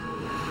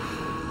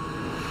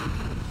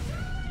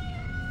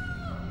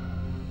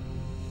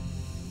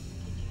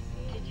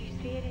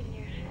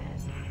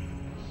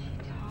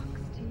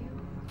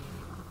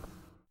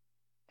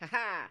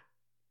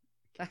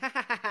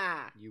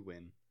You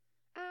win.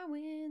 I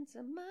win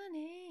some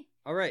money.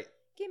 All right.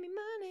 Give me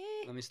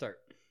money. Let me start.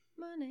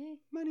 Money.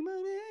 Money,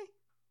 money.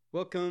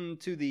 Welcome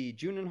to the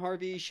June and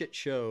Harvey Shit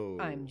Show.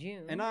 I'm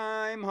June. And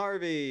I'm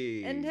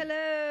Harvey. And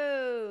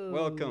hello.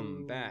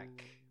 Welcome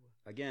back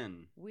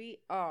again. We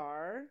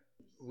are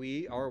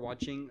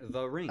watching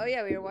The Ring. Oh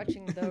yeah, we are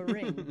watching The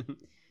Ring,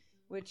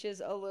 which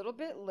is a little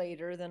bit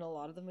later than a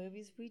lot of the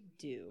movies we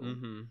do.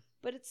 Mm-hmm.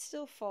 But it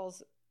still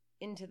falls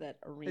into that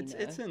arena.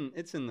 It's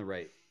in the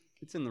right.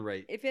 It's in the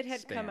right. If it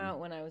had span. come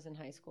out when I was in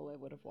high school, I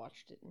would have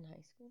watched it in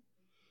high school.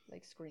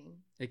 Like Scream.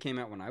 It came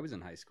out when I was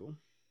in high school.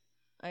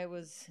 I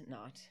was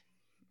not.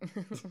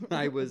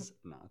 I was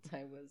not.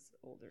 I was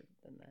older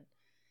than that.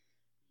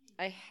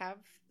 I have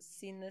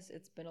seen this.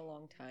 It's been a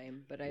long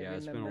time, but I remember.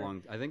 It's been a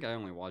long. I think I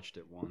only watched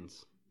it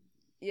once.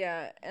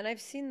 Yeah, and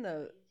I've seen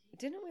the.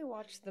 Didn't we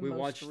watch the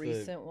most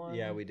recent one?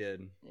 Yeah, we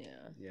did.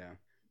 Yeah.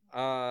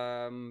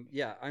 Yeah.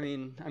 Yeah. I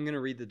mean, I'm gonna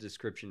read the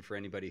description for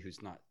anybody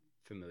who's not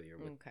familiar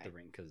with The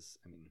Ring, because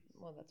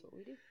Well, that's what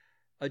we do.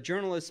 A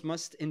journalist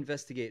must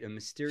investigate a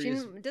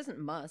mysterious. She doesn't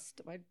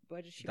must. Why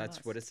does she? That's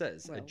must? what it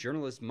says. Well. A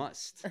journalist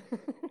must.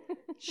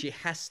 She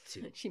has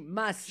to. She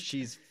must.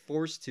 She's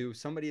forced to.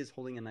 Somebody is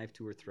holding a knife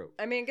to her throat.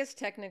 I mean, I guess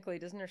technically,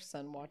 doesn't her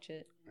son watch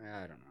it?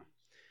 I don't know.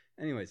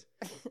 Anyways,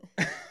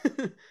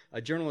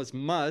 a journalist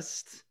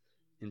must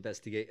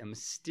investigate a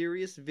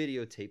mysterious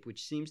videotape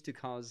which seems to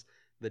cause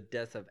the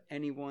death of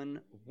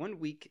anyone 1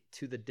 week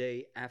to the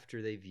day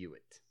after they view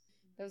it.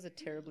 That was a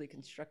terribly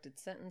constructed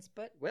sentence,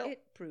 but Well,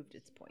 it proved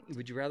its point.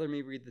 Would you rather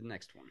me read the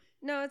next one?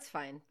 No, it's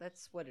fine.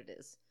 That's what it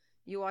is.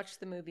 You watch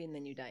the movie and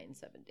then you die in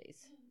 7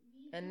 days.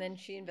 And then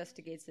she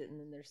investigates it and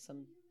then there's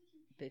some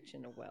bitch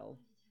in a well.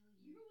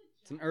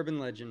 It's an urban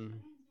legend.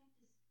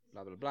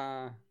 Blah, blah,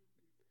 blah.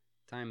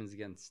 Time is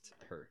against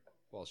her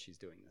while she's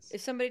doing this.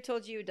 If somebody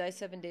told you would die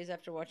 7 days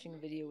after watching a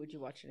video, would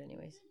you watch it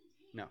anyways?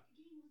 No.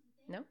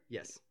 No?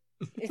 Yes.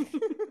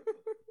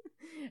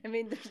 I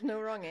mean, there's no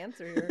wrong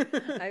answer here.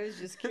 I was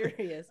just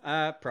curious.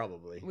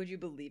 Probably. Would you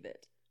believe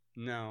it?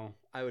 No,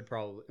 I would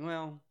probably.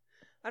 Well,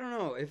 I don't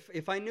know.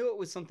 If I knew it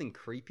was something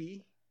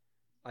creepy,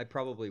 I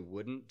probably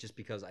wouldn't, just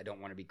because I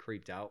don't want to be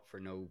creeped out for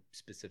no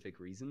specific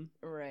reason.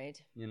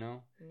 Right. You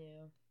know?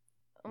 Yeah.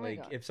 Oh my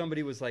God. If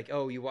somebody was like,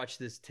 "Oh, you watch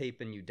this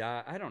tape and you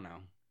die," I don't know.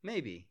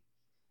 Maybe.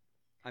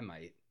 I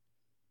might.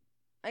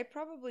 I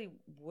probably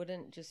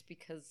wouldn't, just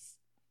because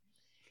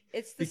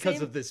it's because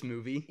same... of this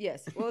movie.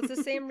 Yes. Well, it's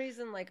the same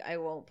reason like I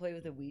won't play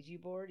with a Ouija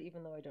board,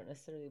 even though I don't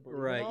necessarily believe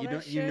in all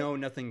that shit. You know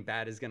nothing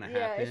bad is gonna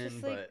happen, it's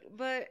just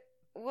but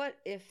what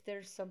if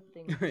there's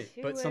something right,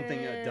 to but something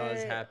it?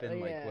 does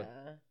happen, like yeah.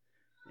 what?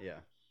 Yeah.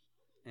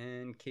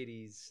 And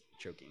Katie's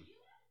choking,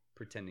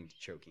 pretending to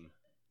choking.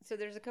 So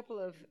there's a couple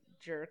of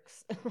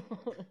jerks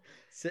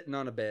sitting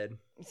on a bed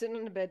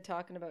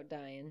talking about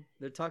dying.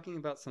 They're talking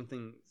about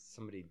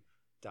somebody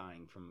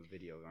dying from a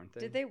video, aren't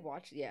they? Did they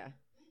watch? Yeah.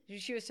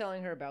 She was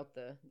telling her about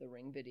the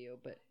Ring video,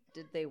 but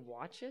did they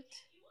watch it?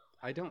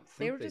 I don't think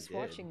they were just did.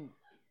 watching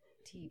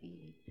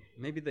TV.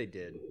 Maybe they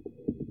did.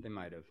 They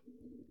might have.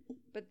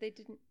 But they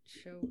didn't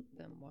show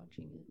them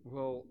watching it.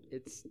 Well,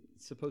 it's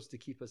supposed to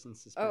keep us in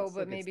suspense. Oh,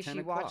 but maybe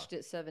she watched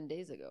it 7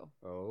 days ago.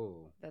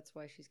 Oh. That's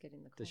why she's getting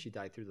the call. Does she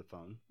die through the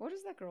phone? What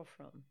is that girl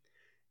from?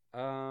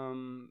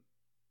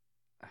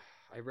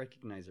 I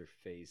recognize her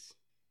face.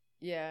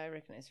 Yeah, I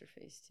recognize her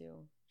face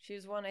too. She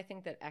was one, I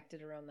think, that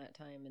acted around that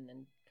time and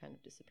then kind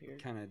of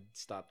disappeared. Kind of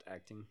stopped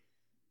acting.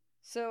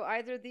 So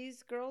either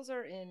these girls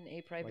are in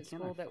a private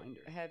school that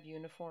have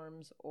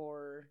uniforms,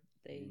 or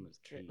they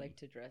like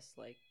to dress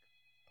like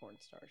porn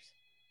stars.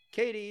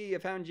 Katie, I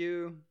found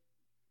you.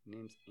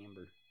 Name's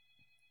Amber.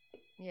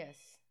 Yes,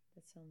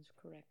 that sounds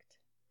correct.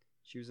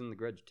 She was in The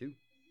Grudge too.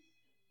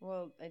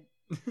 Well, I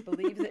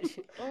believe that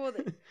she... Oh, well,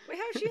 wait,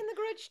 how is she in The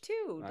Grudge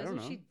too?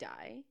 Doesn't she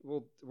die?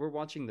 Well, we're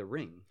watching The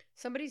Ring.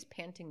 Somebody's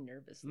panting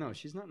nervously. No,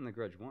 she's not in The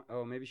Grudge 1.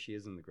 Oh, maybe she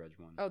is in The Grudge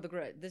 1. Oh, The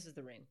Grudge. This is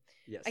The Ring.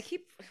 Yes.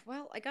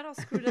 I got all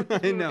screwed up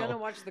because we were going to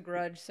watch The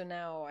Grudge, so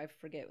now I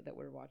forget that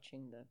we're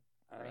watching The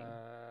Ring.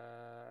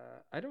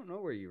 I don't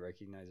know where you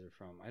recognize her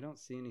from. I don't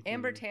see anything.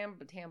 Amber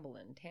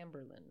Tamberlin,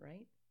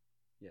 right?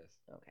 Yes.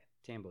 Okay.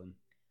 Tamblyn.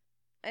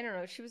 I don't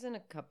know. She was in a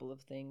couple of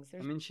things.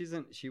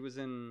 She was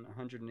in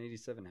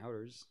 187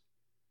 Hours.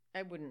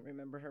 I wouldn't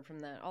remember her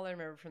from that. All I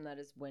remember from that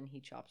is when he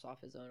chops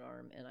off his own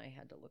arm, and I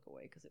had to look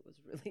away because it was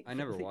really, I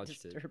never really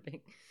watched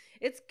disturbing.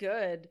 It's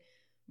good,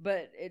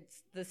 but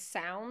it's the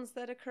sounds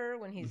that occur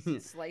when he's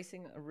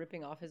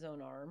ripping off his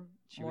own arm.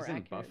 She was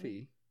in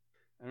Buffy.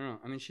 I don't know.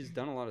 I mean, she's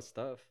done a lot of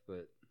stuff,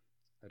 but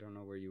I don't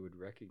know where you would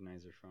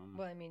recognize her from.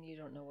 Well, I mean, you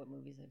don't know what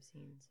movies I've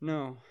seen. So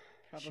no.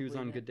 She was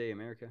on Good Day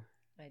America.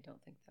 I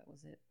don't think that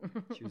was it.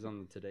 She was on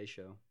the Today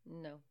Show.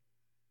 No.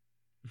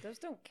 Those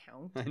don't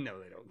count. I know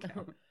they don't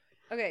count.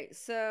 Okay,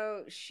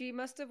 so she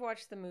must have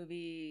watched the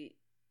movie.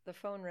 The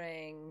phone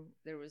rang.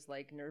 There was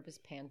like nervous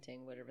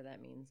panting, whatever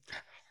that means.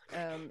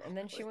 And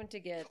then she went to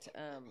get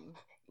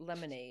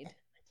lemonade.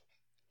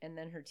 And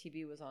then her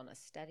TV was on a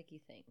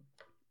staticky thing.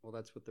 Well,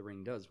 that's what The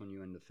Ring does when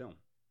you end the film.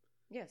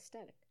 Yeah,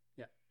 static.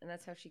 Yeah. And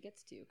that's how she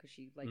gets to you, because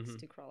she likes Mhm.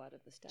 to crawl out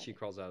of the static. She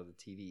crawls out of the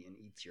TV and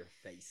eats your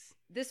face.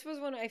 This was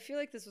one. I feel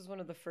like this was one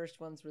of the first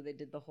ones where they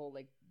did the whole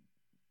like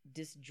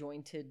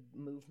disjointed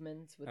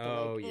movements with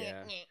Oh, the like,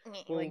 yeah.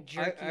 like Well,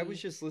 jerky. I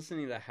was just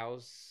listening to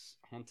House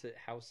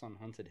on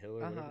Haunted Hill or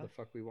whatever Uh-huh. the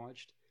fuck we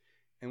watched,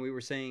 and we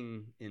were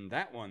saying in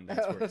that one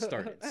that's where it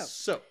started. Oh.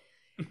 So,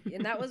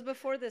 And that was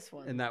before this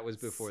one. and that was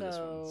before this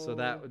one. So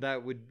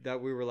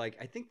that we were like,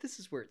 I think this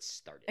is where it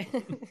started.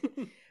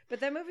 But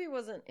that movie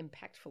wasn't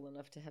impactful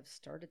enough to have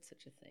started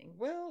such a thing.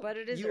 Well, But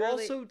it is you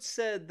early- also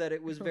said that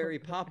it was very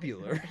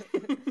popular.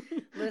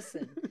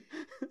 Listen,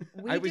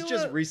 I was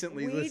just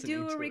recently we listening do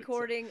to a it, so-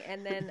 recording,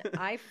 and then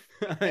I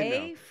I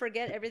A, know.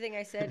 forget everything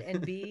I said,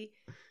 and B,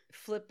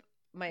 flip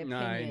my opinion.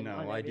 I know.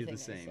 On I do everything the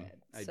same.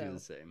 said. I So, do the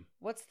same.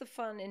 What's the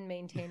fun in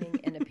maintaining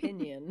an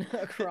opinion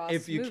across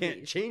If you can't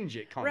movies? change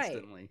it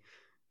constantly.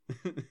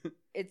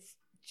 It's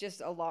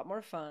just a lot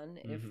more fun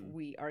if Mhm.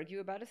 we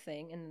argue about a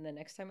thing, and then the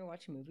next time we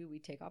watch a movie, we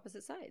take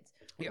opposite sides.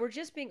 Yep. We're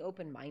just being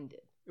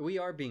open-minded. We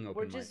are being open.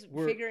 We're just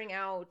figuring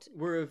out.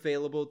 We're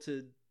available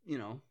to,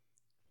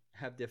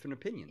 have different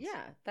opinions.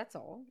 Yeah, that's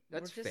all.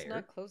 That's We're just fair.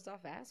 not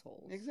closed-off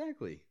assholes.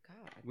 Exactly.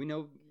 God, We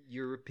know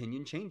your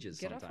opinion changes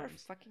get sometimes. off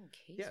our fucking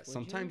case. Yeah, would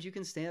sometimes you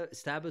can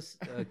stab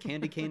a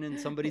candy cane in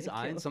somebody's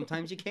eye, and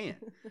sometimes you can't.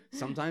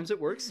 Sometimes it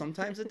works,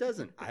 sometimes it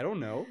doesn't. I don't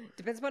know.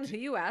 Depends upon who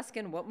you ask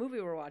and what movie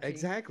we're watching.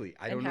 Exactly.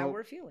 I don't and how know.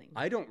 we're feeling.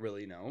 I don't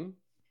really know.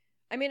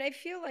 I mean, I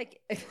feel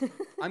like.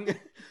 I'm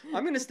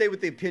gonna stay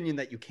with the opinion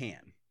that you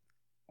can.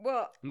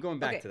 Well, I'm going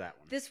back Okay, to that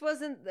one. this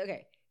wasn't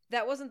okay.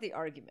 That wasn't the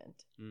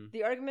argument. Mm.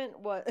 The argument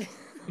was.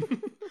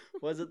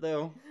 Was it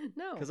though?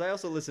 No. Because I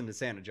also listened to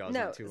Santa Jaws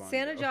No, not too long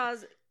Santa ago.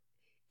 Jaws.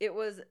 It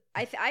was.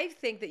 I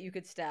think that you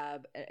could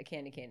stab a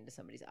candy cane into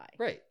somebody's eye.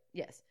 Right.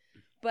 Yes,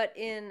 but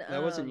in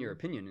That wasn't your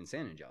opinion in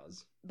Santa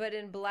Jaws. But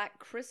in Black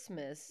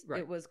Christmas,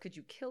 Right. it was could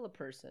you kill a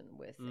person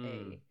with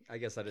I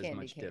guess that is candy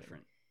much cane.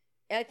 different.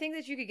 I think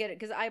that you could get it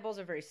because eyeballs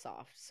are very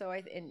soft. So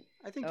I think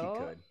Oh. you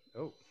could.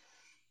 Oh.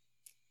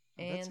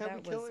 and That's how we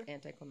that kill was her?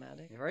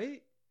 anticlimactic.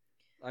 Right?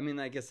 I mean,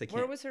 I guess they can't.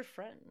 Where was her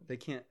friend? They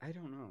can't. I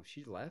don't know.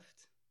 She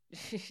left.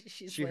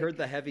 She's She like, heard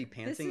the heavy this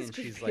panting is and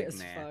she's creepy like, as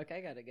nah. fuck.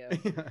 I gotta go.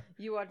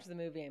 You watch the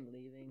movie. I'm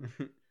leaving.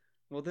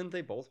 Well, didn't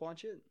they both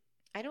watch it?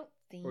 I don't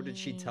think. Or did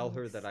she tell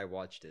her that I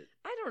watched it?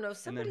 I don't know.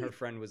 Somebody. And then her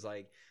friend was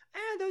like,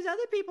 those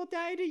other people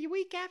died a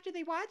week after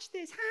they watched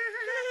this.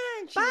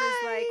 and she was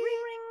like, ring,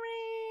 ring,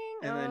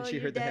 ring. And then Oh, she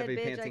you're heard the dead, heavy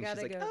bitch. panting. I She's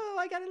gotta like, go. oh,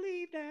 I gotta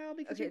leave now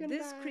because Okay, you're gonna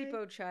this die.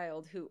 creepo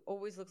child who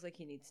always looks like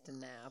he needs to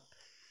nap.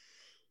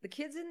 The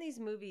kids in these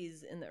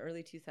movies in the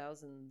early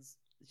 2000s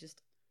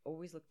just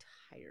always look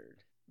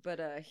tired. But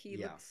he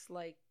Yeah. looks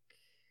like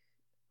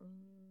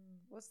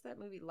what's that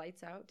movie?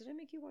 Lights Out. Did I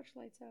make you watch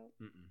Lights Out?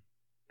 Mm-mm.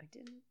 I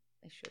didn't.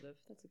 I should have.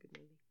 That's a good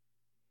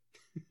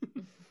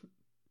movie.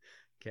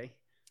 Okay.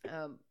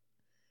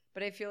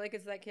 But I feel like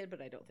it's that kid,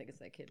 but I don't think it's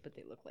that kid. But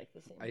they look like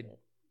the same I- kid.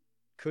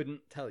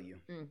 Couldn't tell you.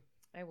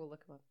 I will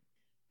look him up.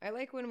 I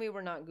like when we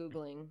were not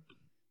Googling.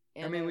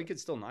 I mean, we could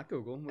still not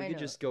Google. We I could know.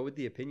 just go with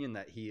the opinion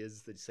that he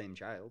is the same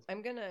child.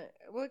 I'm gonna.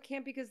 Well, it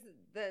can't because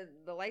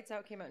the Lights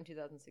Out came out in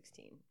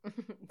 2016.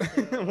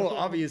 Well,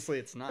 obviously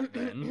it's not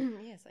then.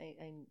 Yes, I.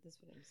 That's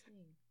what I'm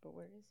saying. But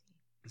where is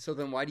he? So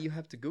then why do you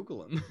have to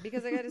Google him?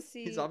 Because I gotta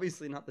see. He's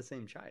obviously not the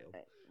same child.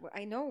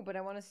 I know, but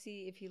I want to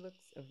see if he looks.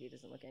 Oh, he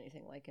doesn't look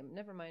anything like him.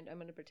 Never mind. I'm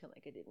gonna pretend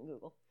like I didn't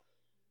Google.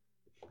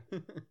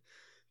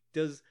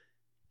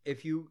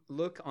 If you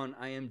look on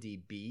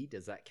IMDb,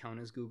 does that count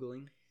as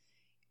Googling?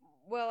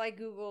 Well, I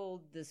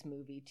Googled this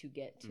movie to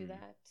get to Mm.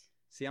 that.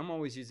 See, I'm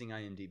always using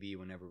IMDb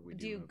whenever we do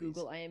Do you movies.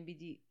 Google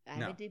IMDb?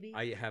 No, IMDb?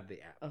 I have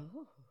the app.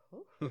 Oh,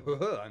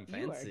 I'm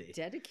you are fancy.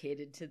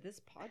 dedicated to this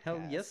podcast.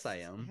 Hell yes, I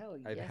am. Hell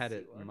I've yes, had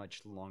it you are.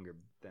 much longer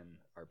than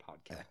our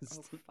podcast.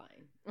 Oh,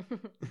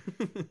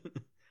 fine.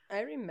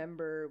 I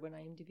remember when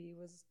IMDb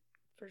was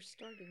first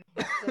starting.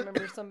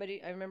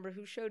 I remember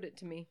who showed it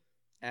to me.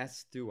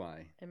 As do I.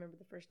 I remember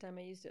the first time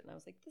I used it, and I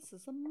was like, "This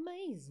is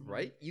amazing!"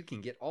 Right? You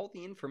can get all the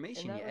And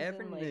information that you was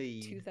ever in like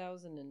need.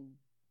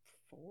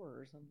 2004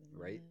 or something.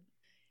 like Right. that.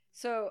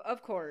 So,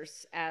 of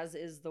course, as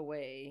is the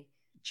way,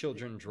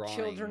 Children drawing.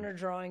 children are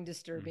drawing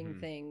disturbing Mhm.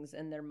 things,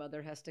 and their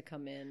mother has to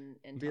come in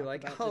and Be talk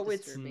like, about the "Oh,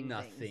 it's disturbing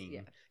nothing. Things.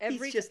 Yeah,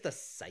 He's just a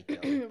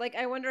psycho." like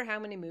I wonder how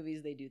many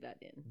movies they do that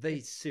in.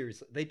 They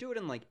seriously, they do it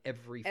in like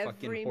every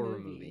fucking horror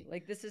movie.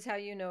 Like this is how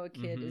you know a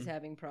kid is Mhm.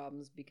 having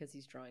problems because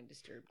he's drawing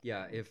disturbed.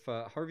 Yeah, things. if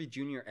Harvey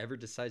Jr. ever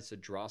decides to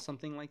draw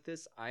something like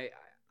this, I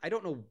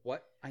don't know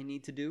what I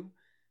need to do,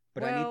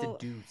 but I need to Well,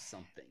 do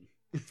something.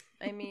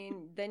 I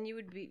mean, then you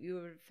would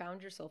have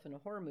found yourself in a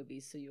horror movie,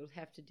 so you would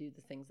have to do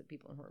the things that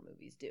people in horror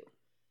movies do.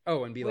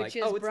 Oh, and be Which like,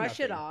 is oh, it's brush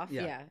it nothing. off,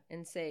 yeah,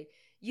 and say,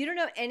 you don't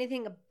know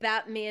anything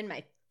about me and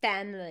my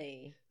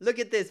family. Look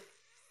at this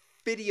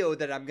video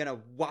that I'm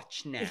gonna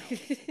watch now.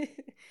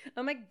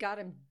 Oh my god,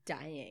 I'm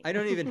dying. I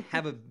don't even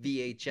have a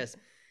VHS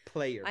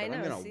player, but I I'm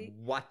know, gonna see?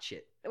 watch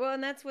it. Well,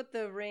 and that's what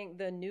the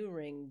new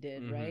Ring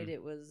did, right? Mhm.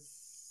 It was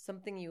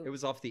something you. It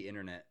was off the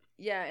internet.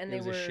 yeah, and It they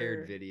was were a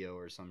shared video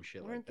or some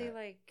shit Weren't like that.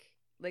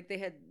 they like they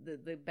had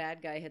the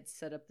bad guy had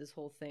set up this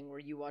whole thing where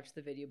you watch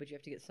the video, but you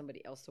have to get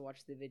somebody else to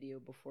watch the video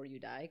before you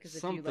die. Because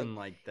if Something you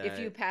like that. if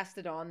you passed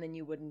it on, then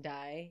you wouldn't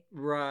die.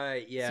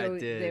 Right? Yeah, so it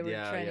did. they were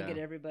yeah, trying yeah. to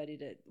get everybody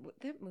to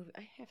that movie.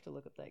 I have to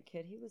look up that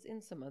kid. He was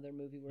in some other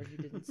movie where he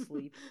didn't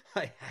sleep.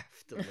 I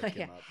have to look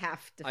him up.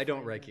 have to. I don't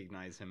find him.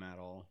 recognize him at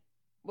all.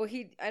 Well,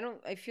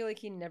 I feel like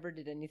he never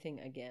did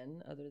anything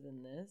again other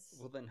than this.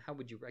 Well, then how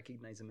would you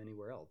recognize him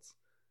anywhere else?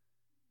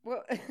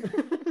 Well,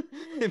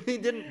 If he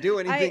didn't do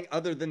anything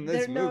other than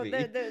this movie.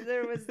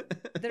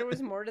 There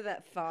was more to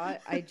that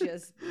thought. I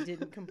just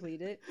didn't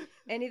complete it.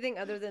 Anything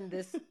other than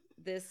this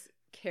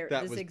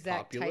was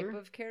exact popular?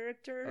 type of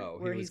character. Oh,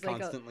 where he was he's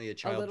like constantly a a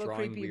child little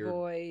drawing creepy weird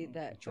boy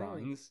that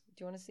drawings.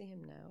 do you want to see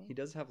him now? He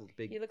does have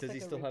big. He looks Does like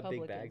he a still have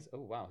big Republican. bags?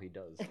 Oh wow, he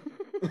does.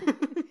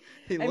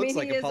 He looks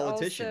like a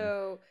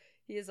politician.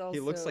 He is also. He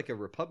looks like a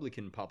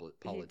Republican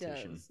politician.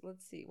 He does.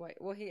 Let's see. Why?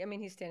 Well,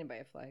 he's standing by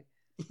a flag.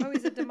 Oh,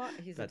 he's a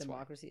That's why.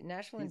 democracy.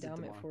 National He's a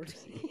Endowment for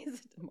democracy.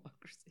 He's a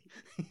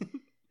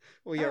democracy.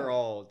 We are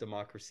all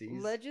democracies.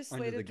 under the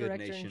Legislative good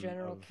Director and nation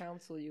General of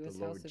Counsel, U.S. the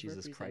Lord House of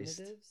Jesus Christ.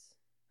 Representatives.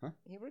 Huh?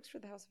 He works for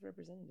the House of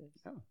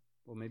Representatives. Oh,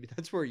 well, maybe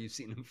that's where you've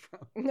seen him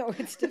from. No,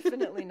 it's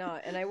definitely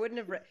not. And I wouldn't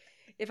have.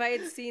 If I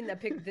had seen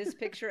this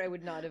picture, I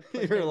would not have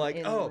put You're him like,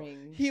 in oh,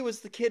 Ring. he was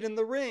the kid in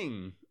the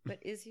ring. But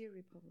is he a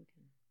Republican?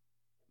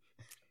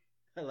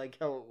 I like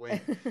how it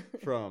went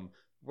from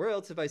where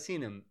else have I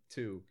seen him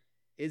to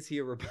is he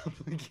a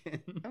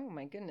Republican? Oh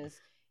my goodness.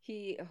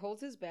 He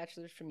holds his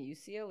bachelor's from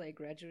UCLA,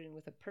 graduating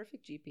with a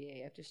perfect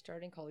GPA after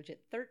starting college at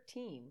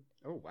 13.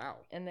 Oh, wow.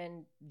 And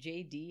then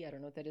JD, I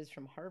don't know what that is,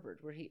 from Harvard,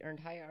 where he earned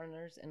high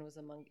honors and was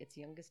among its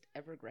youngest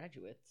ever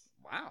graduates.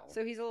 Wow.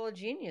 So he's a little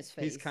genius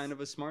face. He's kind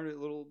of a smart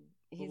little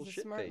He's a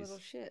shit smart face. little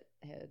shit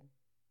head.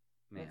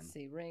 Man. Let's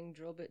see. Ring,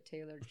 Drillbit,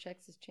 Taylor,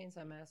 Texas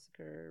Chainsaw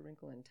Massacre,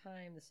 Wrinkle in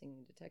Time, The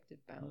Singing Detective,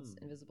 Bounce,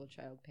 Invisible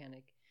Child,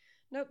 Panic.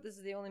 Nope, this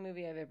is the only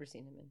movie I've ever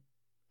seen him in,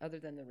 other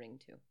than The Ring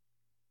 2.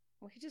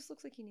 Well, he just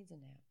looks like he needs a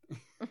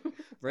nap.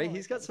 Right?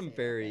 He's got some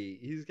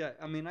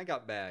I mean, I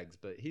got bags,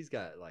 but he's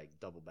got like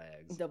double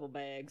bags. Double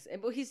bags.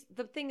 And well,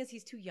 the thing is,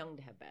 he's too young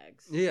to have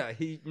bags. Yeah,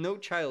 no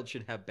child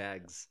should have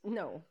bags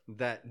No.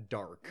 that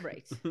dark.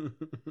 Right.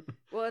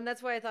 Well, and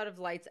that's why I thought of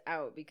Lights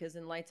Out, because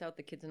in Lights Out,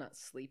 the kid's not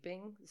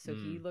sleeping, so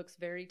he looks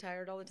very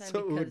tired all the time. So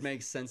it would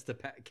make sense to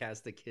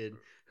cast a kid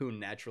who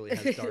naturally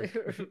has dark.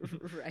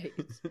 Right.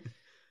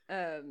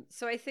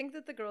 So I think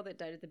that the girl that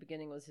died at the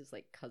beginning was his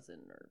like cousin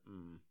or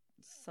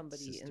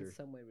somebody Sister. in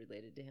some way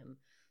related to him.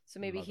 So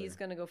maybe he's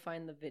gonna go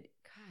find the video.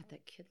 God,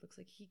 that kid looks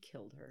like he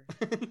killed her.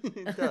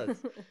 It does.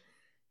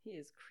 He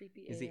is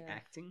creepy. Is he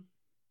acting?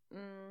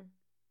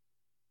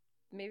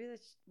 Maybe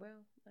that's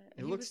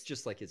It looks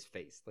just like his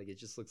face. Like it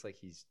just looks like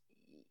he's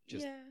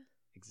just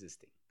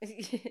existing.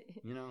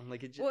 You know,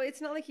 like it. Just, well,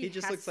 it's not like he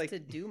just has looks like to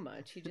do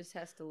much. He just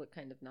has to look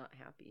kind of not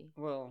happy.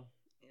 Well,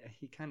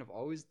 he kind of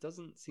always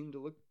doesn't seem to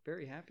look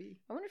very happy.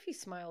 I wonder if he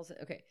smiles.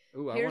 Okay,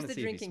 Ooh, I here's wanna the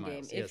see drinking if he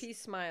game. smiles. If he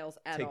smiles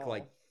at Take all,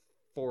 like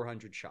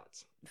 400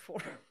 shots.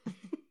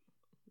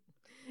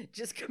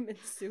 Just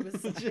commit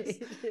suicide.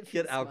 Just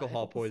get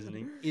alcohol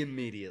poisoning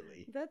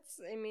immediately.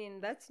 That's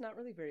not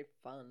really very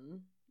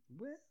fun.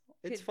 Well,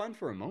 it's fun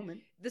for a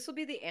moment. This will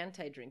be the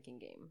anti-drinking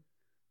game.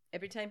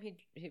 Every time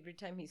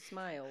he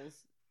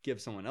smiles, give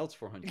someone else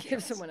 400 give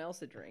shots. someone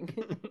else a drink.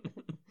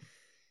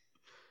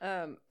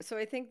 So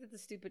I think that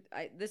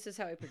this is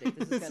how I predict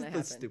this is going to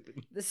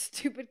happen. The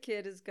stupid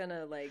kid is going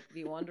to like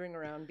be wandering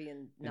around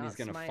being not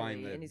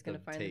smiley, and he's going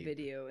to find the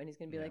video, and he's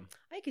going to be like,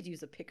 I could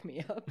use a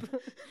pick-me-up.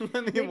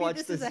 Let me watch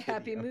this is a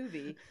happy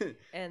movie.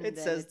 And it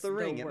says The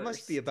Ring. It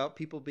must be about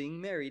people being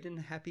married and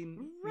happy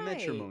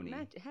matrimony.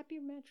 Happy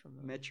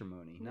matrimony.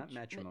 Matrimony, not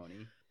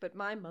matrimony. But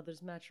my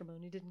mother's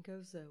matrimony didn't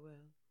go so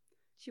well.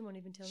 She won't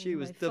even tell me she who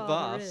was my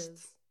father divorced.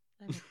 is.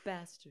 I'm a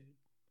bastard.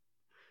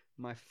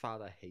 My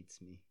father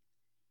hates me.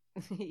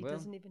 He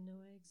doesn't even know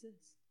I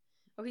exist.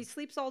 Oh, he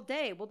sleeps all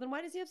day. Well, then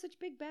why does he have such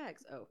big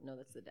bags? Oh, no,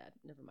 that's the dad.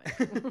 Never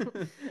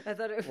mind. I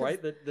thought it was...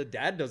 Right? The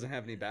dad doesn't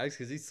have any bags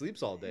because he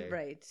sleeps all day.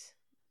 Right.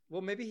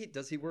 Well, maybe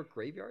does he work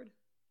graveyard?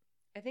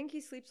 I think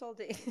he sleeps all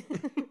day. He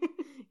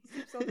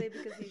sleeps all day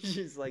because he's...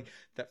 She's like,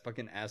 that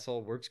fucking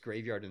asshole works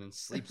graveyard and then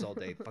sleeps all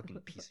day. Fucking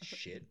piece of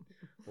shit.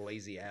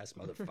 Lazy ass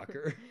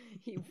motherfucker.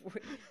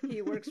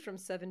 He works from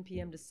 7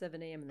 p.m. to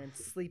 7 a.m. and then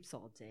sleeps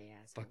all day,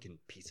 asshole. Fucking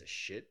piece of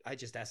shit. I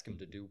just ask him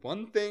to do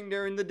one thing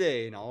during the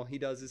day and all he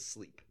does is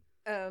sleep.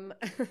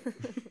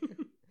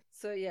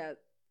 So yeah,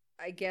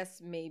 I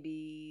guess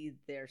maybe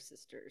they're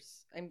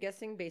sisters. I'm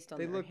guessing based on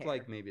they their look hair.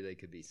 like maybe they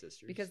could be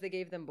sisters Because they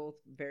gave them both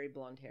very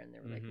blonde hair, and they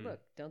were like, "Look,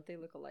 don't they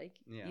look alike?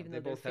 Yeah, even they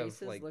though both their have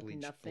faces like look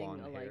bleached nothing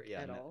blonde hair. alike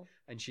Yeah, at all."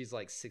 and she's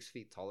like 6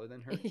 feet taller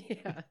than her.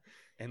 Yeah,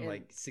 and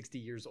like 60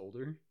 years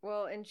older.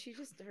 Well, and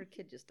her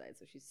kid just died,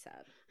 so she's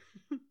sad.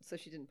 So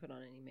she didn't put on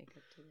any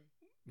makeup today.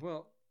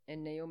 Well.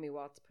 And Naomi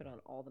Watts put on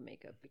all the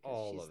makeup because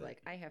all she's of it.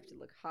 like, I have to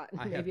look hot.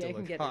 Maybe I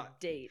can get hot. a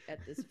date at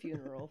this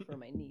funeral for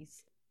my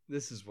niece.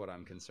 This is what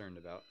I'm concerned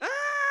about.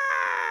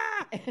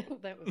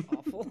 That was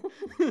awful.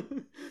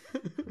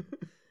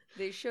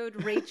 They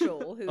showed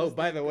Rachel. Who's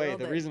by the way,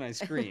 the that... reason I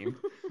screamed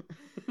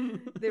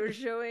They were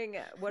showing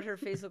what her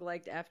face looked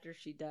like after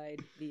she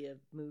died via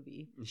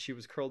movie. She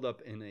was curled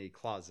up in a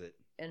closet.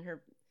 And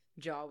her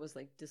jaw was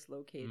like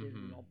dislocated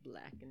and all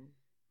black and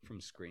from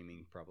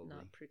screaming, probably.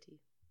 not pretty.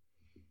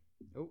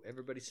 Oh,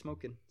 everybody's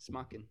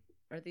smocking.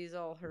 Are these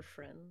all her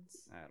friends?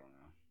 I don't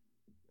know.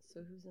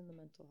 So who's in the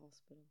mental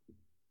hospital?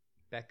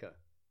 Becca,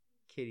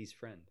 Katie's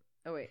friend.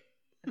 Oh wait,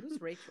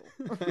 who's Rachel?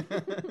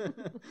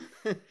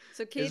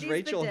 So Katie's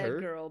Rachel the dead her?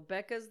 girl.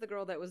 Becca's the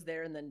girl that was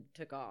there and then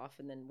took off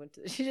and then went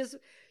to.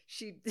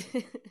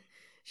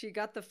 She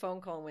got the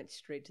phone call and went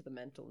straight to the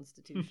mental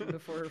institution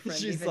before her friend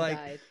She's even like,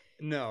 died.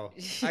 No,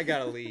 I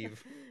gotta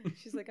leave.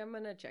 She's like, I'm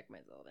gonna check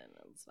myself in.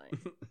 That's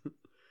fine.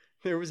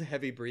 There was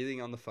heavy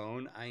breathing on the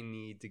phone. I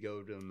need to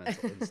go to a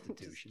mental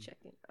institution. Just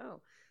checking. Oh,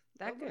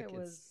 that guy look,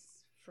 was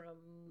it's from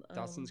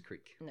Dawson's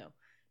Creek. No,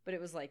 but it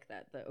was like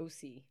that. The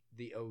OC.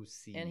 The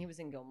OC. And he was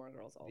in Gilmore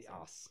Girls also. The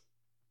OS,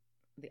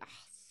 The OS.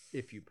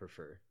 if you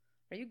prefer.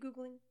 Are you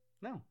Googling?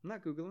 No, I'm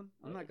not Googling.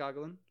 I'm not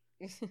goggling.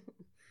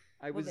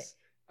 I Well,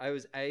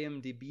 was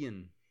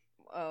IMDbing.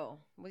 Oh,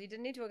 well, you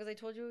didn't need to because I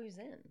told you who he's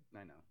in.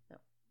 I know. No.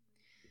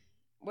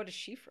 What is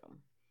she from?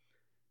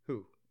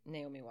 Who?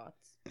 Naomi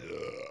Watts.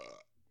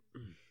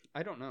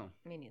 I don't know.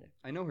 Me neither.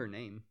 I know her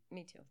name.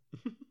 Me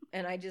too.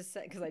 And I just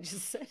said, because I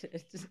just said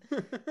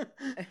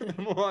it.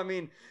 Well, I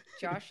mean,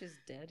 Josh is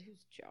dead.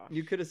 Who's Josh?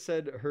 you could have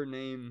said her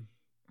name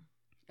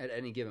at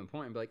any given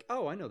point and be like,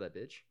 oh, I know that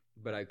bitch.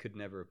 But I could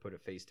never put a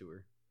face to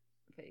her.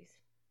 Face.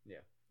 Yeah.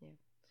 Yeah.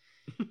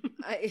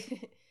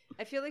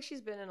 I feel like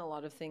she's been in a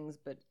lot of things,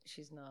 but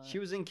she's not. She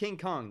was in King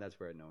Kong. That's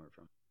where I know her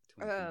from.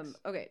 Twin Peaks.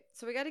 Okay,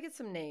 so we got to get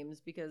some names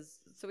because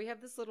we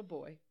have this little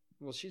boy.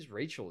 Well, she's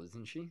Rachel,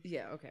 isn't she?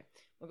 Yeah, okay.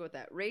 We'll go with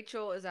that.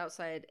 Rachel is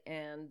outside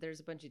and there's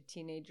a bunch of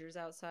teenagers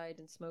outside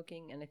and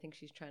smoking, and I think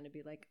she's trying to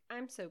be like,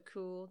 I'm so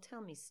cool,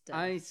 tell me stuff.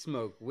 I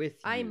smoke with you.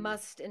 I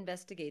must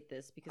investigate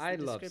this because I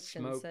the love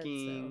description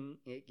smoking.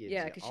 said so. It gives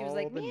Yeah, because she was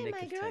like, me and my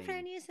nicotine.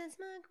 girlfriend used to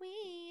smoke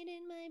weed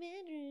in my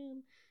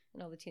bedroom.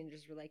 And all the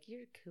teenagers were like,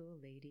 you're a cool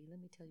lady. Let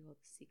me tell you all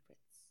the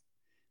secrets.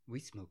 We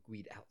smoke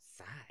weed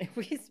outside.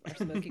 We are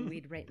smoking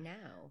weed right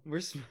now.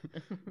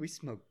 We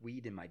smoke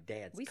weed in my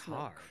dad's We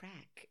car. smoke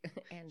crack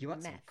and You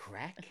want meth. some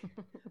crack?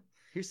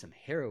 Here's some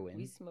heroin.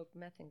 We smoke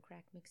meth and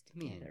crack mixed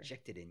Let me together.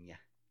 inject it in ya.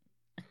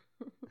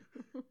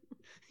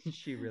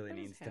 She really What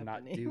is needs to not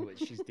happening? do what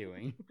she's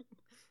doing.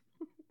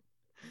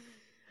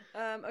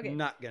 Okay.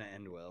 Not gonna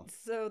end well.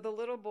 So the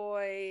little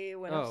boy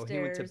went Oh, upstairs. he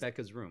went to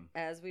Becca's room.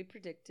 as we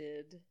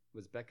predicted.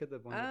 Was Becca the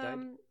one that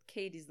died?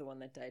 Katie's the one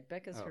that died.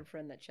 Becca's Oh, her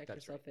friend that checked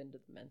that's herself into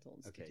the mental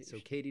institution. Okay, so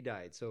Katie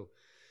died. So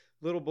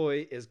little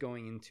boy is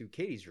going into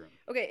Katie's room.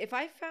 Okay, if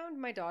I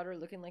found my daughter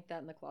looking like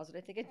that in the closet,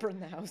 I think I'd burn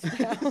the house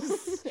down and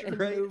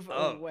Straight move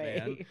up,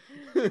 away.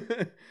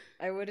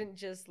 I wouldn't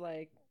just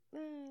like.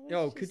 let's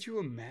Oh, just could you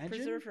imagine?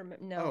 preserve her?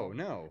 No. Oh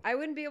no. I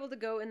wouldn't be able to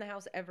go in the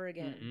house ever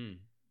again,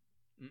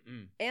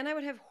 Mm-mm. and I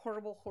would have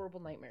horrible, horrible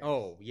nightmares.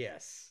 Oh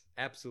yes,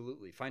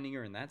 absolutely. Finding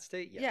her in that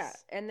state, yes.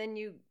 Yeah, and then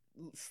you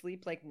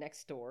sleep like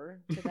next door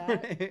to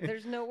that.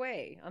 There's no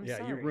way. I'm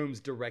sorry. Your room's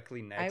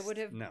directly next. would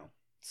have- no.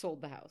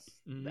 sold the house.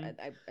 Mhm.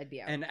 I'd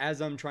be out. And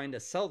as I'm trying to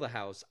sell the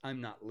house,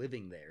 I'm not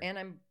living there. And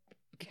I'm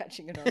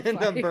catching it on And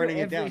fire. I'm burning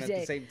it every down at day.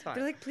 the same time.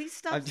 They're like, please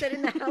stop I'm-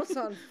 setting the house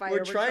on fire.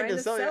 We're trying to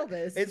sell it.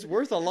 this. It's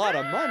worth a lot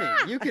of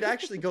money. You could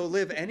actually go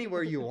live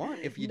anywhere you want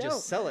if you No.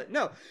 just sell it.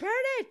 No. Burn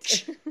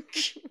it!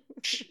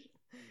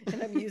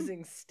 And I'm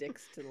using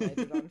sticks to light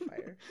it on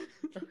fire.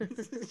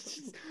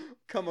 Just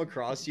come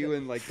across you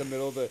in like the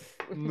middle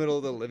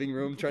of the living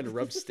room trying to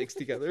rub sticks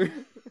together.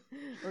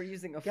 Or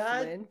using a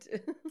God flint.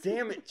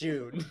 Damn it,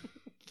 Jude.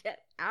 Get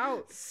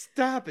out.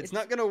 Stop. It's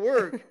not going to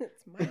work.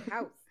 It's my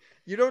house.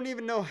 You don't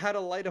even know how to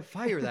light a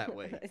fire that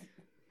way.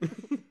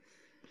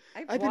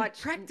 I've been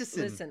watched,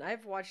 practicing. Listen,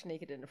 I've watched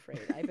Naked and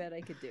Afraid. I bet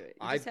I could do it.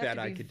 You I just have bet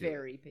to I be could do it.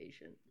 very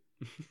patient.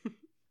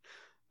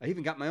 I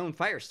even got my own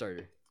fire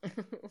starter.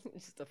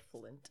 Just a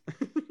flint.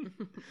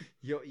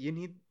 You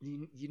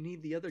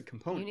need the other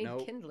component. You need No.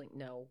 kindling.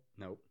 No.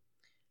 Nope.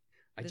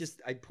 This-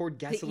 I poured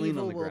The gasoline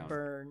evil on the will ground.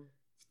 burn.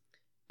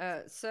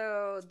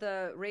 So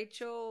the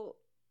Rachel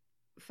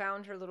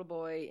found her little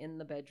boy in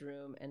the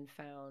bedroom and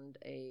found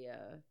a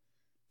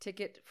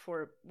ticket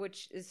for,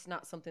 which is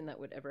not something that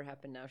would ever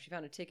happen now. She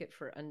found a ticket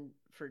for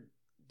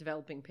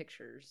developing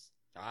pictures.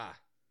 Ah.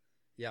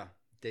 Yeah.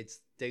 Dates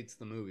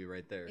the movie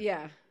right there.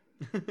 Yeah.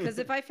 Because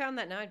if I found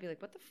that now, I'd be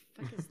like, what the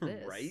fuck is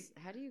this? Right?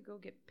 How do you go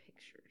get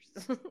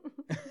pictures?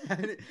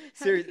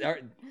 Seriously,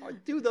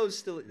 do those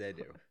still? They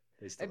do.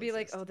 They still I'd be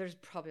like, exist. oh, there's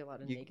probably a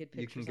lot of naked pictures.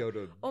 You can go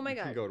to. Oh my you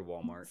can God. go to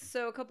Walmart.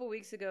 So a couple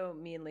weeks ago,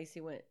 me and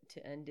Lacey went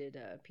to and did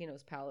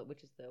Pinot's Palette,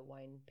 which is the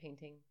wine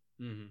painting.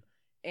 Mm-hmm.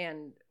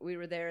 And we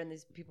were there, and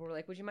these people were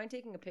like, would you mind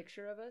taking a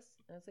picture of us?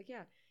 And I was like,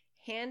 yeah.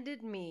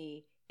 Handed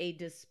me a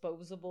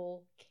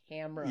disposable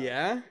camera.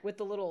 Yeah. With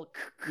the little...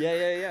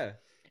 Yeah.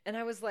 And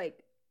I was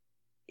like,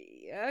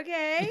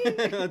 okay.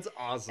 That's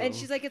awesome. And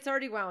she's like, it's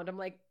already wound. I'm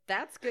like,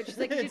 that's good. She's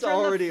like, did you It's turn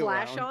the already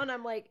flash wound. on?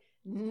 I'm like,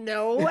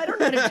 no, I don't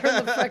know how to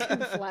turn the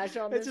fucking flash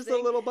on. It's this just thing.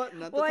 a little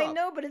button at the Well, top. I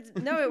know, but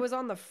it was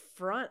on the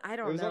front. I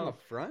don't know. It was on the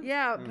front?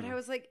 Yeah, but Mm. I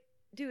was like,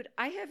 dude,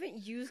 I haven't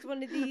used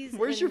one of these.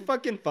 Where's your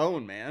fucking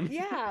phone, man?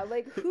 Yeah,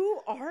 like, who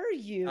are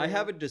you? I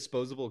have a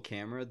disposable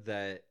camera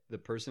that the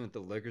person at the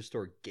liquor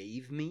store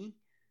gave me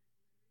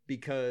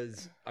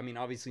because, I mean,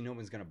 obviously no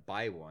one's going to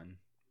buy one,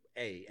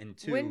 A. And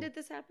two... When did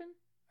this happen?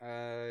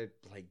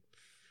 Like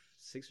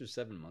 6 or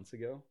 7 months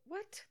ago.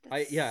 What?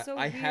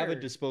 I have a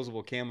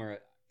disposable camera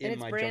in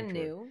my junk drawer. And it's brand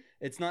new?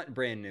 It's not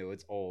brand new.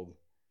 It's old.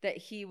 That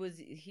he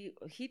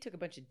took a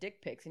bunch of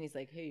dick pics and he's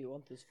like, hey, you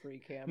want this free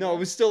camera? No, it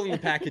was still in the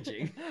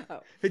packaging. Oh.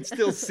 It's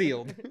still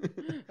sealed.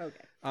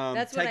 Okay.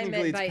 That's what I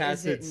meant by, it's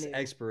past its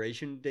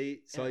expiration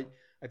date, so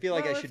I feel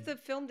like I should... if the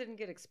film didn't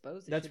get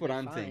exposed, that's what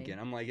I'm thinking.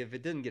 I'm like, if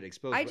it didn't get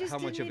exposed, how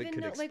much of it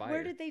could expire? Like,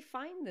 where did they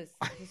find this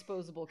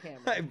disposable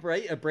camera?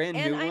 Right, a brand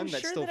new one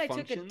that still functions. And I'm sure that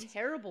I took a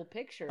terrible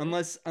picture.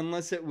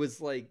 Unless it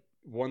was like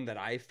one that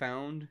I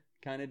found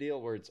kind of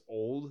deal where it's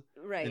old.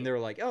 Right. And they were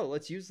like, oh,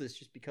 let's use this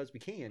just because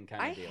we can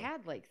kind of deal. I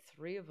had like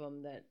 3 of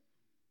them that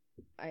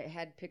I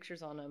had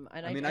pictures on them.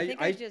 And I had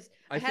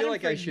them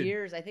like for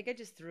years. I think I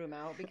just threw them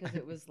out because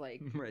it was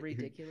like right.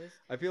 ridiculous.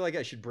 I feel like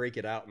I should break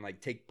it out and like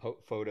take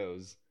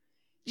photos.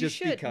 You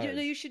should.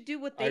 You should do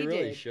what they did. I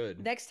really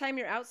should. Next time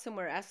you're out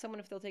somewhere, ask someone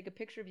if they'll take a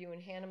picture of you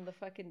and hand them the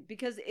fucking...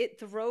 Hand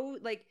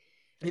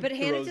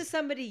it to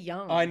somebody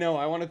young. I know.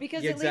 I want to...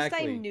 Because at least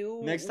I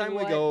knew next time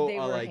we go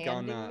like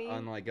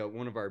on like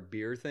one of our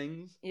beer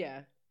things.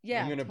 Yeah.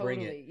 Yeah, I'm gonna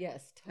bring it.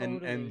 Yes,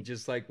 totally. And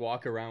just like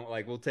walk around,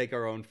 like we'll take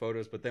our own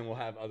photos, but then we'll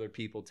have other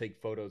people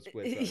take photos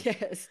with us.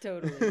 Yes,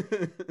 totally.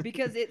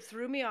 Because it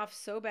threw me off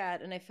so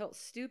bad, and I felt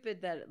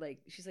stupid that like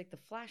she's like the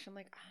flash. I'm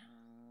like,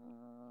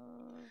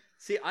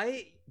 See,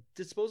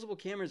 disposable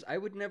cameras, I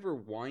would never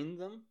wind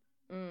them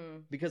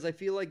because I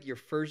feel like your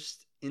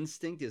first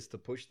instinct is to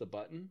push the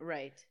button.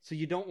 Right. So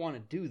you don't want to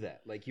do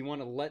that. Like you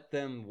want to let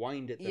them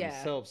wind it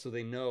themselves so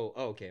they know,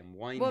 oh, okay, I'm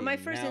winding. Well, my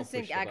first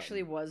instinct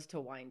actually was to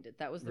wind it.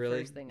 That was the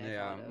first thing I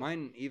thought of.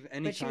 Mine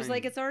anytime. But she was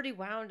like, it's already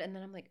wound, and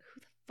then I'm like, who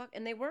the fuck?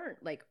 And they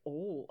weren't like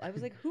old. I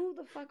was like, who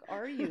the fuck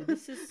are you?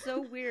 This is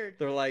so weird.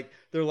 They're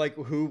like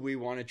who we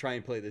want to try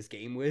and play this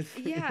game with.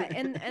 Yeah,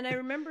 and I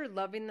remember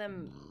loving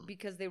them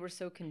because they were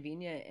so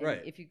convenient. And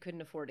right. If you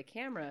couldn't afford a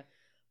camera,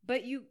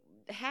 but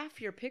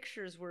half your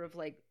pictures were of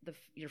like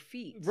your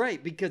feet.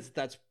 Right, because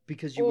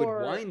you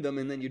would wind them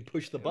and then you'd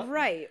push the button.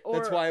 Right.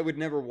 That's why I would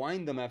never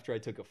wind them after I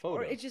took a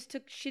photo. Or it just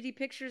took shitty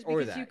pictures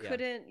because you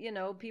couldn't,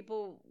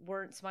 people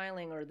weren't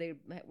smiling or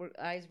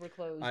eyes were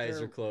closed.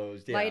 Eyes are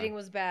closed, yeah. Lighting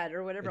was bad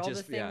or whatever. All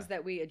the things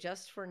that we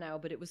adjust for now,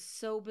 but it was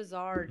so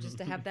bizarre just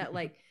to have that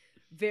like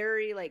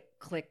very like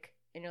click.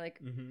 And you're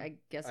like, I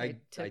guess I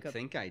took a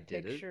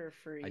picture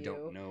for you. I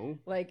don't know.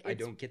 Like I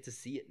don't get to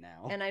see it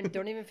now. And I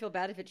don't even feel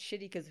bad if it's shitty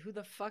because who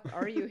the fuck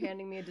are you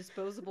handing me a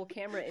disposable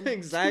camera in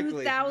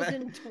exactly.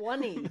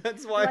 2020?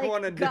 That's why I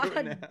want to do it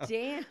now. God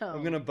damn.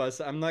 I'm gonna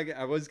bust.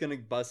 I was gonna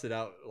bust it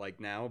out like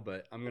now,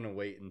 but I'm gonna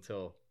wait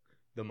until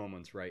the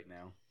moment's right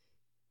now.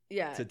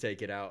 Yeah. To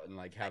take it out and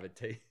like have it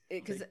take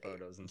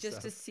photos and just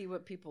stuff. to see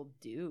what people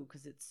do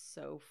because it's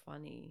so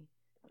funny.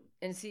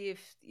 And see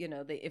if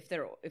if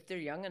they're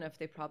young enough,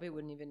 they probably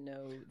wouldn't even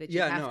know that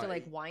you have to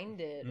like wind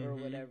it or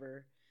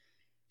whatever.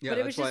 Yeah, but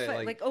it was just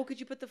like, oh, could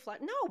you put the flash?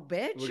 No,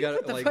 bitch. We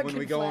got like when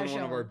we go on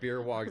one of our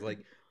beer walks, like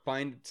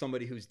find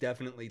somebody who's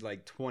definitely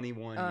like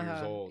 21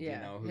 years old,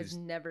 who's has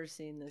never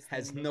seen this,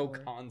 has no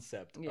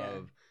concept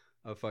of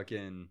a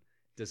fucking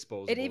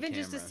disposable. And even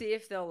camera. just to see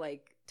if they'll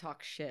like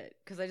talk shit,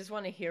 because I just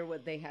want to hear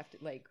what they have to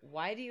like.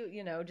 Why do you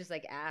just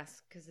like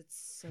ask? Because it's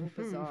so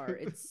bizarre.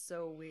 It's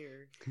so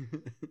weird.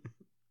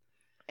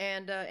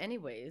 And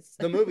anyways,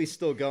 the movie's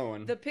still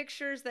going. The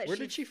pictures that where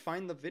did she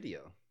find the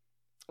video?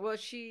 Well,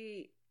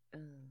 she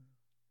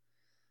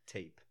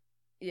tape.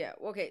 Yeah.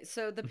 Okay.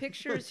 So the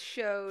pictures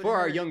showed for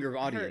our younger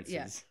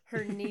audiences.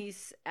 Her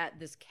niece at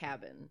this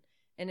cabin,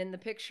 and in the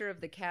picture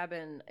of the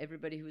cabin,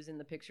 everybody who was in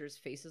the pictures'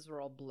 faces were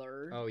all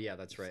blurred. Oh yeah,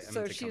 that's right.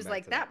 So she was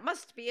like, "That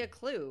must be a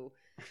clue."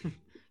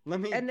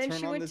 And then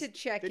she went to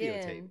check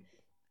in.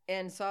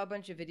 And saw a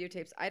bunch of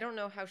videotapes. I don't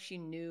know how she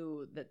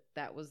knew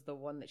that was the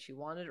one that she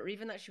wanted, or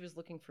even that she was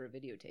looking for a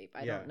videotape.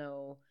 I don't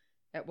know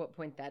at what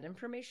point that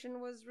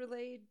information was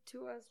relayed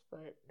to us,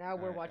 but now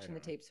we're watching the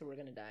tape, so we're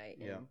going to die.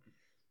 Yeah.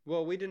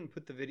 Well, we didn't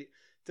put the video.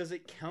 Does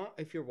it count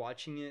if you're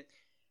watching it?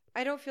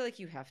 I don't feel like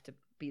you have to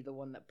be the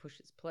one that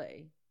pushes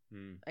play.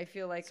 I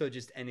feel like so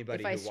just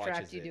anybody if who I strapped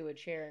watches you to a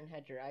chair and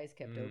had your eyes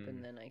kept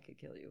open, then I could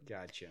kill you.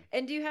 Gotcha.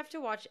 And do you have to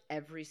watch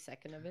every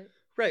second of it?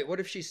 Right. What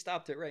if she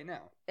stopped it right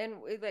now? And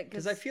like,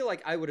 because I feel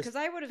like I would have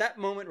that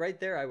moment right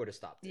there. I would have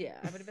stopped it. Yeah,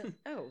 I would have been.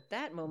 Oh,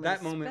 that moment.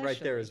 That moment right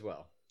there as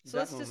well. So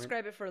let's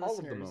describe it for listeners. All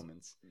of the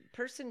moments.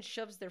 Person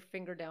shoves their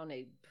finger down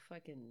a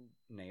fucking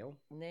nail.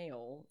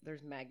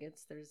 There's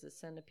maggots. There's a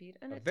centipede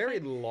and a very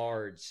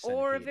large centipede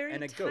or a very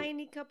and a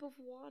tiny cup of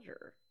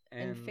water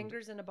and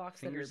fingers in a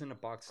box. Fingers in a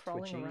box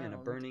twitching around. and a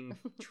burning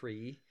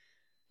tree.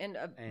 And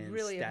a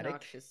really static,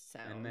 obnoxious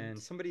sound. And then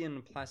somebody in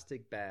a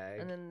plastic bag.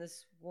 And then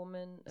this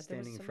woman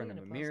standing in front of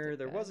a mirror.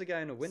 There was a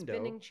guy in a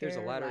window. There's a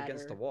ladder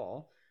against the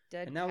wall.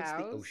 Dead and now cows it's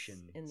the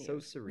ocean. So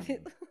ocean.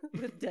 serene.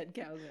 With dead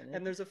cows in it.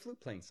 And there's a flute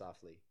playing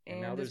softly.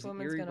 And now this there's an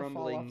woman's eerie gonna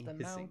rumbling fall off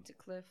the hissing. mount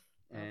cliff.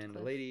 and the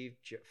cliff. lady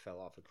fell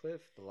off a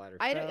cliff. The ladder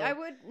I fell.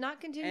 would not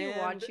continue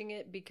And- watching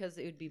it because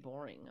it would be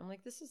boring. I'm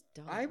like, this is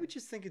dumb. I would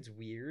just think it's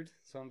weird,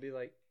 so I'm be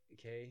like,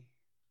 okay,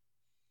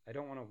 I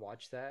don't want to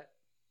watch that.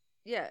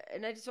 Yeah,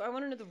 and I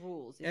want to know the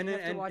rules. If And you then-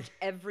 have to and- watch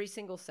every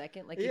single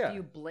second, like Yeah. if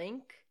you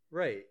blink,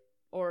 Right,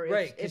 or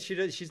right, if,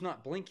 because she's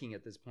not blinking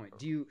at this point.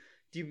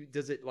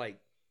 Does it like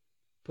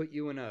put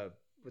you in a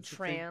what's the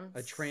thing? Trance.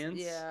 A trance?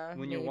 Yeah,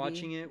 when you're maybe,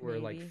 watching it, where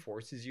it like maybe.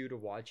 forces you to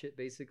watch it,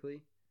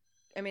 basically.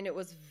 I mean, it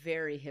was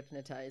very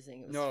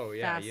hypnotizing. It was No,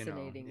 yeah, you know,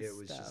 fascinating it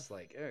was stuff. just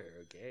like,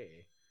 oh,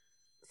 okay.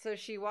 So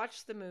she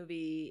watched the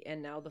movie,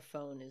 and now the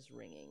phone is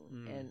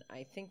ringing, and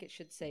I think it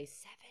should say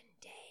 7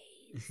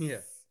 days.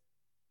 Yeah.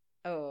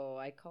 Oh,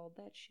 I called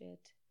that shit.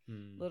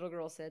 Hmm. Little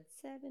girl said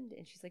 7 days,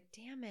 and she's like,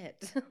 "Damn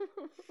it!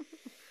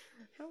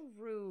 How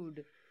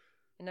rude!"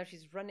 And now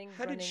she's running.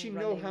 How did she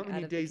know running how out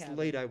many of the days cabin.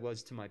 late I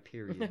was to my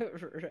period?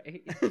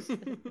 Right.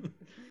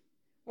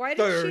 Why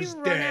did she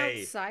run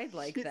Thursday. outside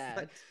like It's that?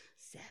 like,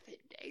 7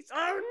 days.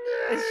 Oh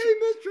no,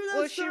 Mr.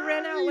 Well, she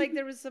ran out Nasai. like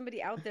there was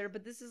somebody out there,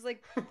 but this is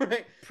like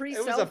Right. pre It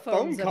was cell a phone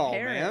phones, call,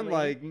 apparently.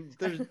 man.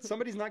 Like,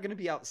 somebody's not going to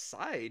be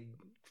outside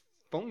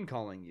phone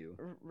calling you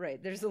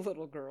Right, there's a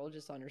little girl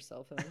just on her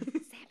cell phone.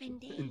 7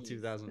 days. in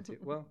 2002.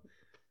 Well,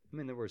 I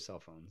mean, there were cell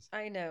phones.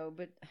 I know,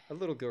 but A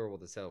little girl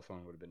with a cell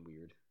phone would have been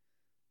weird.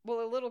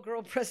 well, a little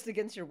girl pressed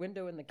against your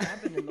window in the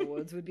cabin in the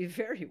woods would be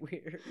very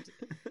weird.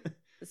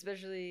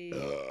 Especially,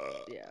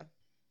 yeah.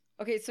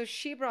 Okay, so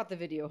she brought the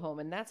video home,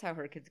 and that's how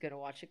her kid's gonna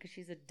watch it because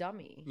she's a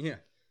dummy. Yeah.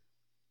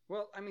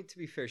 Well, I mean, to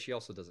be fair, she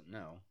also doesn't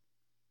know.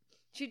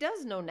 She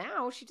does know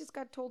now. She just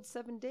got told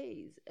 7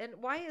 days. And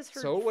why is her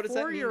So what does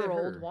that mean to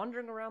 4-year-old her?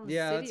 wandering around the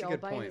Yeah, city that's a all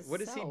good by point. himself?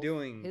 What is he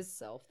doing?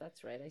 Himself.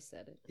 That's right. I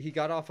said it. He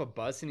got off a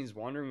bus and he's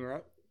wandering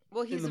around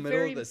Well, he's in the a middle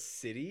very of the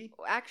city.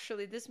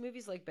 actually. This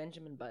movie's like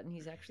Benjamin Button.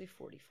 He's actually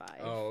 45.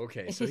 Oh,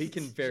 okay. So he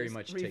can He's very just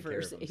much take care of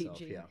reverse himself.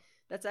 aging. Yeah.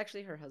 That's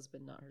actually her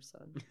husband, not her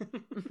son.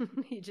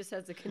 He just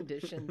has a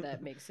condition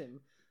that makes him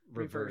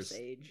reverse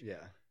age.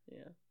 Yeah.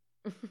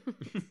 Yeah.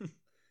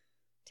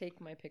 Take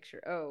my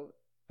picture. Oh,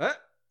 Ah,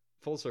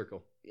 full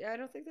circle. yeah. I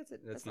don't think that's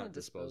it. That's not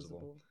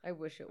disposable. I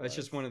wish it was. It's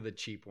just one of the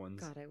cheap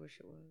ones. God, I wish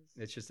it was.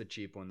 It's just a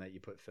cheap one that you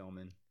put film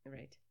in.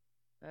 Right.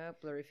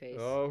 Blurry face.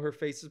 Oh, her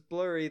face is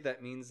blurry.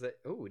 That means that.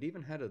 Oh, it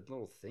even had a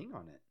little thing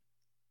on it.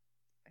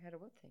 I had a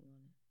what thing on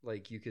it?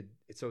 Like you could.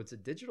 So it's a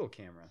digital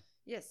camera.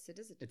 Yes, it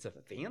is. It's a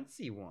digital camera.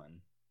 fancy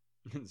one.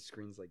 And the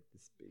screen's like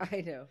this big.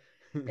 I know,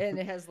 and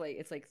it has like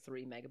it's like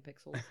 3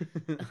 megapixels.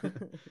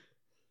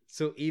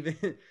 So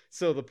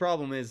the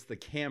problem is the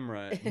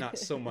camera, not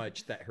so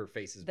much that her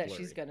face is That blurry.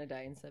 she's gonna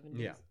die in 7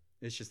 days. Yeah.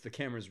 It's just the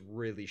camera's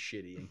really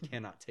shitty and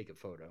cannot take a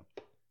photo.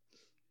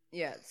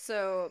 Yeah.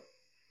 So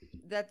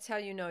that's how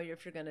you know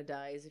if you're gonna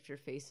die is if your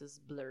face is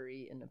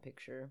blurry in a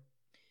picture.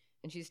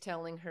 And she's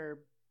telling her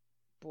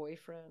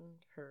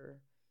boyfriend, her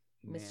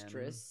Man,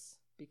 mistress,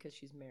 because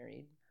she's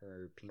married,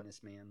 her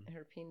penis man.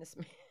 her penis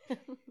man.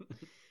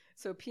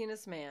 So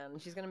penis man,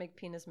 she's gonna make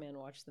penis man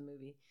watch the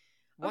movie.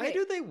 Why Okay.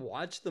 do they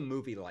watch the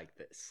movie like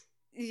this?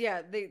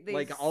 Yeah, they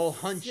Like all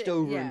hunched sit-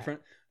 over yeah, in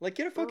front. Like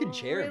get a fucking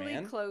chair, really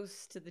man.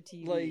 close to the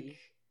TV. Like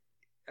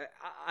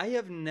I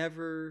have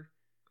never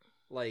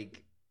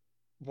like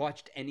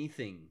watched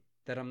anything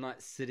that I'm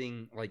not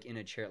sitting like in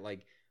a chair.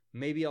 Like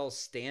maybe I'll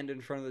stand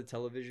in front of the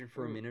television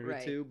for a minute or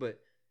Right. two, but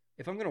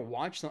if I'm gonna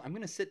watch something, I'm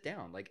gonna sit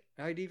down. Like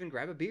I'd even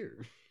grab a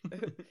beer.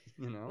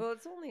 You know, well,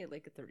 it's only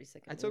like a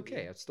 30-second. that's movie.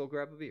 okay. I'd still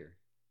grab a beer.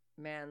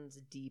 Man's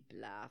deep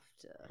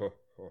laughter,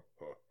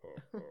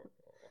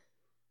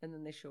 and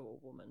then they show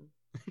a woman.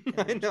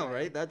 I know,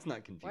 right? That's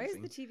not Why is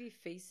confusing. the TV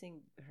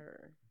facing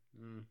her?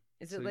 Mm.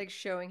 Is So- it like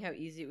showing how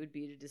easy it would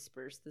be to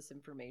disperse this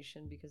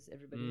information because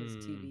everybody has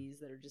Mm. TVs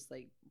that are just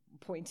like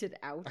pointed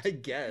out I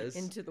guess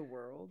into the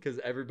world because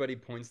everybody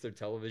points their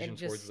television and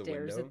towards just the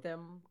stares window at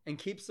them? and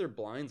keeps their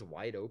blinds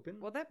wide open.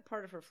 Well, that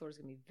part of her floor is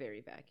gonna be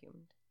very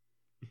vacuumed.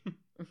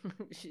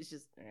 She's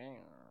just.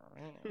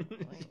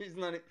 She's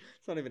not.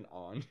 It's not even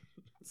on.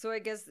 So I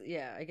guess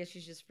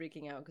she's just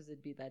freaking out because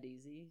it'd be that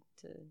easy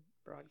to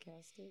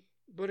broadcast it.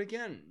 But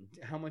again,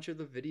 how much of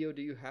the video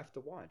do you have to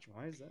watch?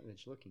 Why is that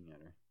bitch looking at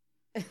her?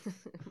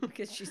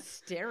 Because she's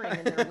staring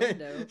in their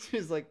window.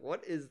 She's like,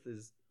 "What is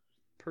this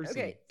person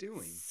Okay,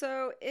 doing?"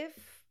 so if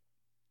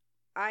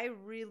I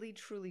really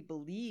truly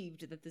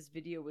believed that this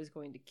video was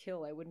going to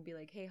kill, I wouldn't be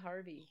like, "Hey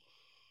Harvey,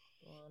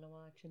 wanna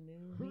watch a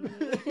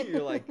movie?"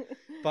 You're like,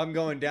 "If I'm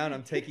going down,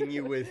 I'm taking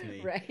you with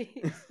me."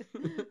 Right?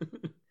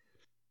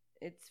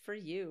 It's for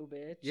you,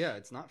 bitch. Yeah,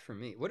 it's not for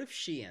me. What if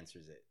she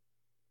answers it?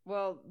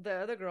 Well, the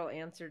other girl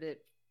answered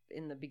it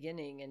in the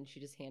beginning, and she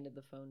just handed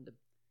the phone to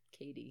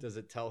Katie. Does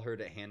it tell her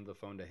to hand the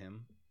phone to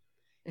him?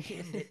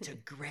 Hand it to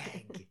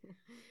Greg.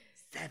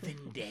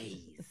 7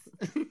 days.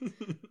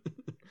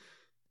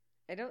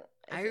 I don't.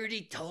 I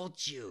already told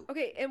you.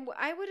 Okay, and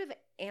I would have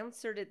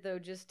answered it though,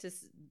 just to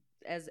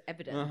as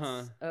evidence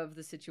Uh-huh. of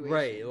the situation.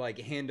 Right, like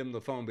hand him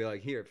the phone, be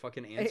like, "Here,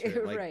 fucking answer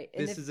it." Like, Right,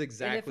 and this if- is And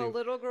exactly. if a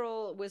little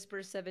girl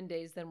whispers 7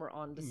 days, then we're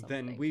on to something.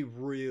 Then we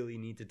really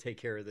need to take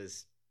care of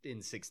this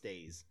in 6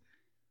 days.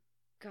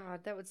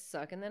 God, that would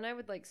suck. And then I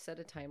would like set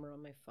a timer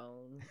on my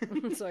phone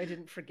so I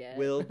didn't forget.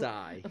 Will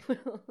die.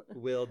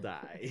 Will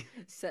die.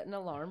 Set an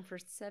alarm for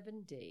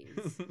 7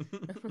 days.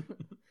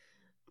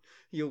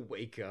 You'll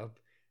wake up.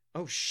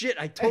 Oh shit!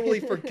 I totally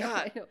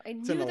forgot. I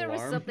It's an knew there was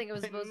alarm. something I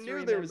was supposed I to knew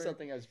remember. there was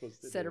something I was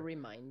supposed to Set do. a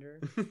reminder.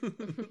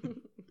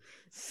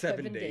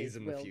 7 days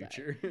in the will die.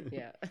 future.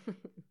 Yeah.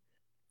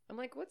 I'm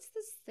like, what's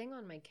this thing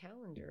on my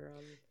calendar?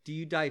 Do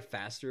you die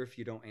faster if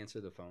you don't answer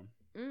the phone?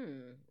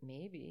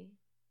 Maybe.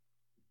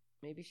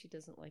 Maybe she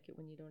doesn't like it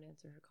when you don't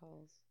answer her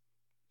calls.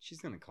 She's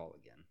gonna call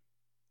again.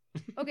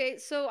 Okay,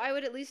 so I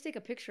would at least take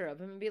a picture of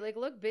him and be like,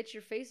 look, bitch,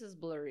 your face is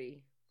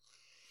blurry.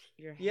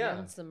 Your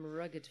handsome,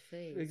 rugged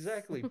face.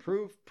 Exactly.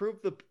 Prove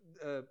the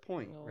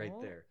point right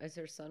Oh, there. Is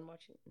her son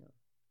watching? No.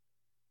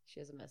 She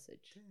has a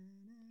message.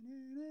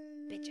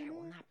 Bitch, I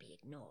will not be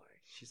ignored.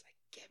 She's like,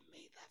 give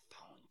me the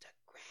phone to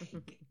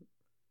Greg.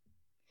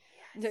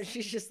 No,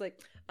 she's just like,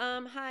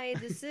 hi,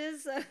 this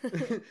is...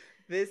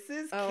 This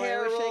is Oh,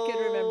 Carol. I wish I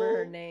could remember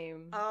her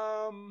name.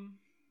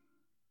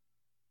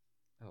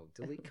 Oh,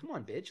 delete. Come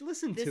on, bitch.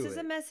 Listen This to it. is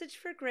a message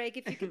for Greg.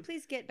 If you could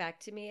please get back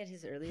to me at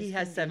his earliest He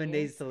has 7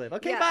 convenience. days to live.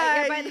 Okay, Yeah,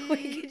 bye. yeah, by the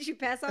way, could you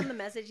pass on the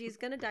message? He's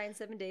going to die in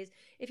 7 days.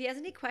 If he has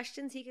any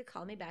questions, he could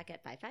call me back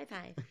at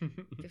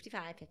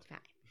 555-5555.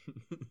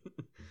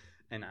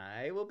 And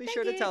I will be Thank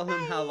sure to you. tell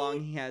him how Bye.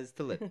 long he has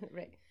to live.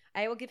 Right.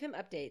 I will give him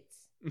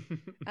updates.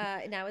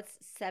 Now it's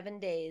 7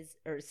 days,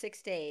 or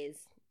 6 days,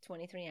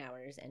 23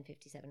 hours, and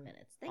 57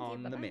 minutes. Thank you.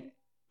 On the Bye-bye. minute.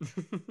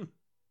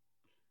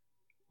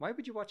 Why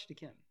would you watch it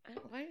again?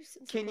 Why are you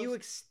sitting so Can you close?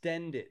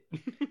 extend it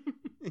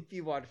if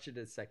you watch it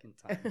a second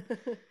time?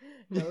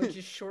 No, it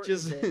just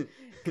shortens it.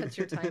 Cuts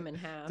your time in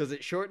half. Does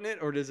it shorten it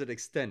or does it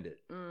extend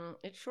it?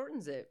 It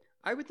shortens it.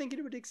 I would think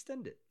it would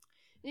extend it.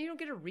 You don't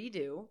get a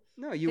redo.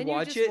 No, you Then you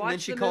watch just it and then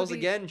watch she the calls movie-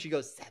 again and she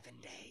goes 7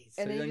 days.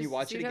 So And then you just-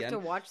 watch so it you'd again.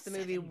 have to watch the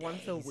movie 7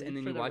 once a days, week and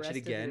then for you the watch rest it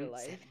again. of your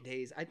life. 7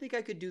 days. I think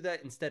I could do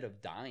that instead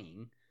of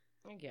dying.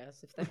 I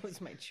guess if that was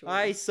my choice.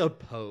 I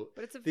suppose.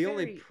 But it's a The very...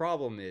 only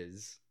problem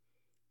is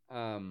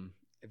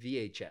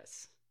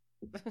VHS.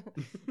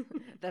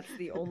 That's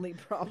the only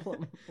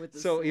problem with the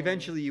So Sony.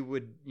 eventually you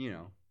would,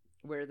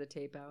 wear the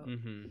tape out.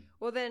 Mm-hmm.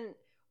 Well, then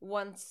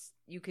once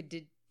you could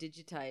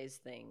digitize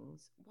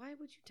things, why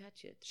would you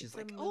touch it? She's It's a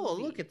like, oh,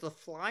 movie." look, it's a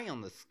fly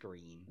on the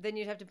screen. Then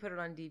you'd have to put it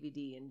on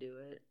DVD and do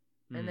it,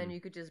 and then you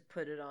could just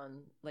put it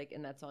on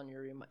and that's on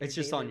your reminder. It's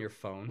just on your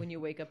phone. When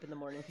you wake up in the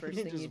morning, first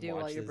You thing you just do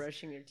watch while you're this.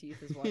 brushing your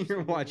teeth is watch. the You're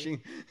movie.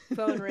 watching.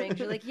 Phone rings.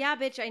 You're like, yeah,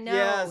 bitch, I know.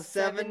 Yeah,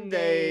 7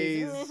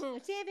 days. 7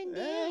 days.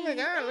 Oh my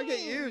god, look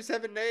at you.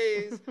 7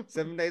 days.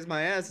 7 days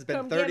my ass. It's been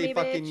Come get 30 me,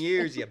 fucking bitch.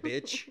 years, you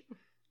bitch.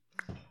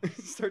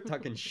 Start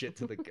talking shit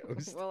to the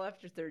ghost. Well,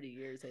 after 30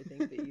 years, I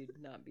think that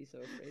you'd not be so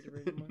afraid of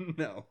her anymore.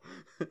 No.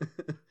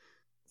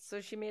 So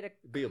she made a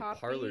Be a copy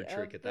parlor of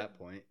trick at the that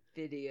point.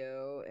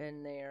 video,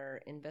 and they're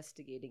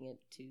investigating it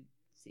to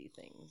see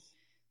things.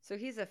 So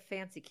he's a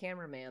fancy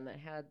cameraman that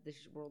had the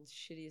world's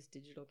shittiest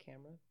digital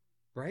camera.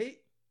 Right?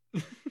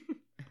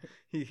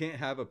 He can't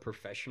have a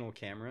professional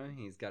camera.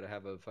 He's got to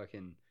have a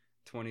fucking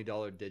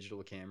 $20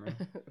 digital camera.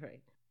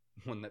 Right.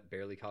 One that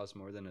barely costs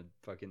more than a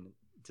fucking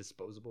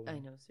disposable I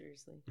one. know,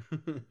 seriously.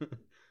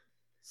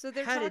 So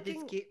they're How did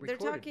talking. this get They're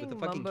recorded talking with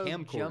a fucking mumbo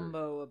camcorder?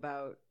 jumbo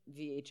about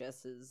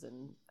VHSs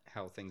and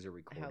How things are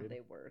recorded. how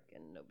they work,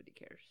 and nobody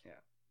cares. Yeah.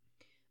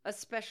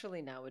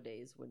 Especially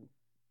nowadays when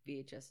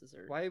VHSs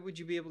are Why would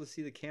you be able to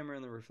see the camera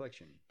in the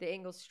reflection? the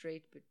angle's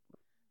straight, but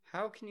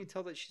How can you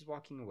tell that she's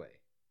walking away?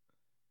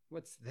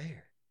 What's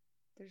there?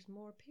 there's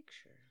more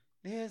picture.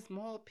 There's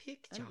more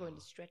picture. I'm going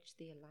to stretch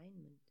the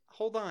alignment.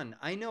 Hold on.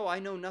 I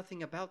know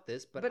nothing about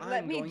this, but But I'm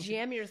let me going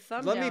jam your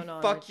thumb Let down me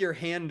on fuck it. your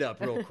hand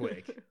up real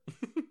quick.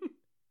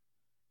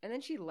 And then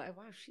she wow,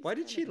 she's Why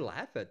did kind she of-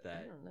 laugh at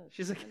that? I don't know.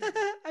 She's like, kind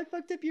of- I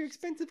fucked up your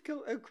expensive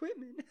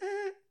equipment.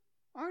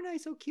 Aren't I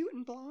so cute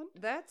and blonde?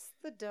 That's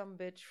the dumb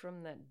bitch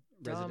from that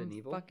dumb Resident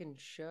Evil? fucking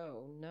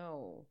show.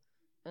 No,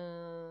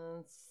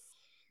 it's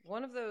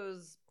one of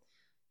those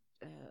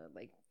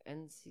like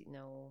NC.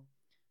 No,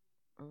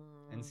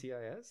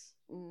 NCIS?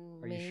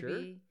 Are maybe. you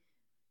sure?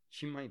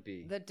 She might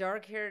be, The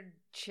dark-haired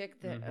chick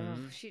that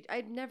Mhm.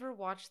 I'd never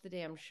watched the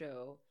damn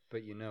show,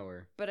 but you know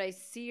her. but I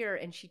see her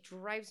and she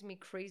drives me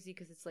crazy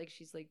because it's like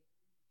she's like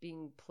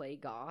being play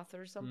goth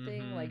or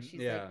something. Mhm. Like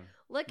she's yeah. like,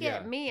 look Yeah.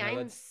 at me, No, I'm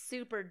that's-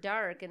 super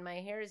dark and my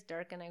hair is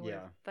dark and I wear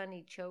Yeah.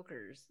 funny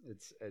chokers.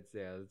 It's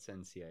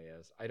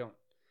NCIS. I don't.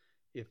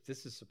 If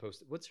this is supposed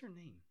to, what's her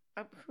name?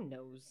 Who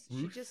knows? Ruth?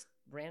 She just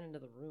ran into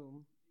the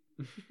room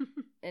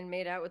and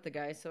made out with the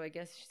guy, so I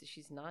guess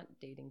she's not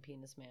dating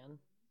Penis Man.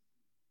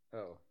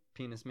 Oh,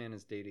 Penis Man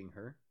is dating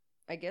her.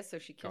 I guess so.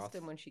 She kissed Goth?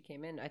 him when she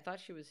came in. I thought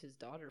she was his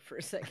daughter for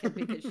a second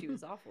because she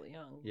was awful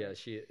young. Yeah,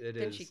 but it is.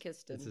 Then she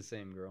kissed him. It's the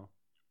same girl.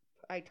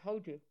 I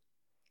told you.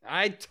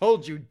 I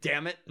told you,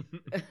 damn it.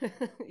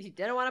 You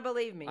didn't want to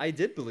believe me. I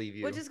did believe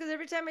you. Well, just because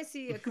every time I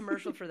see a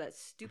commercial for that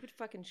stupid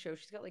fucking show,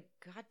 she's got like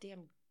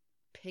goddamn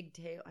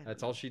pigtail. I don't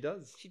That's know. all she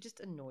does. She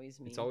just annoys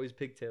me. It's always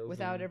pigtails.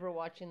 Without and- ever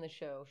watching the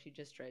show, she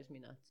just drives me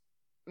nuts.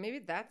 Maybe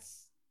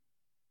that's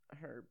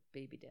her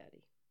baby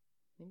daddy.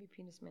 Maybe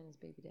Penis Man is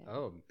baby daddy.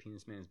 Oh,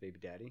 Penis Man is baby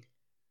daddy.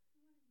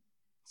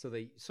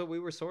 So we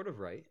were sort of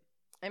right.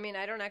 I mean,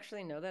 I don't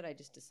actually know that. I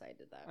just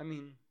decided that. I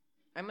mean,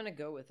 I'm gonna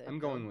go with it. I'm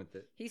going with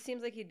it. He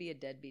seems like he'd be a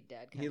deadbeat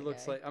dad. He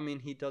looks like. I mean,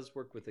 he does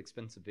work with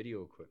expensive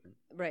video equipment.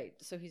 Right.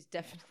 So he's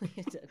definitely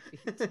a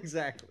deadbeat.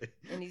 Exactly.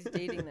 And he's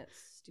dating that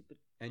stupid.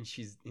 And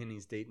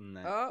he's dating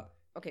that. Oh,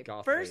 okay.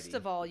 goth First lady.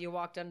 of all, you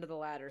walked under the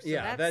ladder, so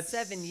Yeah, that's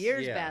that's- 7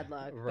 years yeah, bad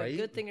luck. right? But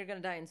good thing you're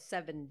gonna die in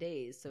 7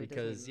 days. So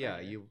Because it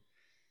doesn't even matter.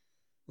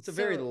 It's a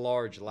very So,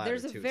 large ladder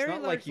there's a too. very It's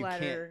not like large you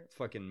ladder. can't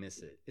fucking miss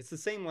it. It's the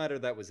same ladder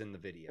that was in the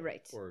video,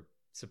 Right. Or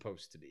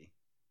supposed to be,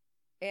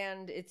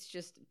 And it's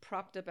just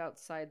propped up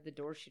outside the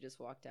door she just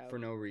walked out. for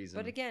no reason.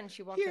 But again,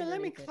 she walked here, let me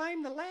underneath it.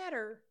 climb the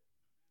ladder.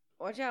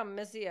 Watch out,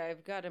 Missy.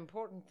 I've got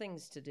important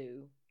things to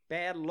do.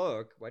 Bad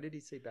luck. Why did he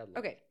say bad luck?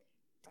 Okay.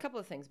 A couple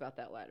of things about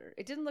that ladder.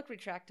 It didn't look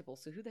retractable,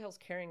 so who the hell's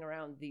carrying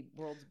around the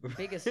world's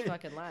biggest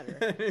fucking ladder?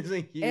 It's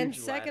a huge And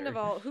second of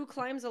ladder. all, who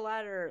climbs a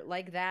ladder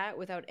like that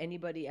without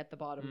anybody at the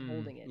bottom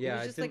holding it? yeah, it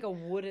was I just like think a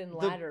wooden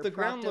ladder. the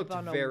ground propped up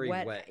looked on very a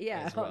wet, wet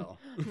yeah, as well.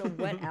 on a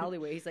wet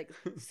alleyway. He's like,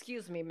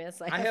 "Excuse me,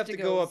 miss, I have to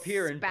go up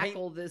here and paint-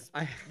 spackle this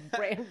I,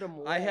 random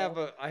wall." I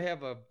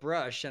have a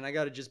brush and I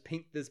got to just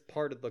paint this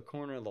part of the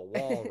corner of the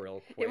wall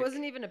real quick. It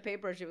wasn't even a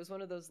paintbrush. It was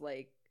one of those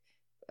like.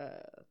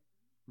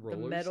 The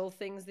Rollers? metal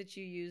things that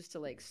you use to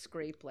like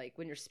scrape, like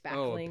when you're Oh, a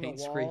spackling paint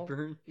a wall.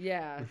 scraper.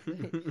 Yeah,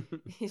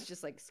 he's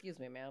just like, "Excuse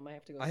me, ma'am, I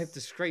have to go. I have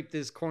to scrape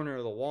this corner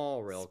of the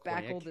wall real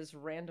spackle quick. this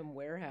random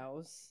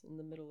warehouse in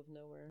the middle of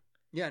nowhere."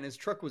 Yeah, and his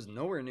truck was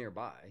nowhere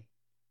nearby.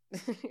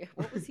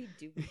 What was he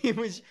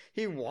doing?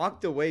 He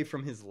walked away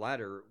from his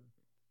ladder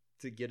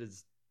to get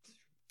his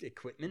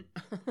equipment.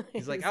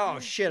 He's like, "Oh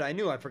shit, I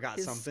knew I forgot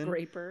his something.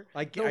 scraper.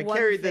 I the one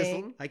carried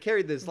thing." I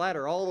carried this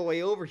ladder all the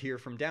way over here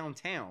from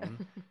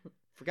downtown.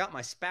 Forgot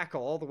my spackle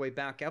all the way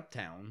back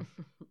uptown."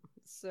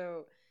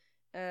 So,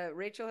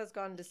 Rachel has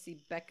gone to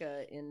see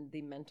Becca in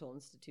the mental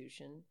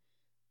institution,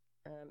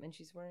 and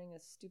she's wearing a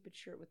stupid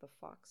shirt with a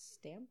fox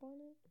stamp on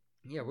it.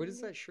 Yeah, what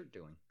is that shirt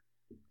doing?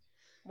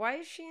 Why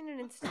is she in an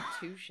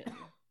institution?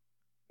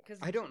 Because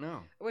I don't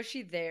know. Was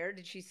she there?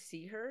 Did she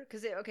see her?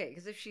 Because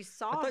if she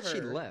saw I thought her,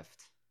 she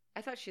left.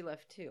 I thought she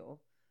left too.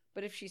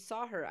 But if she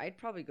saw her, I'd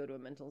probably go to a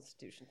mental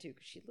institution too,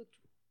 because she looked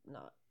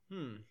not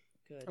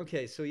good.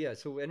 Okay, so yeah,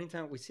 so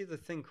anytime we see the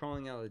thing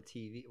crawling out of the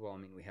TV, well, I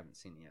mean, we haven't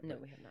seen it yet. No,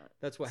 but we have not.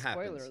 that's what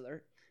happens. Spoiler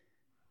alert.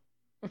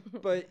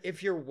 But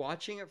if you're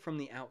watching it from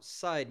the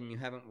outside and you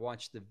haven't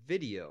watched the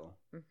video,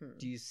 Mhm.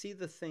 do you see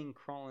the thing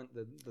crawling,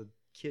 the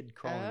kid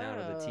crawling out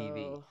of the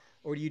TV? Oh.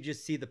 Or do you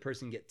just see the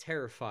person get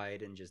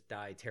terrified and just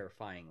die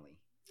terrifyingly?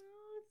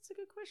 Oh, that's a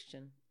good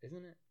question.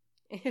 Isn't it?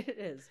 It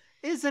is.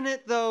 Isn't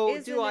it, though?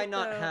 Isn't Do I it,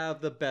 not though? have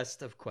the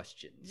best of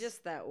questions?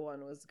 Just that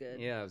one was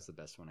good. Yeah, it was the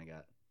best one I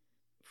got.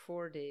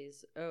 4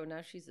 days. Oh,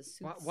 now she's a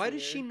soothsayer. Why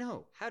does she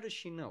know? How does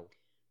she know?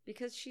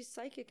 Because she's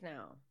psychic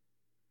now.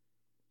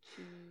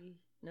 She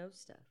knows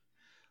stuff.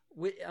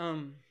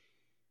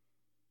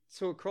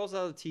 So it crawls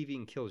out of the TV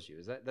and kills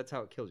you. That's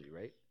how it kills you,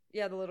 right?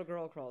 Yeah, the little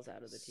girl crawls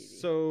out of the TV.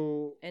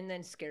 So And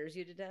then scares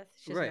you to death.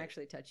 She doesn't Right.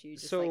 actually touch you.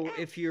 Just so like,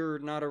 "Ah." if you're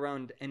not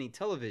around any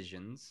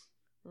televisions,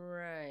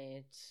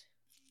 Right.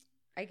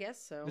 I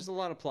guess so. there's a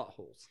lot of plot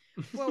holes.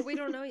 Well, we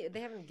don't know yet. They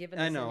haven't given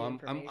us I know. any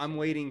I'm information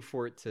waiting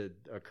for it to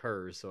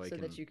occur so I so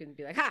can. that you can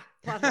be like, "Ha!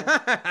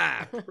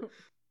 Plot hole."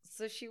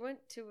 So she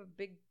went to a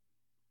big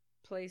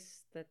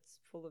place that's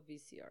full of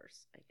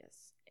VCRs, I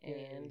guess, and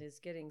Yay. is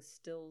getting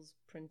stills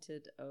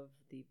printed of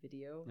the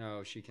video.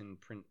 No, she can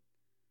print.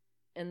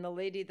 And the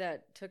lady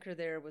that took her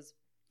there was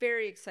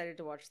very excited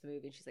to watch the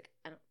movie. And she's like,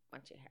 "I don't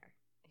want your hair.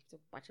 I have to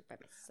watch it by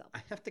myself."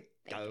 I have to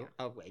Thank go you.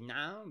 away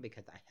now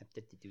because I have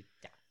to do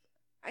that.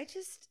 I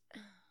just,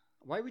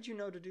 Why would you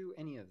know to do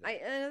any of that?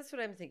 that's what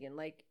I'm thinking.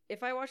 Like,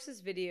 if I watched this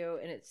video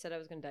and it said I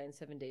was going to die in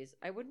 7 days,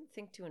 I wouldn't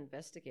think to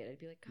investigate. I'd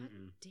be like, "God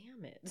Mm-mm.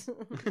 damn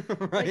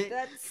it." Right? Like,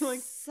 that Like,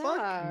 sucks.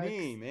 fuck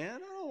me, man. I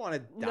don't want to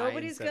die.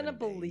 Nobody's in gonna 7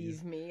 days.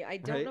 believe me. I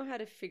don't Right? know how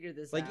to figure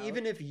this Like, out.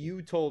 even if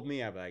you told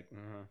me, I'd be like,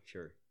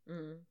 sure.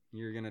 Mhm.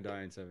 You're gonna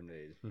die in 7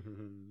 days.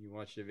 You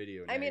watched the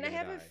video. I now mean, I you're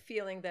have gonna a die.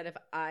 feeling that if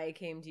I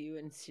came to you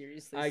and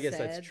seriously I guess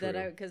said that's that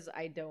true. because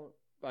I don't,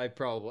 I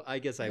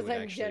guess I because would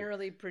I'm actually.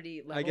 generally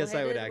pretty I guess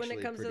I would level-headed when actually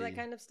it comes to that pretty-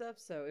 kind of stuff.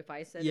 So if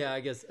I said Yeah, I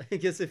guess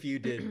if you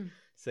did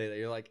say that,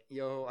 you're like,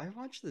 yo, I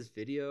watched this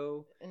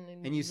video,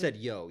 and and you said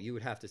yo, you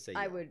would have to say. Yo.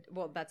 I would.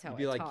 Well, that's how You'd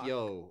be I like, talk.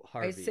 yo,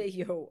 Harvey. I say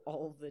yo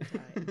all the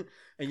time.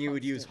 and you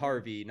would use constantly.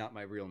 Harvey, not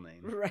my real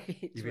name.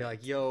 Right. You'd be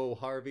like, yo,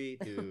 Harvey,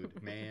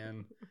 dude,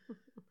 man.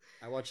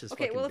 I watched this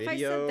okay, fucking well, if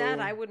video. I said that,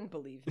 I wouldn't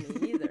believe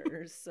me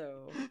either.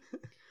 So,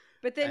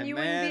 but then And you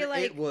man, wouldn't be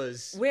like, it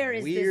was "Where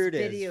is weird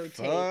this as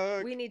videotape?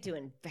 fuck. We need to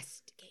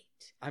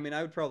investigate. I mean,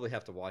 I would probably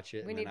have to watch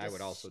it, We and need then I to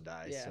would s- also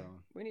die. yeah. So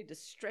We need to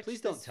stretch.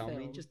 please don't this tell me,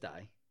 film. just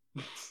die.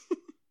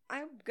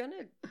 I'm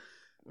gonna.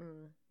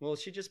 Mm. Well,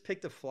 she just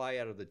picked a fly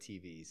out of the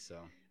TV, so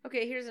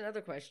Okay, here's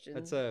another question.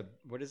 that's a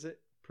what is it?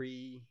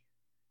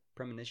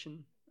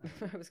 Premonition?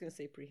 I was gonna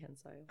say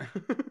prehensile.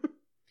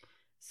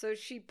 So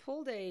she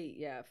pulled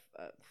a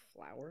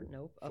flower,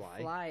 nope, a Fly?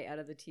 fly out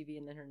of the TV,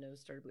 and then her nose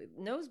started bleeding.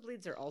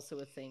 Nosebleeds are also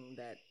a thing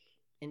that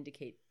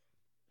indicate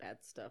bad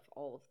stuff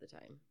all of the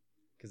time.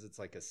 Because it's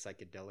like a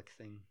psychedelic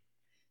thing.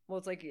 Well,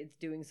 it's like it's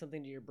doing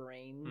something to your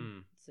brain,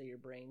 Mm. so your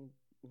brain,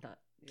 not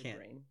your Can't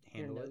brain,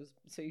 handle your it. nose.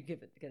 So you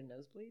get a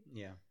nosebleed.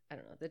 Yeah. I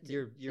don't know. That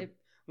You're it-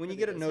 when you really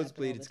get a does happen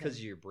nosebleed, all it's the because of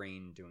time. your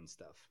brain doing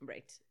stuff.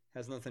 right.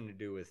 Has nothing to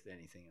do with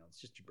anything else.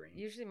 Just your brain.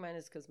 Usually mine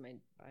is because my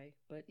eye,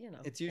 but you know,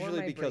 It's or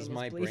usually my because brain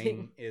my is brain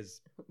bleeding.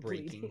 is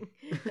breaking.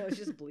 Bleeding. No, it's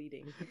just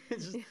bleeding.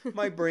 It's just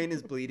my brain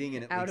is bleeding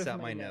and it Out leaks of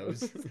out my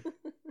nose.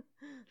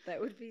 That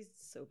would be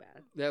so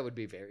bad. That would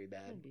be very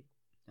bad. That'd be...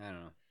 I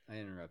don't know. I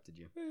interrupted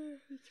you.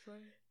 It's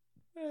fine.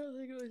 I don't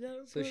think it was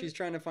that So she's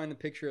trying to find a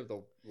picture of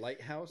the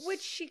lighthouse,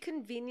 which she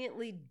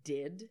conveniently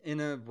did. in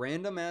a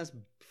random ass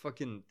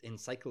fucking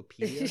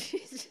encyclopedia.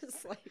 She's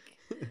just like,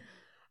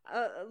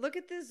 look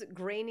at this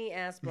grainy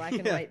ass black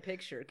and Yeah. white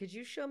picture. Could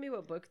you show me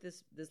what book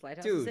this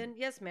lighthouse is Dude. in?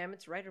 Yes, ma'am.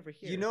 It's right over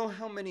here. You know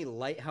how many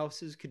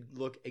lighthouses could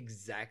look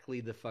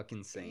exactly the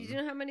fucking same? You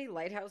know how many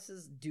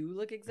lighthouses do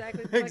look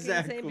exactly the fucking same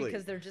Exactly.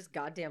 because they're just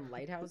goddamn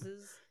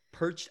lighthouses.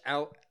 Perched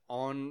out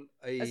on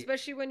a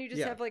Especially when you just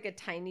yeah. have like a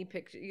tiny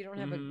picture. You don't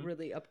have Mhm. a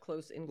really up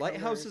close in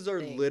lighthouses are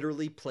thing.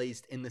 literally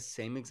placed in the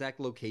same exact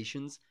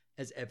locations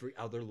as every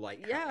other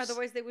lighthouse. Yeah,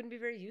 otherwise they wouldn't be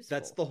very useful.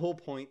 That's the whole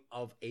point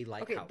of a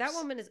lighthouse. Okay, that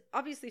woman is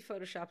obviously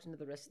photoshopped into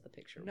the rest of the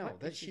picture. No, What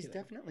that is she she's doing?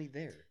 definitely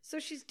there. So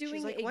she's doing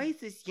She's like, a why is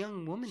this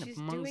young woman she's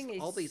amongst doing a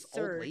all these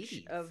old search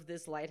ladies? of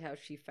this lighthouse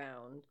she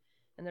found,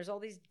 and there's all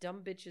these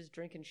dumb bitches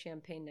drinking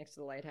champagne next to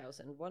the lighthouse,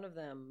 and one of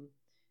them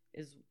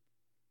is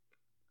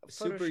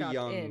Super photoshopped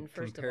young, in,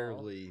 first of all,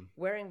 comparably.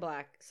 wearing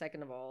black.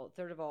 Second of all,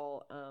 third of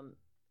all,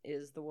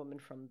 is the woman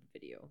from the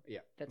video. Yeah,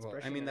 That's well, I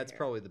brushing mean her that's hair.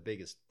 probably the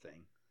biggest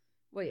thing.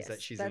 Well, is yes,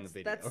 that she's in the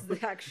video.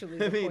 That's actually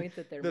I the mean, point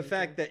that they're the making.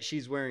 fact that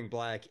she's wearing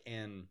black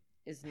and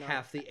is not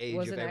half the age of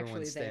wasn't everyone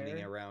actually standing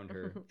there. around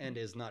her and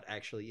is not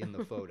actually in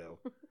the photo.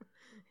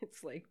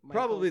 It's like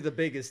Probably the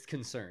biggest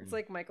concern. It's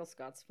like Michael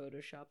Scott's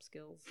Photoshop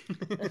skills.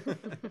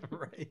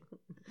 Right.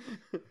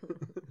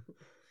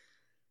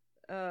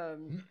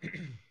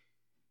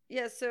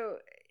 Yeah, so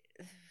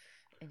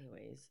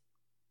anyways.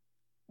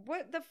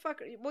 What the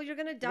fuck? Well, you're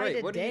gonna die Right,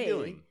 today. what are you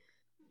doing?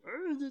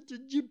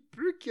 Did you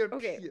break your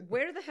Okay,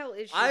 where the hell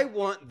is she? I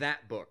want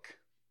that book.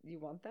 You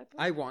want that book?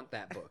 I want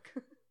that book.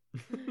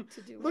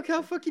 To do Look what?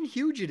 how fucking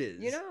huge it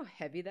is. You know how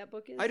heavy that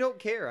book is? I don't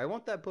care. I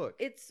want that book.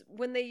 It's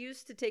when they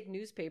used to take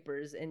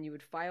newspapers and you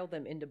would file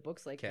them into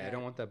books like Okay, that. I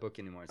don't want that book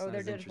anymore. It's Oh, not they're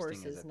as dead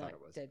interesting horses, as I not thought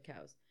it was. dead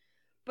cows.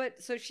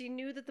 But so she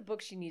knew that the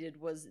book she needed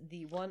was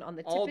the one on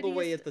the All the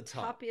way at the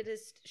top.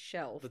 toppiest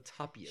shelf. The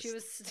toppiest. She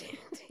was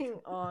standing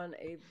on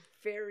a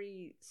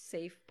very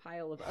safe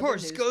pile of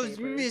Horse other goes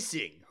newspapers.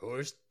 missing.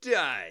 Horse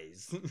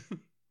dies.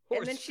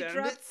 And then she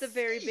dropped the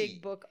very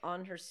big book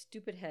on her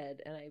stupid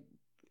head, and I.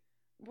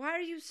 Why are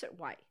you?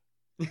 Why?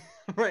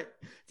 Right.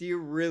 Do you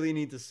really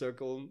need to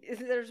circle?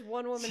 There's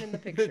one woman in the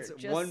picture. It's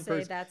Just one say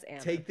person. that's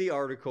Anna. Take the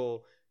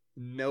article.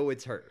 Know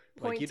it's her.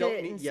 Point like you don't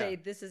it need. and Yeah. say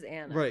this is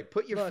Anna. Right.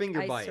 Put your Look,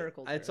 finger I by it.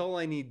 circled That's her. all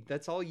I need.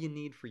 That's all you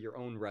need for your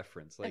own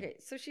reference. Like Okay,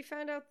 so she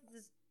found out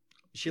this.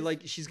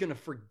 she's gonna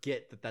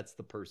forget that that's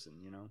the person.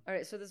 You know. All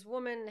right, so this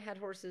woman had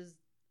horses.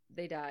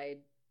 They died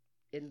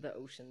in the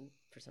ocean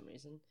for some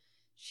reason.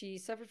 She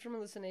suffered from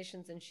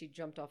hallucinations and she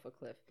jumped off a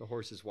cliff. The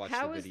horses watch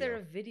How the is video. there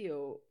a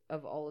video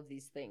of all of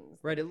these things?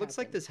 Right. that It looks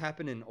like happened? this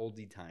happened in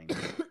oldie times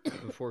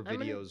before I'm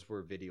gonna- videos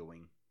were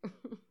videoing.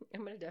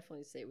 I'm gonna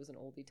definitely say it was an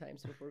oldie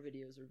times before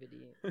videos were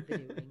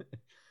videoing.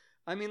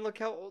 I mean, look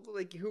how old.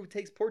 Like, who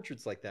takes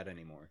portraits like that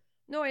anymore?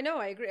 No, I know,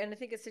 I agree, and I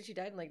think it said she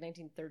died in like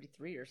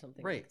 1933 or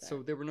something. Right. Like that.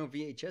 So there were no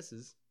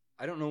VHSs.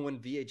 I don't know when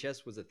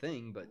VHS was a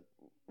thing, but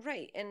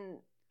right, and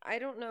I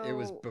don't know.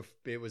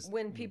 it was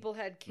when people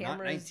had not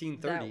cameras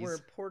that 1930s. were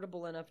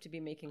portable enough to be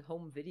making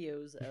home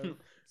videos of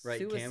right.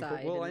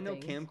 suicide. Well, and I know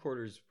things.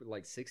 camcorders were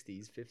like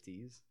 60s,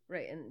 50s,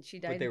 Right, and she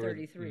but died they in were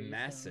 33.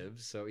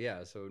 massive. So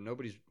yeah. So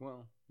nobody's.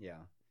 Well, yeah.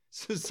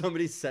 So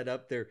somebody set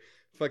up their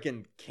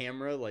fucking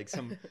camera, like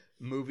some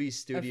movie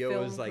studio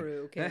film was like,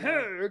 crew came "Hey,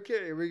 out.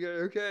 okay, we go,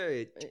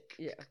 okay.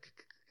 Yeah.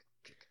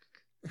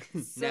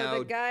 So Now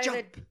the guy jump.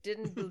 that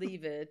didn't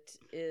believe it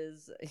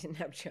is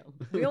now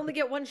jump. We only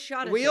get one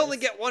shot at We this. only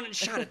get one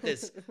shot at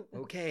this.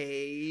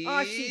 Okay.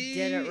 Oh, she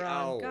did it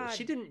wrong. Oh, God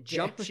she didn't damn.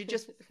 jump. She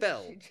just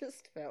fell. She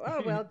just fell.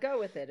 Oh well, go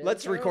with it.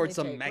 Let's It's our record only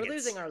some take. maggots. We're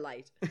losing our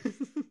light.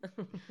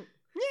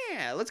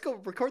 Yeah, let's go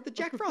record the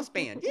Jack Frost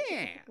band.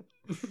 Yeah.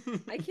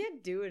 I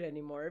can't do it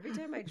anymore. Every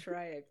time I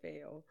try, I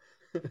fail.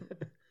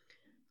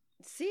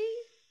 See?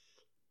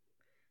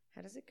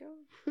 How does it go?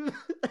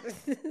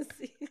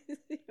 See?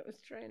 I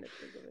was trying to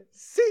think of it.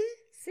 See?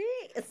 See?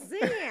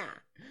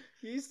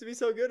 You used to be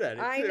so good at it.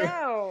 I too.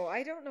 know.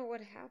 I don't know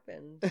what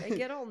happened. I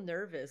get all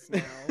nervous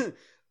now.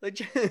 Like,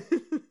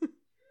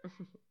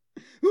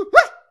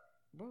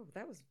 Whoa,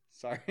 that was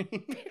sorry.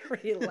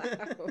 very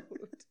loud.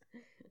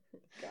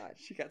 God.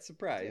 She got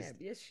surprised.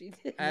 Yeah, yes, she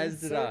did.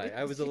 As did So I.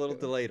 I was a little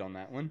you. delayed on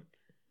that one.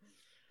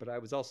 But I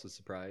was also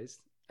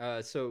surprised.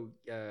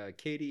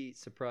 Katie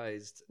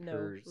surprised No,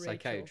 her Rachel.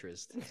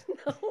 psychiatrist.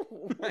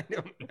 No. I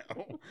don't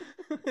know.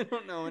 I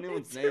don't know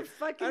anyone's It's name. her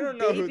fucking I don't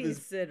know who this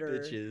babysitter.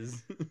 bitch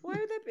is. Why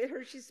would that be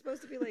her? She's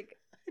supposed to be like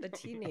I a don't know.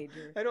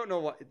 teenager. I don't know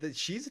why.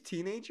 She's a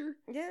teenager?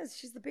 Yes,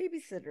 she's the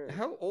babysitter.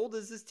 How old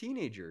is this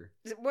teenager?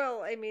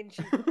 Well, I mean,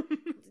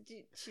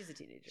 she's a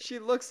teenager. She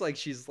looks like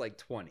she's like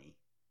 20.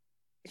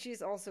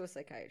 She's also a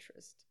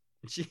psychiatrist.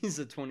 She's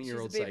a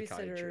 20-year-old She's a babysitter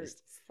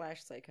psychiatrist.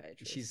 /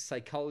 psychiatrist. She's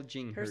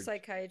psychologing her her.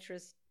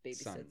 psychiatrist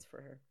babysits son.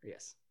 for her.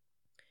 Yes.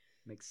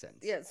 Makes sense.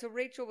 Yeah, so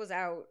Rachel was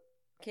out,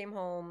 came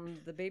home.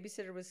 The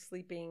babysitter was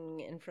sleeping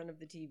in front of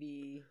the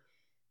TV.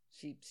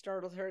 She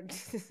startled her.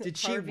 Did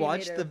she Harvey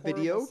watch made a the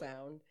video? horrible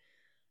sound.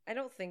 I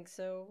don't think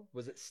so.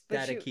 Was it But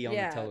staticky on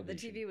the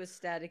television? the TV was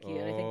staticky,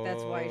 and I think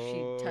that's why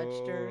she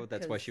touched her. Oh,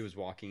 that's why 'cause she was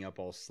walking up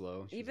all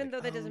slow. She was Even like,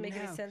 though that "Oh, doesn't make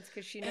any no." sense,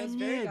 because she knows And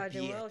very then,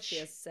 goddamn well she bitch.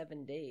 has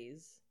 7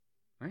 days.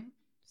 Right?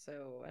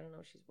 So I don't know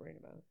what she's worried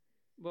about.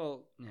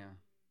 Well, yeah.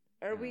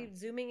 Are Yeah. we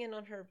zooming in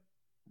on her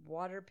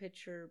water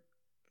pitcher?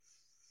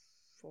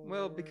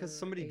 Well, because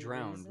somebody a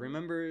drowned. reason?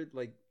 Remember,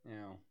 like,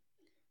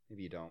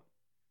 maybe you don't.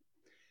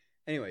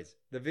 Anyways,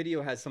 the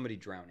video has somebody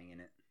drowning in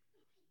it.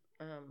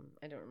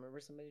 I don't remember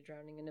somebody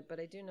drowning in it, but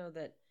I do know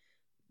that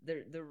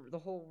the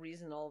whole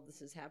reason all of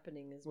this is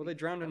happening is Well, they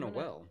drowned in I'm a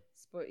gonna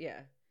well.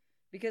 yeah,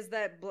 because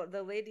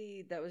the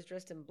lady that was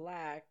dressed in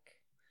black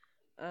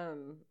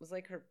was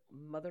like her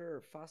mother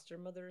or foster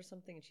mother or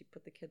something, and she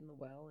put the kid in the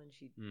well, and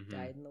she Mhm.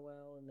 died in the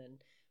well, and then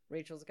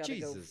Rachel's got to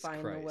go Jesus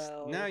find Christ. the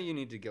well. Now you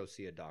need to go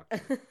see a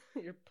doctor.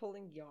 You're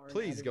pulling yarn.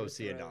 Please out of go your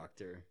see a throat.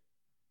 doctor.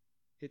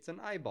 It's an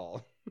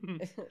eyeball.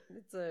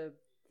 It's a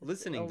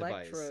Listening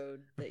device.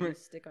 electrode that you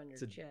stick on your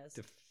It's a chest.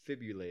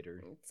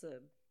 defibrillator. It's a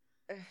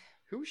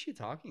Who is she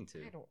talking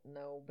to? I don't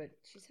know, but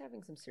she's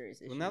having some serious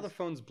issues. Well, now the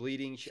phone's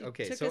bleeding. She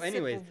Okay, took so a sip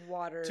anyways, of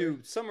water.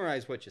 to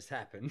summarize what just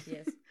happened,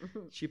 Yes.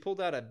 she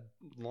pulled out a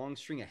long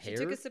string of She hair.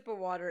 took a sip of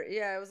water.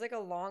 Yeah, it was like a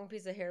long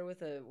piece of hair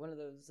with one of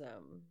those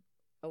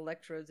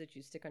electrodes that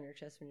you stick on your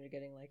chest when you're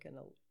getting like an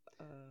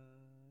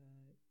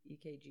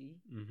EKG.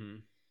 Mm-hmm.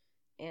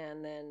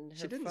 And then her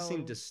She didn't phone...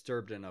 seem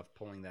disturbed enough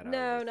pulling that out.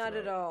 No, of her not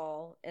at throat.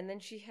 all. And then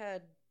she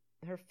had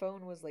her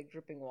phone was like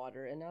dripping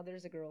water, and now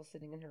there's a girl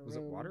sitting in her Was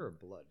room. it water or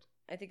blood?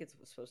 I think it's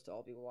supposed to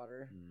all be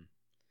water. Mm.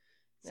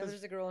 Now Says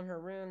there's a girl in her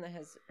room that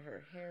has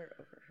her hair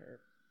over her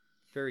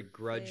very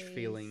grudge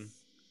feeling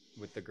face.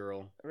 with the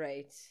girl.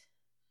 Right.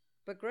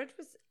 But Grudge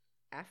was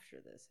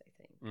after this, I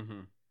think. Mm-hmm.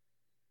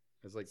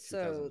 It was like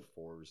So,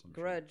 2004 or something.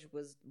 Grudge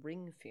was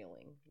ring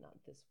feeling, not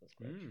this was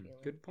Grudge feeling.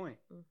 Good point.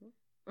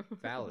 Mm-hmm.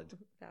 Valid.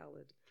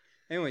 Valid.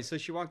 Anyway, so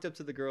she walked up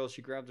to the girl.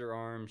 She grabbed her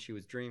arm. She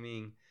was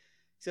dreaming.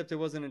 Except it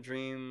wasn't a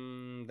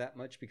dream that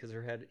much because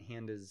her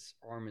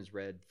arm is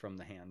red from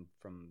the hand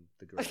from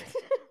the girl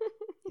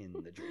in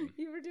the dream.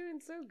 You were doing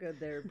so good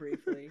there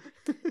briefly.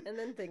 And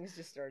then things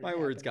just started My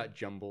words happening. got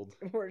jumbled.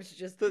 Words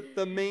just...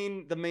 The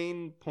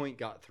main point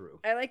got through.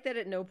 I like that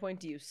at no point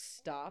do you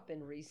stop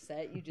and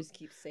reset. You just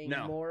keep saying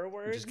No, more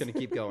words. just gonna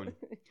keep going.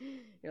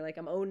 You're like,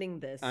 I'm owning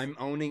this. I'm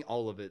owning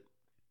all of it.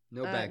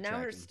 No backtracking. Now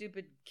her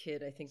stupid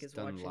kid, I think, It's is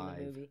done watching live.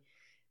 the movie.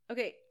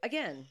 Okay,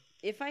 again,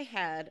 if I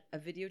had a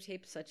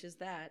videotape such as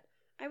that,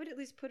 I would at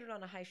least put it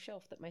on a high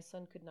shelf that my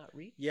son could not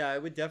reach. Yeah, I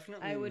would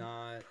definitely I would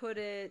not. put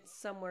it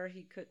somewhere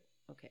he could.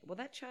 Okay, well,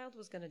 that child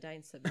was going to die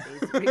in 7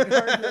 days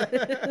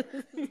regardless.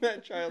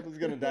 That child was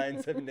gonna die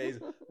in 7 days,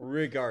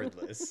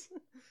 regardless.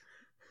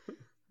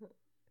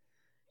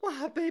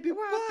 Why, baby?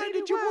 Why baby,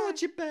 did you why?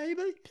 watch it,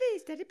 baby?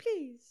 Please, Daddy,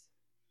 please.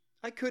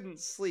 I couldn't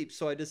sleep,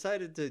 so I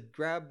decided to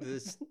grab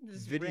this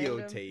This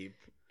videotape.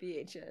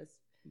 VHS.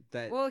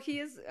 That Well,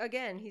 he's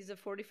a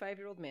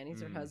 45-year-old man.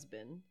 He's her Mm.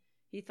 husband.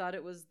 He thought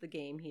it was the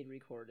game he'd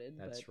recorded.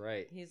 that's but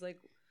right. He's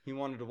like, He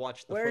wanted to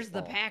watch the. where's the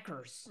football.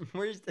 Packers?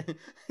 Where's the?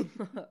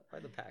 Why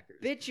the Packers?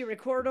 Bitch, you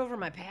record over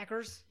my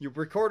Packers? You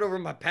record over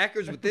my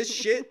Packers with this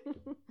shit.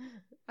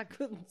 I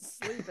couldn't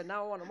sleep, and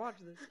now I want to watch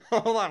this.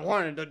 All I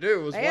wanted to do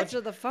was watch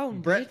Answer the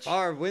phone, Brett bitch.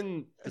 Favre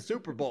win the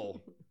Super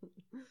Bowl.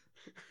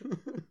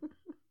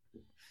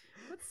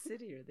 What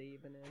city are they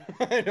even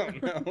in? I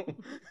don't know.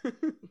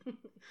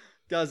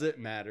 Does it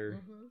matter?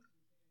 Mhm.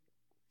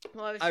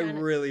 Well, I was I trying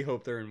to- really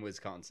hope they're in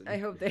Wisconsin. I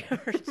hope they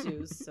are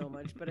too so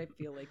much, but I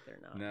feel like they're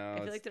not. No, I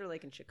feel it's- like they're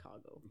like in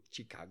Chicago.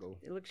 Chicago.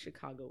 They look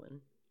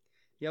Chicagoan.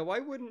 Yeah, why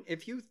wouldn't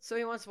if you So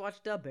he wants to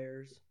watch the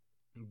Bears.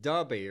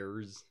 the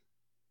Bears?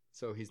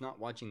 So he's not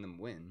watching them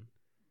win.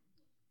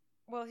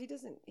 Well, he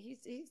doesn't. He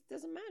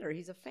doesn't matter.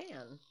 He's a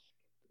fan.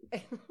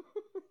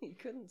 He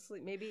couldn't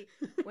sleep. Maybe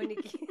when he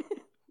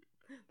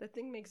that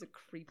thing makes a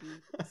creepy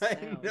sound.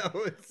 I know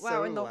it's Wow,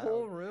 so and the loud.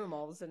 whole room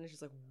all of a sudden is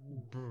just like.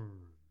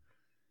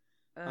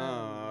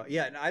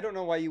 Yeah, and I don't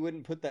know why you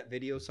wouldn't put that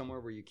video somewhere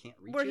where you can't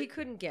reach where it. he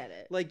couldn't get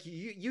it. Like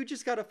you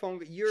just got a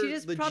phone. You're She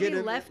just probably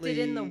legitimately left it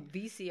in the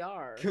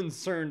VCR.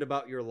 concerned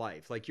about your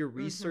life. Like you're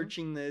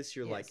researching this.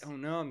 You're like, Yes. oh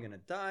no, I'm gonna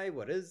die.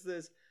 What is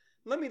this?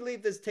 Let me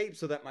leave this tape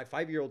so that my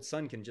 5-year-old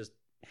son can just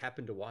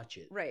happen to watch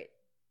it. Right.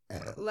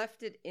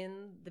 Left it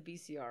in the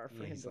VCR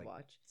for him he's to like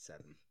watch.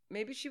 7.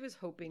 Maybe she was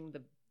hoping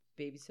the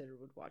babysitter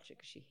would watch it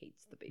because she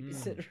hates the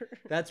babysitter.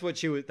 That's what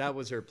she was. That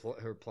was her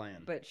her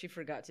plan. But she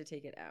forgot to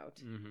take it out.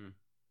 Mm-hmm.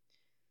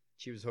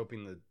 She was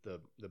hoping the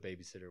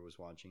babysitter was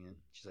watching it.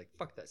 She's like,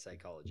 "Fuck that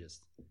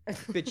psychologist.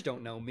 Bitch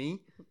don't know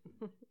me."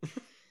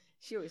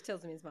 She always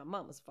tells me it's my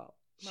mama's fault.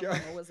 My Sure.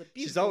 mama was a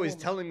beautiful She's always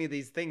woman. telling me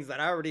these things that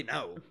I already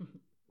know.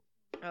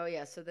 Oh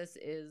yeah, so this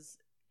is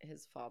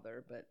his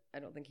father, but I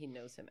don't think he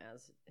knows him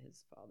as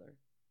his father.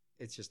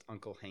 It's just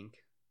Uncle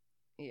Hank.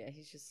 Yeah,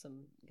 he's just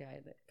some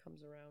guy that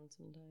comes around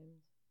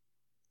sometimes.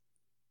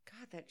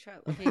 God, that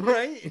child. Okay,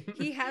 Right?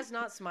 he has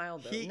not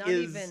smiled though. He Not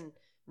is- even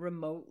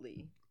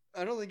remotely.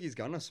 I don't think he's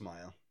gonna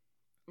smile.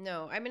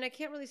 No, I mean I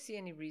can't really see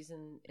any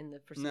reason in the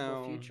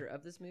foreseeable No. future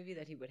of this movie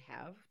that he would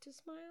have to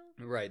smile.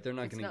 Right? They're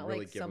not It's gonna not really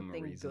like give him a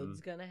something reason.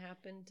 good's gonna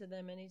happen to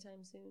them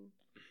anytime soon.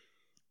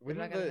 Wouldn't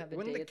not gonna have a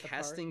wouldn't day the at the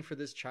casting for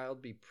this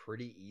child be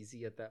pretty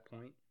easy at that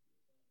point?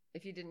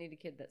 If you didn't need a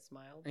kid that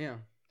smiled, Yeah.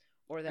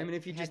 or that I mean,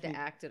 if you had just to need-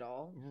 act at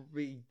all.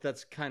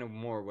 That's kind of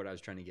more what I was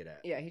trying to get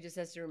at. Yeah, he just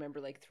has to remember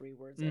like 3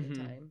 words at Mhm. a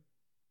time.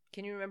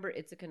 Can you remember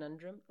 "It's a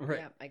Conundrum"? Right.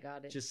 Yeah, I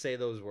got it. Just say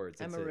those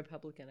words. I'm that's a it.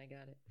 Republican. I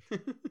got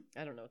it.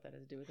 I don't know what that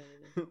has to do with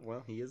anything.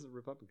 Well, he is a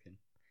Republican.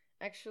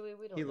 Actually,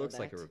 we don't. He know looks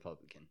like a that.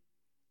 Republican.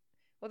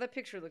 Well, that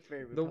picture looked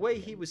very The Republican. way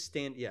he was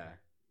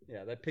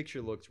yeah, that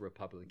picture looks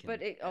Republican.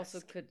 But it also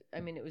could. I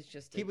mean, it was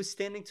just. He was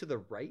standing to the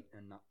right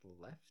and not the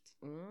left.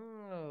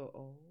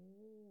 Oh.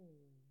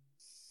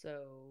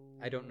 So.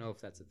 I don't know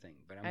if that's a thing,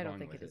 but I'm I don't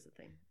going think with it is a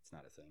thing. It's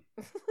not a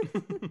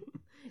thing.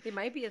 It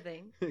might be a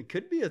thing. It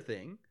could be a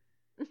thing.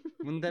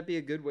 Wouldn't that be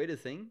a good way to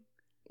think?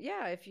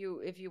 Yeah, if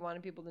you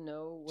wanted people to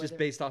know, Just whether-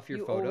 based off your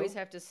you photo. always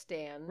have to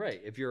stand.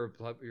 Right. If you're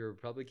you're a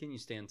Republican, you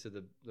stand to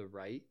the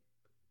right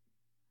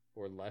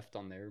or left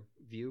on their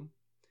view.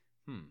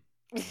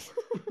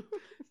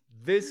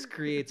 This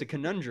creates a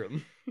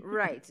conundrum.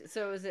 Right.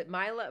 So is it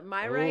my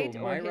right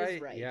or my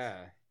his right? Yeah.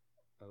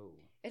 Oh.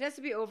 It has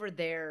to be over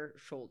their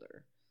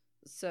shoulder.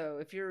 So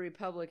if you're a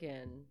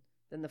Republican,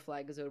 then the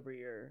flag is over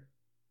your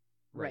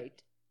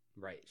Right.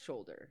 right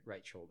shoulder.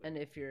 Right shoulder. And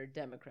if you're a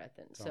Democrat,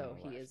 then It's on so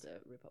the he left. is a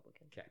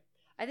Republican. Okay.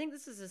 I think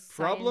this is a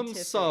Problem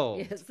scientific-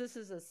 solved. Yes, this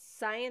is a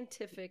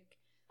scientific.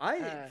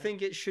 I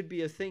think it should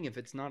be a thing if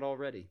it's not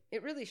already.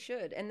 It really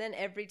should. And then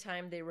every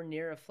time they were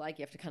near a flag,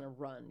 you have to kind of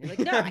run. You're like,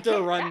 You no, have I to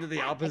can't. run to the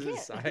I opposite can't."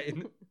 side.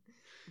 You're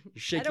I don't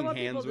shaking want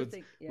people hands to with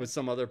think- yeah. with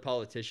some other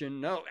politician.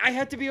 No, I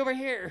had to be over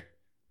here.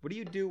 What do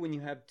you do when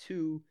you have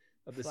two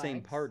of the same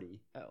Flags.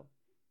 party? Oh,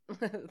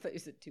 I thought you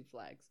said 2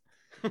 flags.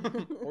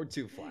 Or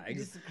 2 You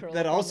flags? just curl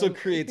That up on also the-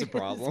 creates a you just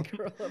problem.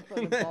 curl up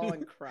on the ball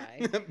and cry.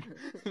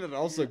 That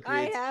also I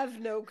creates have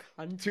no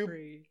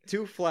country.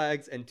 2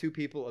 flags and 2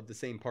 people of the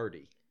same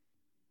party.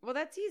 Well,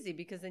 that's easy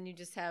because then you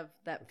just have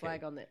that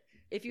flag on the.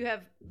 If you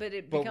have, but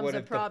it But becomes what a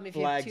if problem the if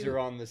you have flags 2. are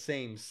on the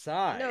same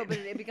side? No, but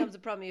it becomes a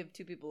problem if you have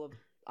 2 people of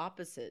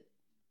opposite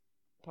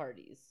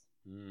parties.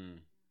 Mm.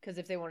 Because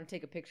if they want to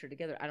take a picture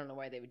together, I don't know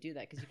why they would do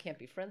that. Because you can't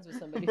be friends with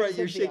somebody. Right, who's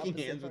you're of the shaking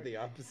opposite hands with party. the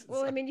opposite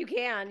Well, I side. mean, you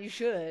can, you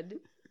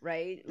should,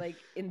 right? Like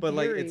in But,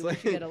 like, theory, it's we like-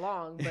 should get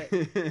along. But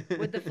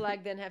would the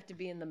flag then have to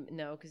be in the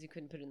no? Because you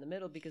couldn't put it in the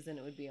middle because then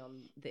it would be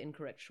on the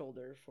incorrect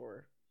shoulder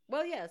for.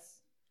 Well,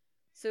 yes.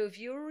 So if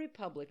you're a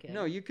Republican,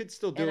 No, you could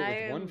still do And it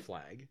I with one am-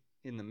 flag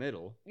in the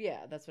middle,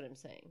 yeah, that's what I'm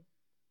saying.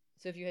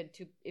 So if you had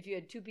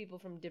 2 people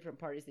from different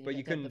parties, then but you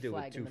have to have couldn't the do it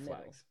with flag in 2 the middle.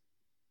 flags.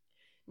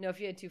 No, if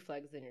you had 2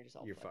 flags, then you're just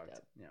all You're fucked fucked.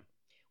 up. Yeah.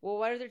 Well,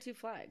 why are there 2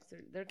 flags?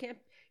 There can't.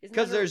 isn't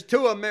Because that a- there's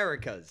 2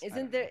 Americas. I Isn't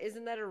don't there? know.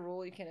 Isn't that a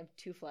rule? You can't have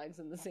 2 flags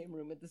in the same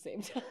room at the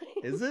same time.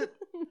 Is it?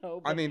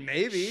 No. I but- mean,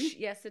 maybe. Shh,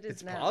 yes, it is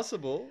It's now.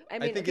 possible. I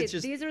mean, think okay, it's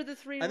just. these are the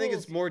 3 rules. I think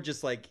it's more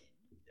just like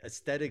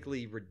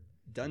aesthetically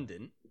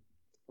redundant.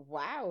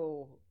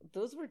 Wow,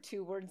 those were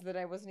 2 words that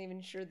I wasn't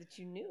even sure that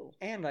you knew,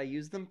 And I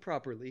use them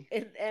properly.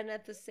 and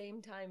at the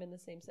same time in the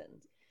same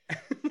sentence.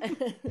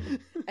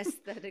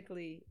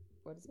 Aesthetically,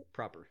 what is it?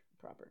 Proper.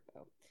 Proper.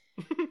 Oh,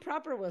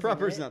 proper wasn't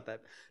Proper's it? not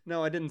that.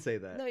 No, I didn't say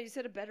that. No, you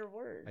said a better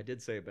word. I did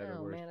say a better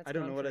Oh, word. man, it's I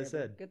don't know gone what I forever.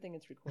 said. Good thing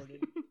it's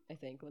recorded. I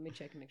think. Let me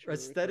check and make sure. we're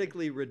recording.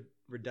 Aesthetically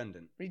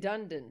redundant.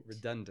 redundant.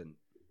 Redundant.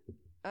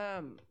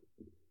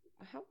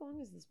 How long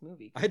is this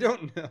movie? I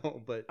don't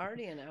know, but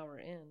Already an hour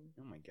in.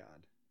 oh my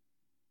god.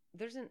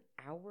 There's an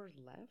hour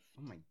left?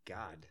 Oh my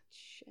god.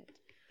 Shit.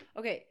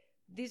 Okay,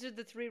 these are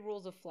the 3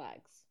 rules of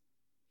flags.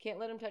 Can't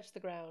let them touch the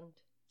ground.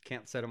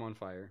 Can't set them on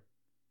fire.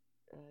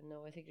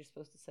 No, I think you're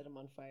supposed to set them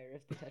on fire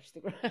if they touch the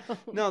ground.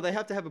 No, they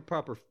have to have a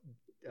proper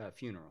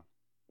funeral.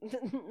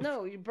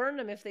 No, you burn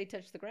them if they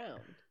touch the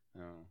ground.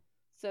 Oh.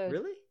 So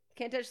Really?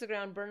 can't touch the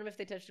ground, burn them if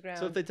they touch the ground.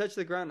 So if they touch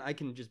the ground, I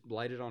can just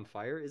light it on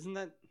fire? Isn't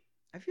that...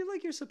 I feel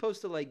like you're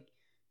supposed to, like,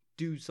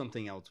 do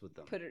something else with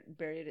them.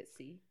 bury it at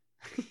sea.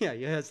 Yeah,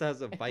 it has to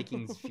have a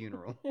Viking's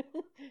funeral.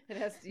 It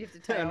has to, you have to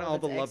tie And all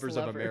of the its lovers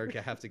of ex-lover.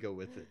 America have to go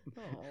with it.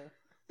 Oh,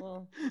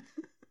 well,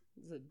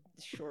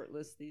 it's a short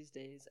list these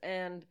days.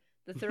 And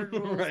the third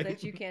rule Right. is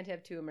that you can't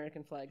have 2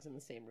 American flags in the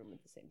same room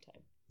at the same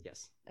time.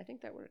 Yes. I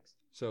think that works.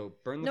 So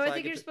burn the No, flag. I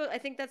think if you're it- supposed. I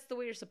think that's the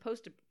way you're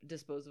supposed to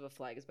dispose of a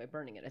flag is by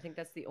burning it. I think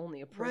that's the only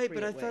appropriate Right,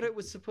 but I thought way. it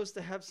was supposed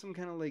to have some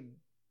kind of, like,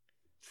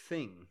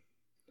 thing.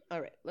 All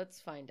right, let's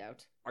find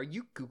out. Are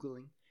you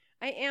Googling?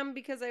 I am,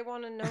 because I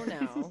want to know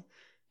now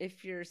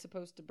if you're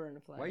supposed to burn a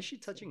flag. Why is she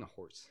touching a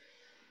horse?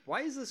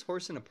 Why is this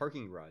horse in a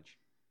parking garage?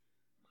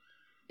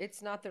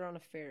 It's not. They're on a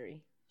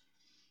ferry.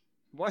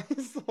 Why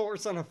is the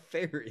horse on a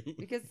ferry?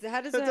 Because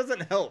how does that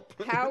doesn't help.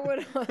 How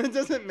would it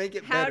doesn't make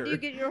it how better? do you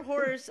get your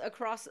horse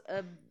across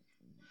a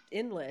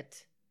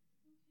inlet?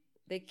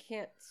 They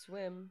can't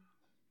swim.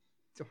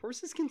 So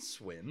horses can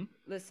swim.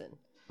 Listen.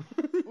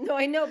 No,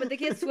 I know, but they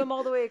can't swim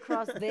all the way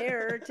across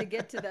there to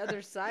get to the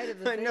other side of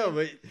the I thing. know,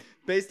 but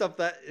based off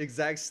that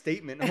exact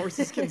statement,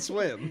 horses can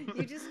swim.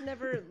 You just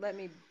never let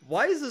me...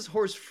 Why is this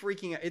horse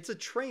freaking out? It's a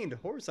trained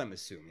horse, I'm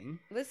assuming.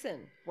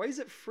 Listen. Why is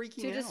it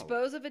freaking To out?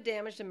 dispose of a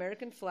damaged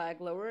American flag,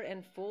 lower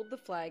and fold the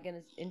flag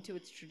into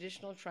its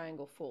traditional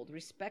triangle fold.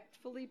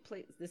 Respectfully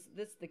place... This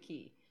is the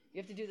key. You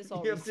have to do this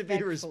all You have to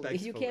be respectfully.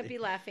 You can't respectfully. be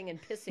laughing and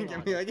pissing You on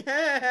can't be it.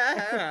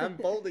 like, I'm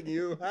folding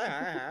you.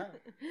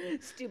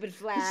 Stupid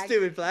flag.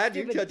 Stupid flag,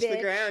 you Stupid touched the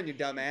bitch. ground, you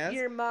dumbass.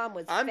 Your mom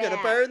was I'm fat.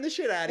 gonna burn the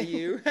shit out of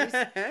you.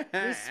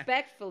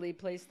 Respectfully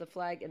place the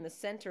flag in the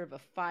center of a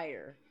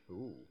fire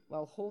Ooh.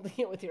 while holding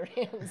it with your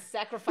hands.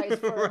 Sacrifice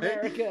for Right?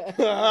 America.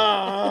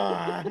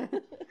 Ah.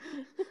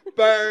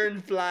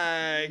 Burn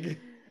flag.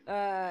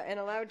 And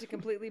allow it to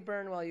completely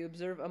burn while you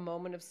observe a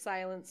moment of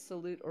silence,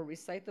 salute, or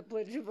recite the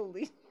Pledge of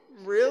Allegiance.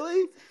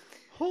 Really?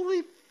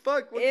 Holy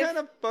fuck! What kind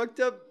of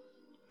fucked up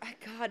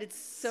God, it's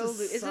so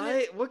isn't society?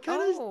 it? What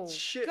kind Oh, of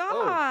shit? God.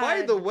 Oh,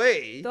 by the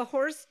way, The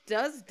horse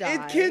does die.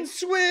 it can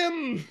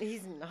swim.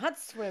 He's not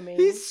swimming.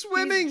 He's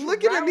swimming.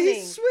 Look at him.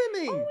 He's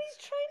swimming. Oh, he's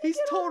trying to He's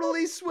get on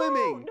totally the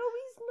swimming. boat. No,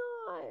 he's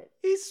not.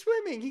 He's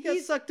swimming. He got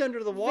He's sucked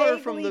under the water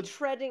from Vaguely the.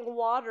 treading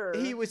water.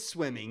 He was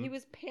swimming. He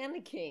was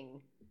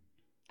panicking.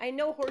 I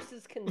know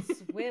horses can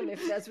swim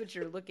if that's what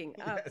you're looking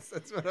up. Yes,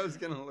 that's what I was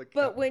gonna look.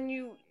 But up. when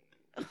you,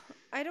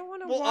 I don't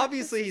want to. Well,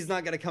 obviously he's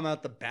not gonna come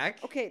out the back.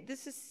 Okay,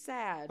 this is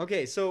sad.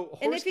 Okay, so horse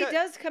And if he got-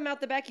 does come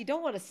out the back, you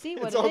don't want to see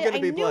what It's it all is. gonna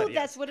I be knew blood, that's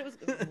yes. what it was.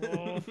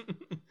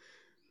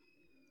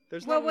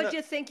 There's Well, not what'd enough-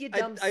 you think, you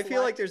dumb I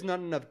feel slut? like there's not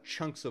enough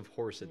chunks of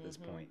horse at this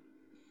point.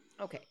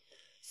 Okay,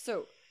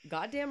 so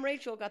goddamn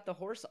Rachel got the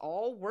horse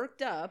all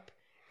worked up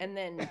and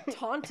then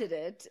taunted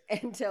it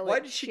until Why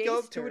it did she go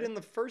up chased to her. it in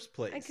the first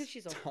place? Because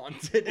she's a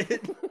taunted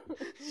it.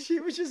 She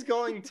was just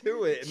going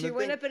to it. And She the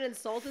went thing up and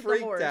insulted the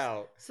freaked horse.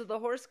 out. So the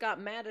horse got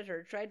mad at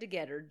her, tried to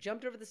get her,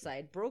 jumped over the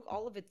side, broke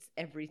all of its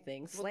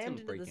everything, Well, it slammed didn't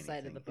into the break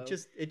side of the anything.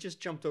 boat. It just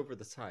jumped over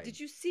the side. Did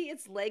you see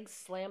its legs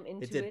slam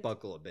into It did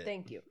buckle a bit.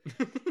 Thank you.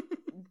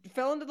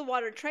 Fell into the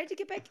water, tried to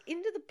get back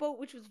into the boat,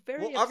 which was very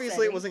Well, upsetting.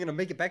 obviously it wasn't going to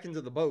make it back into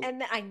the boat.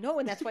 And I know,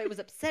 and that's why it was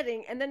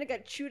upsetting. And then it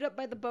got chewed up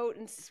by the boat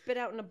and spit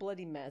out in a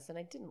bloody mess, and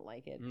I didn't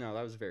like it. No,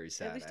 that was very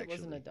sad. At least it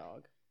wasn't a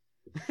dog.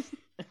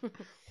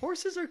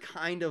 Horses are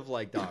kind of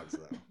like dogs,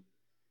 though.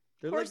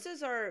 They're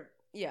Horses are,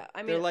 yeah. I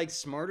like, mean, they're like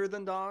smarter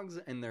than dogs,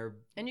 and they're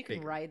and you can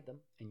bigger. ride them.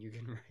 And you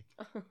can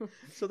ride them.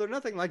 So they're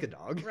nothing like a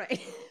dog. Right.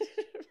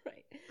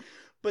 Right.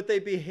 But they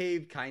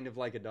behave kind of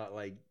like a dog.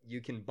 Like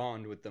you can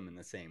bond with them in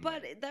the same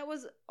But way. that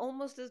was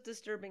almost as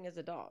disturbing as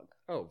a dog.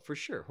 Oh, for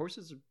sure.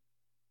 Horses are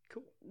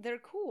cool. They're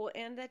cool,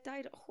 and that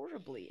died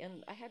horribly,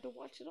 and I had to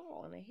watch it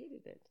all, and I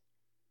hated it.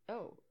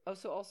 Oh,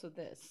 so also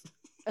this.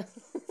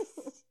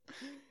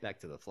 Back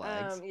to the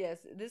flags. Yes,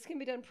 this can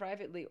be done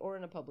privately or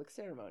in a public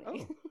ceremony.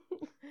 Oh.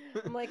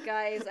 I'm like,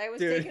 guys, I was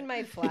Dude. taking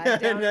my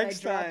flag down and I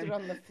Next dropped time. it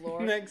on the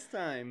floor. Next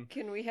time.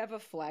 Can we have a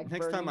flag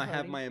Next time burning I have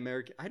party? my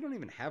American. I don't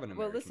even have an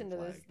Well, American listen to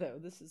flag. this, though.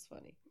 This is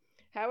funny.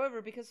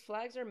 However, because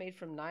flags are made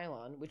from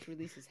nylon, which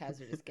releases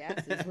hazardous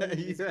gases when it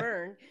is Yeah.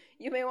 burned,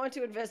 you may want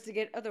to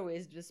investigate other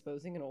ways of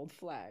disposing an old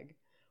flag.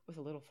 With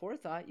a little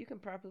forethought, you can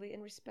properly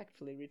and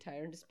respectfully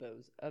retire and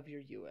dispose of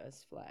your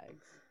U.S.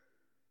 flags.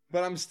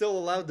 But I'm still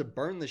allowed to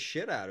burn the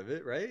shit out of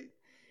it, right?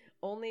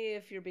 Only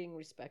if you're being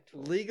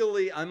respectful.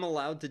 Legally, I'm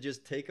allowed to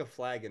just take a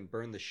flag and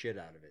burn the shit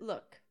out of it.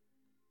 Look,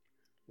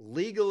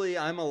 Legally,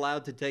 I'm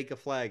allowed to take a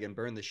flag and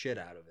burn the shit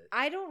out of it.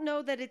 I don't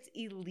know that it's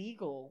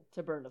illegal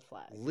to burn a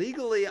flag.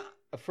 Legally,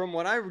 from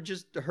what I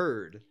just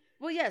heard,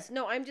 Well, yes.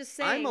 No, I'm just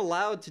saying. I'm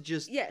allowed to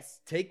just Yes.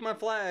 take my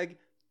flag,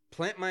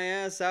 plant my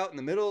ass out in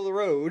the middle of the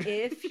road,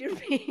 If you're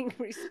being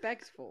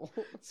respectful.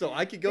 so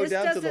I could go This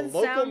down to the doesn't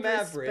local sound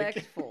Maverick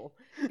respectful,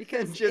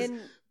 because and just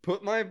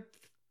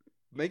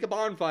make a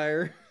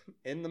bonfire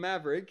in the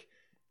Maverick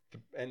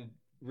and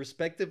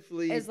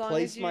respectively as long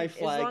place as you, my as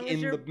flag long as in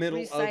you're the middle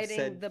of reciting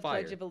said the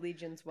fire. Pledge of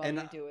Allegiance while and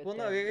you do it. well,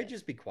 no, then it'd yes.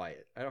 just be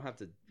quiet. I don't have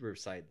to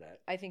recite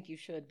that. I think you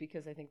should,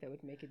 because I think that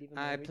would make it even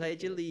more I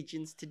pledge ridiculous.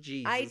 allegiance to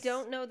Jesus. I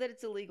don't know that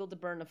it's illegal to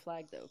burn a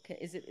flag, though.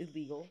 Is it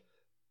illegal?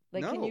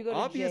 Like, can No, you go to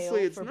obviously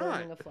jail it's for not.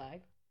 burning a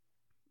flag?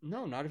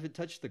 No, not if it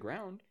touched the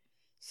ground.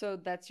 So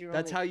that's your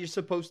That's only... how you're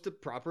supposed to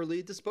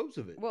properly dispose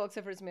of it. Well,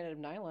 except for it's made out of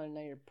nylon, and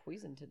now you're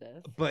poisoned to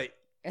death. But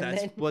And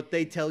that's then- what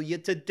they tell you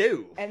to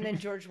do. And then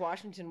George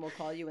Washington will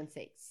call you and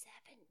say,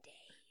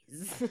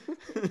 7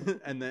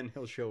 days. And then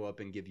he'll show up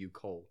and give you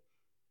coal.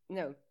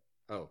 No.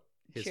 Oh,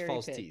 his cherry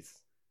false pits.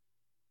 teeth.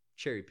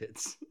 Cherry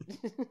pits.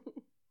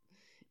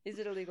 Is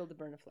it illegal to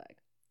burn a flag?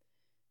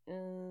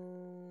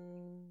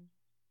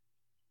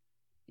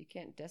 You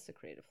can't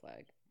desecrate a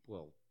flag.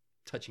 well,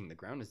 touching the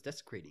ground is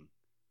desecrating.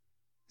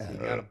 So you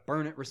gotta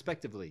burn it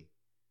respectively.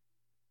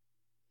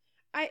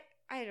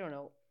 I don't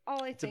know.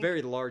 All I It's a think,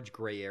 very large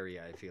gray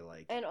area, I feel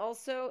like. and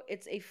also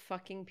it's a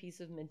fucking piece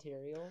of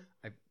material.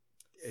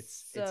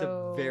 It's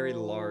a very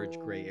large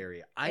gray So-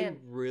 area. I and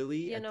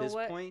really, you at know this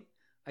what? point,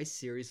 I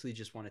seriously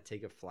just want to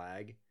take a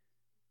flag,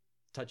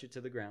 touch it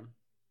to the ground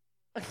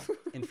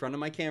in front of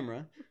my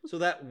camera, so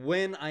that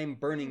when I'm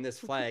burning this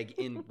flag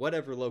in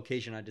whatever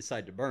location I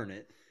decide to burn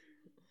it,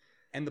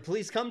 and the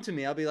police come to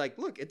me, I'll be like,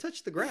 "Look, it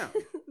touched the ground."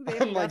 They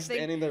have I'm like nothing-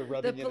 standing there the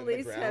rubbing it in the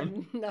police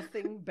ground. have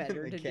nothing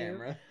better in the to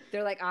camera. do.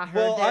 They're like, I heard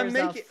Well, there's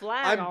a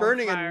flag. I'm on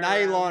burning a fire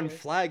nylon around here."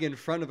 flag in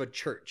front of a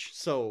church,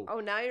 so Oh,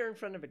 now you're in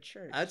front of a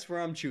church. that's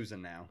where I'm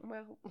choosing now.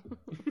 Well,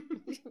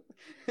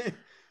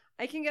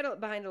 I can get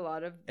behind a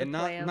lot of the And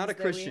not plans a that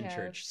we Christian have.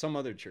 church, some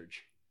other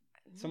church,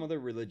 some other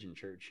religion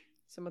church.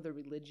 Some other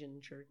religion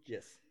church.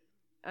 Yes.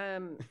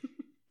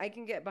 I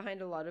can get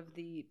behind a lot of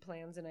the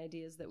plans and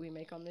ideas that we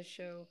make on this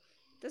show.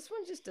 This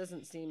one just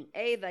doesn't seem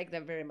A, like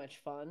that very much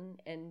fun,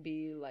 and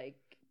B, like,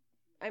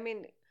 I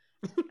mean,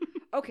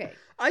 okay.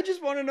 I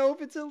just want to know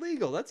if it's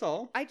illegal. That's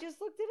all. I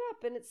just looked it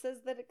up and it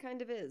says that it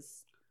kind of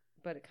is.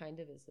 But it kind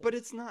of isn't. But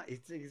it's not.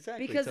 It's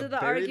exactly because it's a of the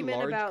very argument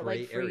large about gray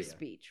like free area.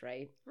 speech,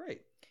 right?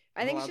 Right.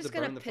 I I'm think allowed it's just to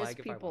burn gonna the piss flag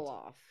if I people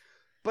want to. off.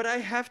 But I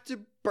have to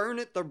burn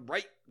it the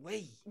right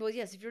way. Well,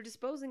 yes, if you're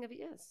disposing of it,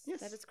 yes,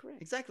 Yes, that is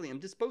correct. Exactly. I'm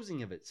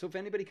disposing of it. So if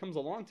anybody comes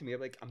along to me, I'm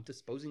like, I'm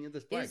disposing of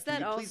this flag. Is Can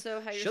that you please also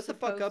how you're shut the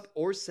fuck supposed- up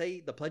or say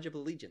the Pledge of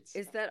Allegiance?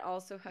 Is that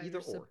also how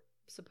Either you're or.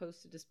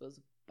 supposed to dispose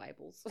of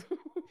Bibles?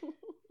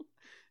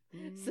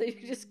 So you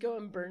just go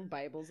and burn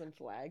Bibles and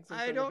flags? in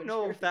I front of don't a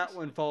know if that church?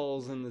 one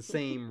falls in the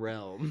same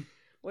realm.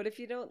 What if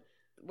you don't?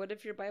 What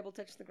if your Bible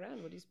touched the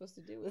ground? What are you supposed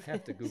to do with I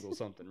have it? to Google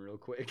something real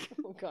quick.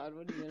 Oh God,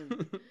 what are you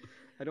gonna do?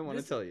 I don't want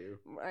to This- tell you.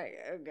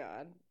 Oh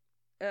God.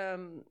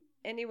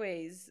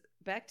 Anyways,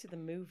 back to the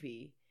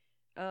movie.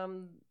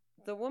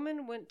 The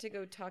woman went to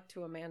go talk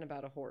to a man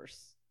about a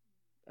horse.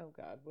 Oh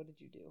God, what did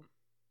you do?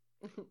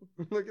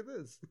 Look at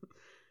this.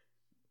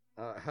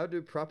 How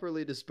to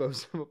properly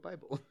dispose of a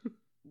Bible.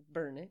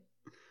 Burn it.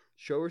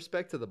 Show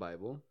respect to the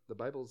Bible. The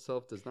Bible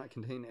itself does not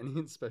contain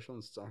any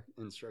special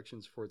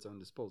instructions for its own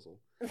disposal.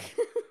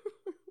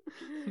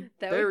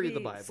 That Bury would the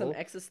be Bible. some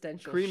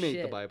existential Cremate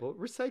shit. the Bible.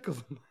 Recycle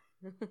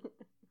the Bible.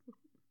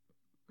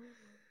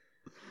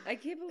 I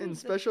can't believe In that-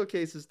 special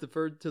cases,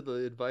 defer to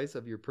the advice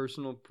of your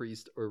personal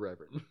priest or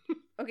reverend.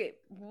 Okay,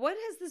 what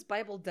has this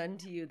Bible done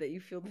to you that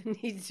you feel the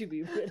need to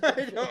be rid of?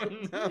 I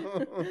don't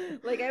know.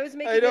 Like I was I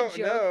making a don't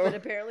joke, know. but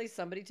apparently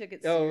somebody took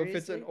it Oh, seriously. if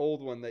it's an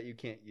old one that you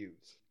can't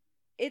use.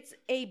 It's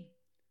a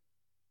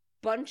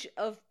bunch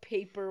of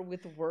paper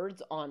with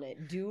words on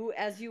it. Do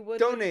as you would.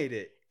 with- Donate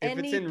it if it's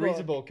any in book.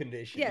 reasonable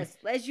condition. Yes,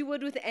 as you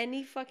would with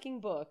any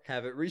fucking book.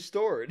 Have it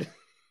restored.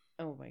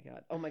 Oh my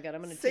god. Oh my god.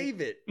 I'm gonna Save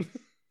it. Jesus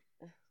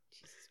Christ.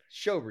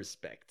 Show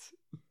respect.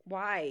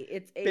 Why?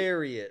 It's a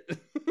Bury it.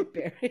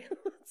 bury.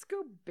 Let's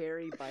go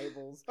bury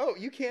Bibles. Oh,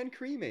 you can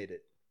cremate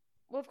it.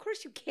 Well, of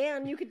course you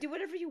can. You could do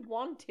whatever you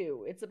want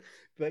to. It's a,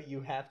 But you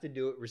have to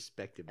do it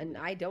respectively. and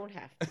I don't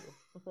have to,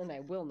 and I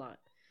will not.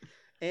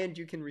 And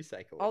you can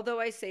recycle it. Although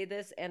I say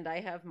this, and I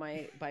have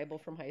my Bible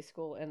from high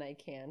school, and I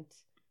can't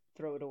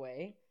throw it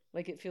away.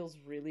 Like it feels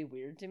really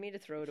weird to me to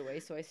throw it away,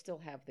 so I still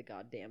have the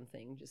goddamn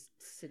thing just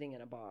sitting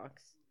in a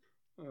box.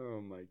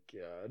 Oh my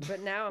god.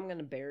 But now I'm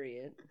gonna bury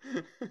it.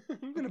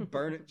 I'm gonna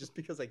burn it just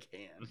because I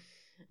can.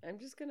 I'm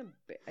just gonna.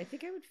 I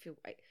think I would feel.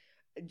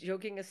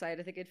 Joking aside,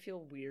 I think I'd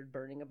feel weird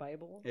burning a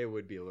Bible. It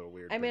would be a little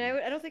weird. I mean,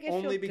 burning. I don't think I'd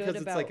only feel because good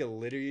it's about, like a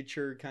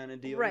literature kind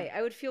of deal. right.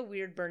 I would feel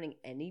weird burning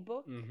any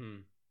book Mm-hmm.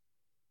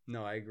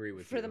 No, I agree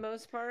with you. for the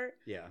most part.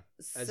 Yeah.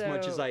 As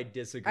much as So, I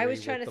disagree I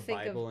was trying with to the think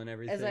of- Bible and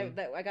everything. As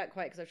I got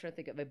quiet because I was trying to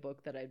think of a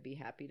book that I'd be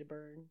happy to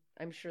burn.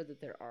 I'm sure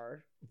that there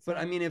are. But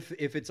I some. mean, if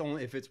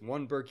it's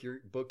one book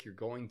you're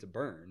going to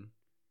burn,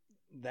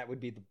 that would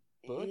be the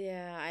book.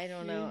 Yeah, I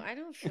don't know. I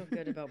don't feel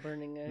good about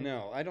burning it.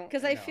 No, I don't.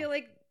 Because I no. feel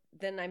like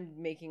then I'm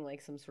making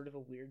like some sort of a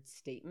weird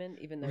statement,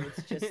 even though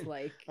it's just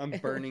like I'm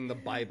burning the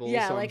Bible.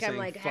 Yeah, so like, I'm saying,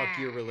 like, fuck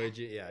your "Ah."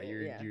 religion. Yeah,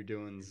 Yeah. you're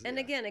doing. And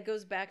yeah. again, it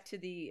goes back to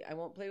the I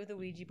won't play with a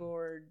Ouija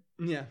board.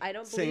 yeah, I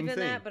don't same believe in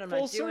thing. that, but I'm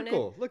Full not doing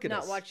circle. it. Look at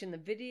Not us. watching the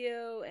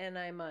video, and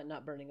I'm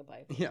not burning a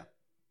Bible Yeah,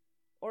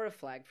 or a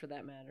flag for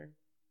that matter.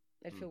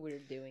 I'd Mm. feel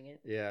weird doing it.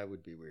 yeah, it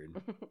would be weird.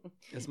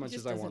 As It much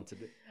just as I want to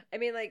doesn't- do. I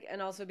mean, like,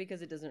 and also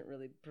because it doesn't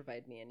really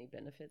provide me any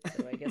benefits,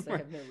 so I guess I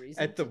have no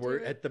reason. At the to do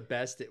word, it. at the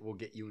best, it will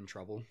get you in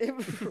trouble.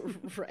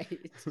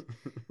 Right.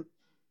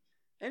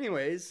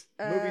 Anyways,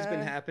 movie's been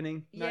Uh,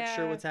 happening. Not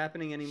sure yeah. what's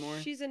happening anymore.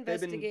 She's been-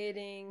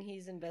 investigating.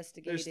 He's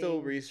investigating. They're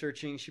still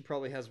researching. She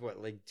probably has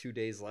like 2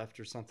 days left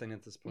or something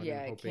at this point. Yeah,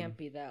 I'm it hoping. can't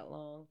be that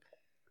long.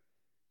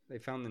 They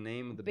found the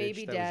name of the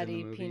Baby bitch that was daddy, in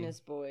the movie. penis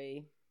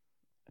boy,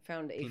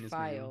 found a Penis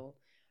file.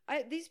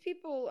 These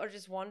people are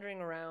just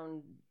wandering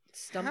around, How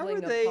stumbling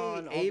are they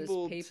upon all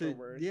able this to?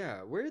 paperwork.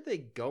 Yeah, where are they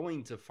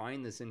going to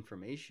find this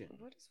information?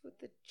 What is with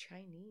the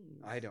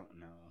Chinese? I don't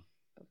know.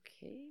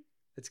 Okay.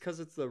 It's because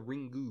it's the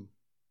Ringu.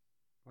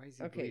 Why is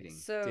he Okay, bleeding?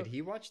 so Did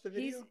he watch the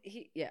video?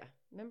 Yeah.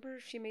 Remember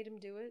she made him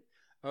do it?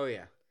 Oh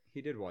yeah,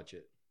 he did watch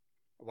it.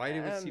 Why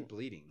was he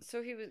bleeding?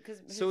 So he was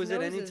because. So is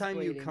it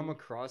anytime you come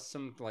across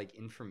some like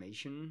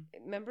information?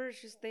 Remember,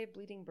 it's just they have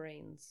bleeding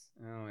brains.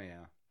 Oh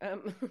yeah.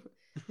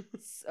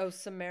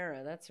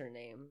 Samara, that's her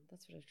name.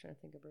 That's what I was trying to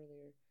think of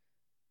earlier.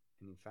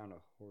 And he found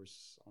a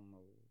horse on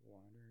the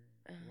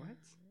water. What?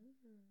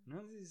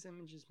 None of these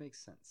images make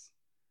sense.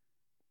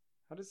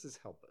 How does this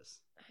help us?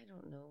 I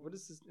don't know. What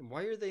is this?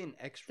 Why are they in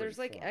X-ray? There's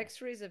like form?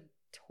 X-rays of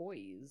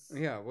toys.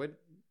 Yeah. What?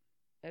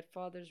 At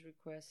father's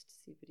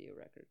request, see video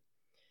record.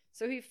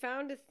 So he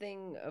found a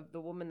thing of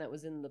the woman that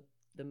was in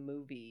the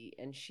movie,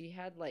 and she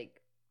had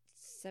like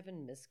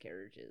 7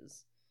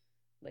 miscarriages.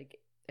 Like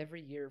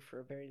every year for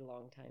a very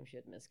long time, she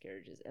had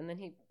miscarriages. And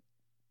then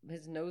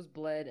his nose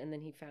bled, and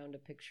then he found a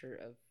picture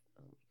of,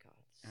 oh my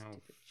god,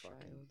 stupid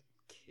child.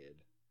 Kid.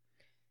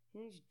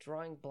 He's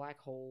drawing black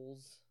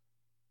holes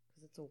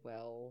because it's a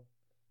well.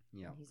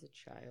 Yeah. He's a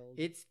child.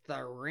 It's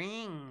the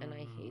ring. And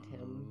I hate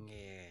him.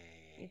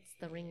 Yeah. It's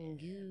the ring.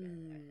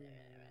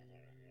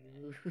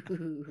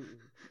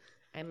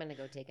 I'm gonna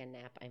go take a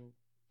nap. I'm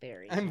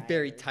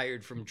very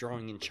tired from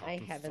drawing and chalk. I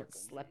and haven't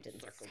circles, slept in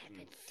circles,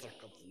 7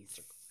 circles, days.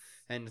 circles.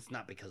 And it's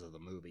not because of the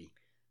movie.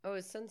 Oh,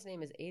 his son's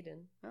name is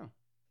Aiden. Oh.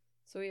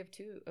 So we have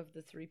 2 of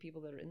the 3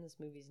 people that are in this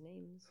movie's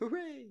names.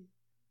 Hooray!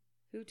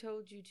 Who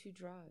told you to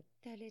draw?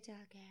 The little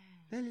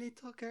girl. The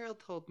little girl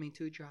told me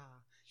to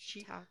draw.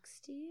 She talks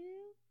to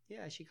you?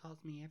 Yeah, she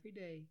calls me every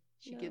day.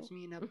 She No. gives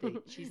me an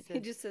update. She says He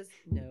just says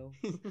no.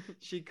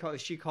 she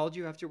called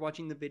you after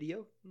watching the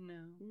video?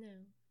 No. No.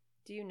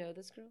 Do you know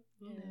this girl?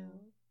 No.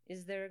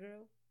 Is there a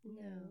girl?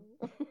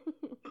 No.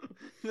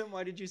 Then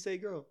why did you say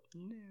girl?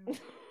 No.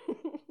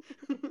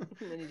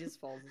 And then he just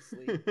falls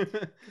asleep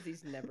because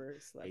he's never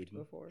slept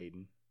before.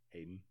 Aiden.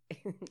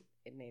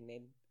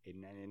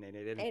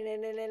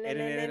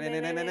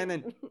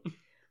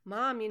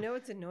 Mom, you know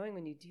it's annoying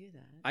when you do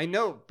that. I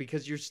know,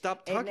 because you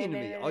stopped talking to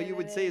me. All you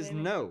would say is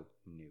no.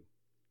 No.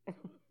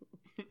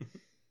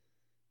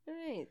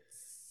 Alright,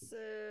 so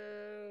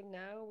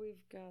now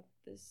we've got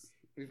this.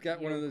 We've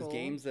got one of those yokel.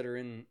 games that are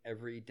in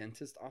every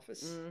dentist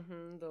office.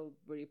 Mm-hmm,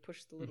 where you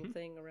push the little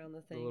thing around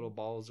the thing. The little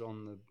balls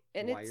on the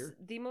and wire. it's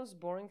the most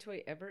boring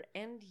toy ever,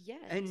 and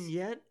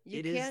yet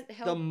it is can't the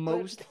help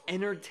most but-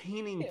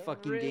 entertaining It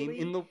fucking game really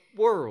in the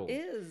world.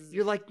 is.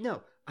 You're like,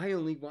 no, I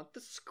only want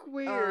the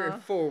square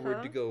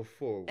forward to go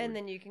forward. And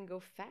then you can go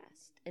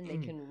fast, and they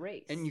can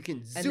race. And you can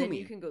and zoom then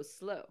you can go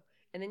slow.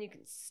 And then you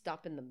can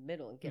stop in the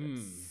middle and get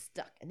them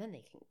stuck. And then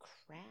they can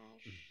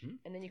crash.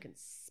 And then you can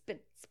spin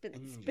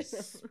and you spin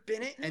just them.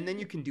 spin it, and then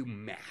you can do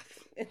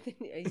math. And then,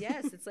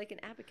 yes, it's like an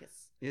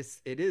abacus. Yes,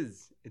 it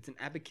is. It's an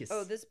abacus.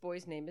 Oh, this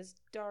boy's name is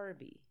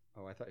Darby.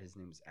 Oh, I thought his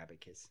name was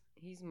Abacus.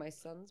 He's my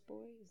son's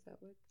boy? Is that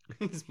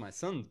what? He's my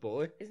son's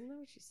boy. Isn't that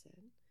what you said?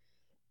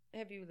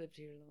 Have you lived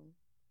here long?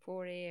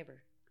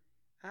 Forever.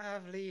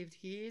 I've lived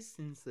here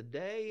since the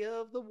day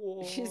of the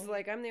war. She's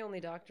like, I'm the only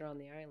doctor on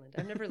the island.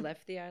 I've never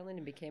left the island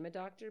and became a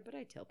doctor, but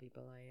I tell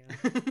people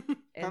I am.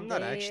 And I'm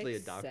not they actually a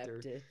accept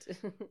doctor. It.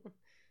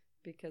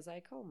 Because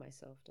I call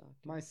myself doctor.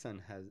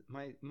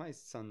 My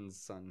son's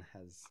son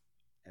has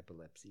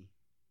epilepsy.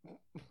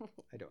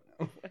 I don't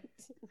know.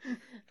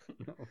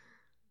 What?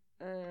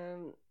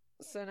 No.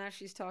 So now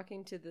she's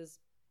talking to this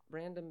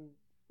random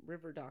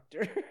river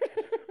doctor.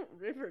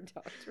 River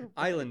doctor.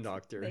 Island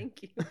doctor.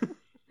 Thank you.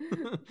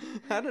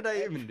 How did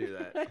I even do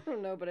that? I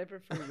don't know, but I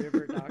prefer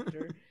river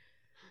doctor.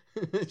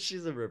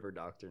 She's a river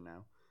doctor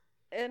now.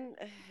 And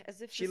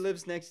as if She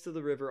lives next to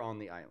the river on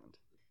the island.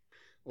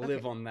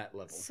 Live on that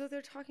level. So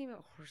they're talking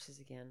about horses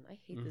again. I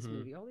hate this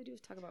movie. All they do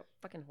is talk about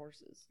fucking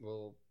horses.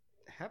 Well,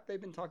 have they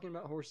been talking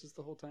about horses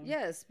the whole time?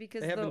 Yes,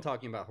 because they have been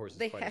talking about horses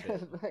quite a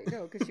bit. I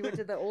know, because she went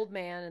to the old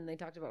man and they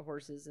talked about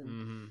horses,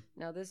 and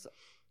now this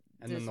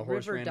then the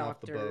horse river ran off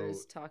the doctor boat,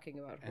 is talking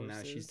about horses. and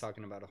now she's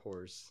talking about a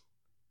horse,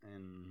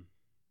 and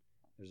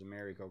there's a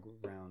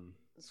merry-go-round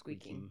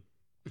squeaking.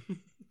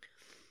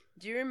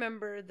 Do you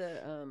remember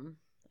the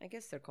I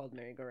guess they're called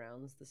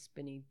merry-go-rounds, the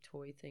spinny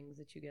toy things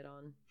that you get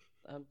on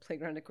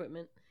playground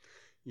equipment?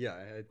 Yeah,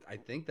 I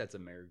think that's a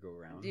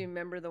merry-go-round. Do you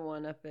remember the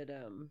one up at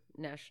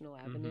National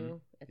Avenue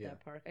at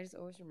that park? I just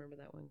always remember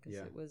that one because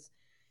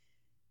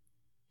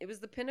it was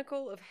the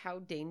pinnacle of how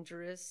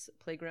dangerous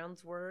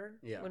playgrounds were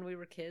when we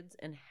were kids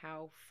and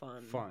how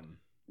fun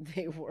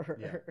they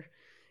were.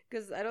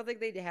 Because I don't think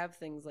they have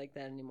things like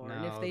that anymore. No,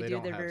 and if they do,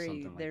 they're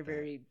that.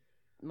 very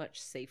much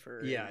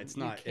safer. Yeah, and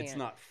it's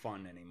not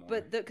fun anymore.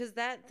 But because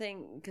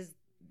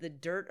the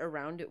dirt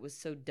around it was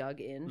so dug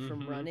in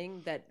from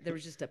running that there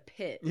was just a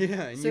pit.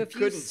 Yeah, and so you if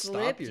couldn't you stop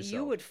slipped, yourself.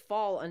 you would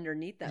fall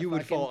underneath that. You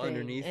would fall thing,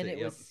 underneath and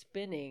it, was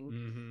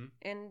spinning,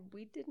 and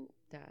we didn't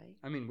die.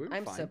 I mean, we were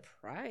I'm fine.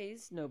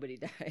 surprised nobody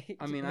died.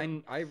 I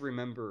mean, I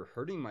remember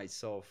hurting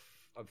myself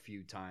a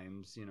few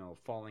times,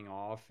 falling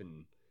off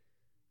and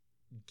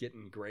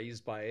getting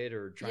grazed by it,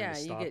 or trying to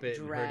stop it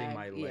and hurting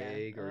my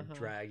leg, or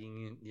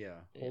dragging it,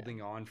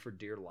 holding on for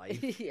dear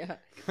life,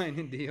 kind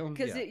of deal.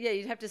 Because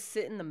you'd have to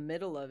sit in the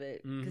middle of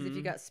it, because if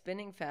you got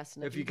spinning fast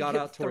enough, if you got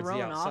out towards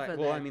the outside,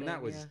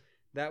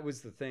 that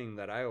was the thing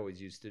that I always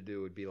used to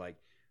do. Would be like,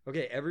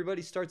 okay,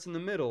 everybody starts in the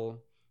middle,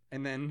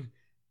 and then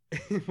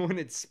when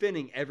it's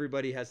spinning,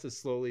 everybody has to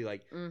slowly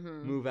like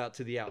move out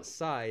to the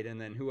outside, and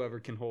then whoever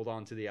can hold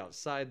on to the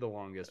outside the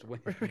longest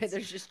wins. Right,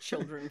 there's just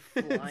children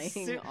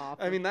flying off.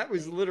 I mean, that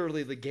was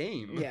literally the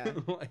game. Yeah.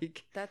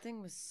 Like that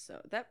thing was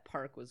that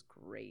park was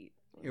great.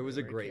 It was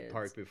a great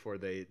park before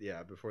they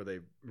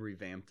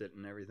revamped it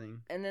and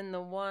everything. And then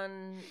the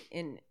one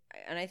and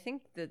I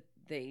think that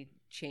they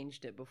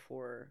changed it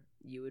before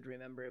you would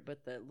remember it,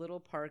 but the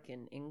little park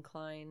in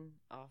Incline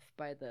off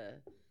by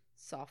the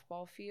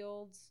softball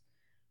fields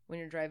when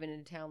you're driving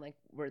into town, like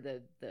where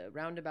the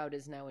roundabout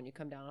is now when you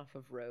come down off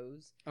of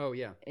Rose. Oh,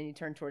 yeah. And you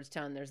turn towards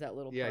town, there's that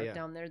little park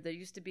down there. There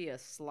used to be a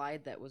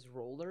slide that was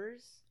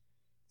rollers.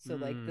 So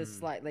like the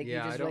slide, like you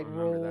just like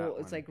roll.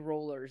 It's like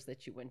rollers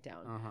that you went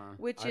down,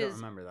 which is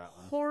remember that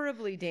one.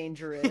 Horribly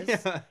dangerous.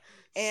 Yeah.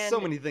 And so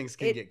many things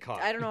can get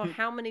caught. I don't know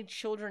how many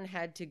children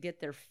had to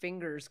get their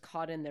fingers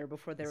caught in there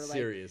before they were like,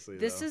 seriously,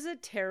 this is a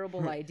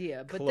terrible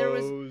idea. But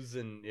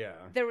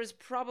there was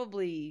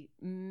probably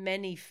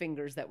many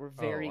fingers that were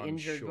very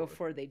injured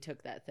before they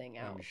took that thing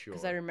out.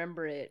 Because I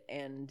remember it,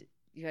 and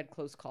you had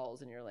close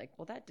calls, and you're like,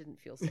 well, that didn't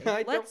feel safe.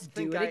 Let's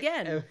do it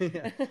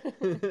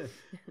again.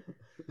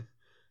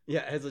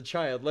 Yeah, as a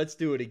child, let's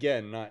do it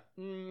again. Not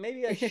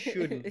maybe I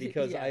shouldn't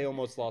because I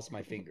almost lost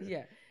my finger.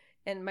 Yeah,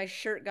 and my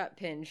shirt got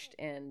pinched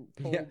and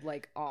pulled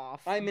like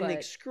off. I'm in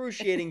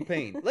excruciating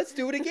pain. Let's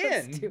do it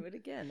again. Let's do it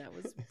again. That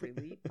was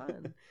really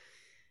fun.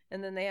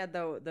 And then they had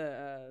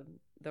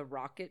the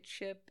rocket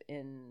ship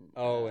in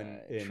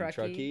in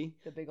Truckee.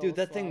 The big dude, old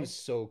that slide. thing was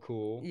so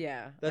cool.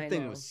 Yeah, that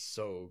thing was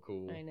so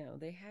cool. I know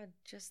they had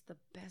just the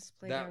best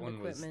playground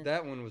equipment.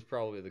 That one was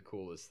probably the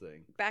coolest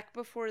thing. Back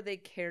before they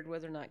cared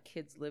whether or not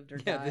kids lived or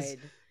died. This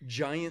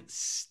giant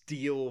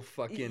steel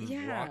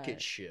fucking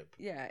rocket ship.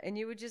 Yeah, and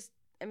you would just.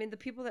 I mean, the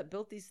people that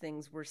built these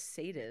things were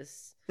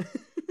sadists.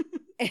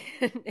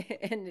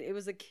 And it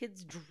was a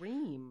kid's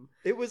dream.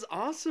 It was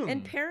awesome.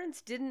 And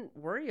parents didn't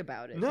worry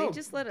about it. No, they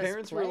just let us play.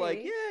 Parents were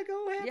like, yeah,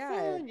 go have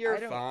fun. You're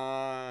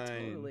fine.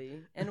 Totally.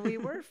 And we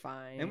were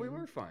fine.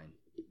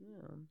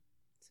 Yeah.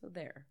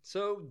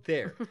 So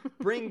there.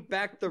 Bring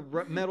back the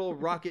metal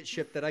rocket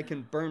ship that I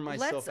can burn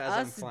myself as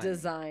I'm flying. Let's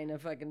design a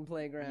fucking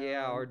playground.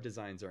 Yeah, our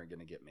designs aren't going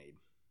to get made.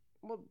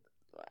 Well,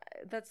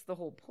 that's the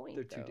whole point,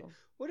 though.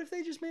 What if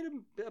they just made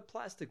a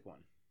plastic one?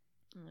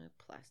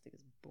 Plastic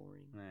is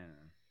boring. I don't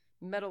know.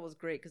 Metal was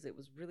great because it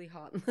was really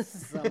hot in the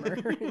summer.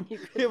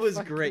 It was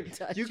great.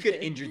 You could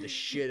injure the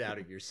shit out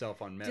of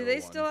yourself on metal. Do they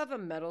still have a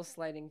metal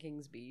slide in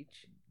Kings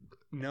Beach?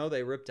 No,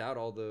 they ripped out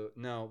all the...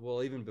 No,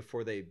 well, even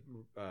before they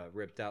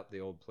ripped out the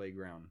old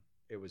playground,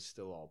 it was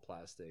still all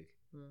plastic.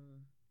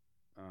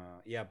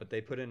 Yeah, but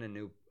they put in a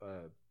new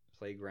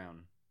playground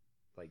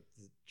like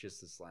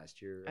just this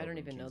last year. I don't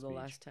even know the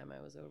last time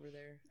I was over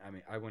there. I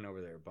mean, I went over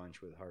there a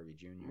bunch with Harvey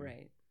Jr.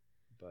 Right.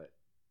 But...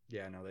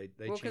 yeah, no, they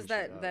well, because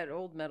that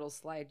old metal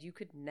slide, you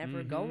could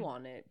never go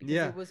on it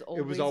because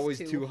it was always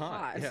too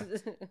hot. Yeah.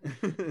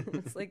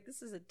 It's like,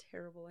 this is a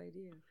terrible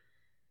idea.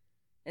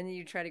 And then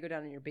you try to go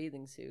down in your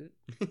bathing suit,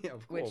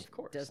 which of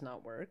course does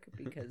not work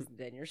because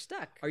then you're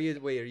stuck. Are you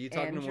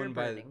talking the one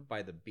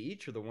by the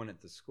beach or the one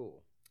at the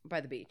school?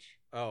 By the beach.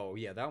 Oh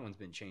yeah, that one's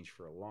been changed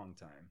for a long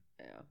time.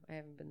 Yeah, I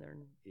haven't been there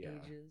in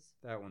ages.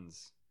 That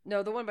one's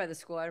no, the one by the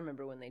school. I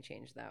remember when they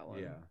changed that one.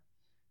 Yeah,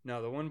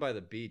 no, the one by the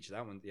beach.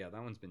 That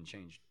one's been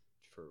changed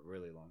for a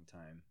really long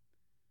time.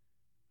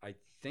 I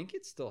think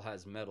it still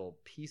has metal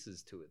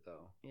pieces to it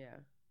though. Yeah.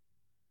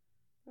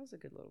 That was a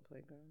good little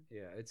playground.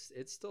 Yeah,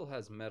 it still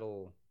has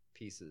metal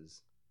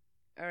pieces.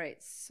 All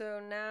right, so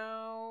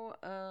now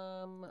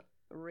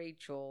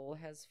Rachel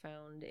has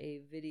found a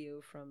video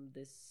from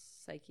this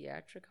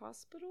psychiatric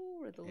hospital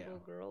where the little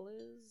girl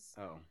is.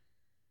 Oh.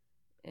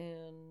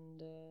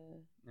 And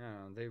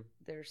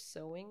they're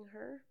sewing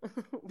her.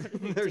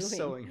 They're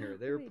sewing her.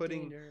 They were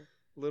putting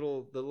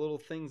the little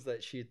things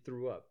that she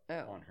threw up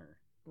on her.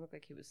 It looked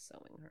like he was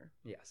sewing her.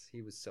 Yes,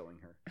 he was sewing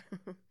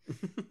her.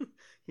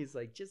 He's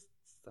like, just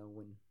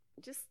sewing.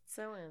 Just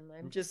sewing.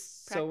 I'm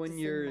just sewing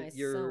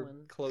your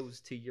clothes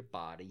to your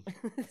body.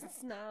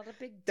 It's not a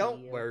big deal.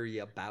 Don't worry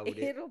about it.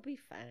 It'll be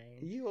fine.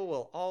 You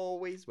will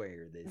always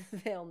wear this.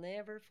 They'll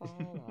never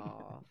fall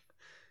off.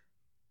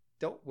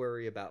 Don't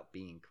worry about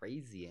being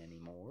crazy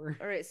anymore.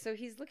 All right, so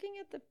he's looking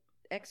at the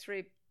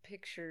X-ray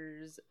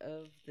pictures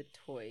of the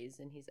toys,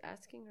 and he's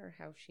asking her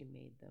how she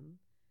made them.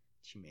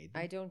 She made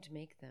them? I don't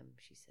make them,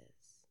 she says.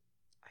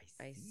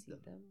 I see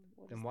them.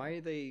 Then why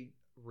are they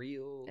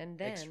real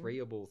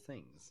X-rayable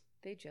things?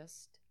 They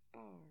just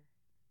are.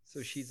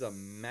 So she's a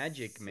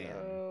magic man.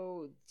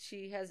 So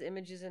she has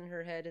images in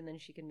her head, and then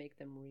she can make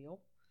them real?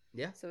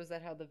 Yeah. So is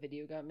that how the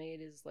video got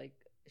made? Is like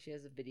she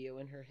has a video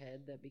in her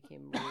head that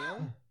became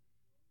real?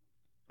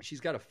 She's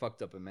got a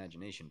fucked up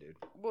imagination, dude.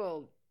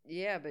 Well,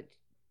 yeah, but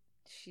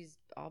she's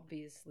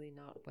obviously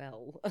not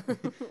well.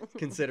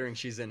 Considering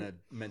she's in a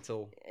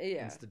mental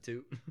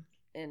institute.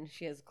 And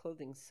she has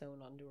clothing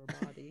sewn onto her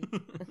body.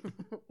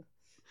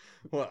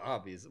 Well,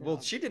 obvious. Well,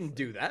 she didn't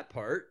do that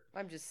part.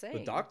 I'm just saying.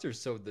 The doctor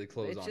sewed the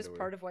clothes It's onto just her.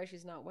 part of why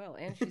she's not well,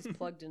 and she's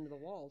plugged into the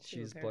wall too.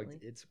 She's apparently.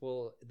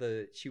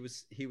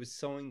 plugged. He was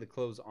sewing the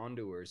clothes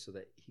onto her so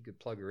that he could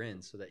plug her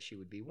in so that she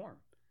would be warm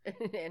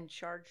and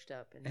charged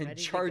up and, and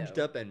ready charged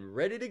to go. up and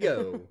ready to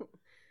go.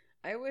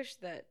 I wish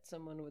that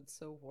someone would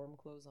sew warm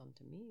clothes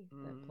onto me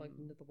that plugged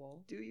into the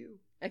wall. Do you?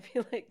 I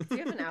feel like, do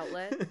you have an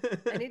outlet?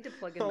 I need to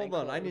plug in my Hold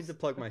on, I clothes. need to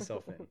plug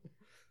myself in.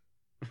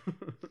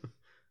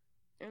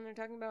 And they're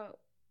talking about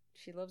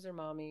she loves her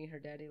mommy, her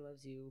daddy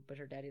loves you, but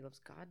her daddy loves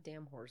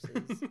goddamn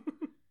horses.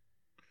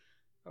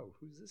 Oh,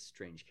 who's this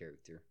strange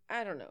character?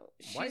 I don't know.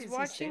 Why is She's he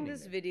watching standing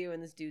this there? video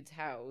in this dude's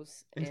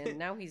house, and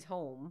now he's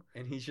home.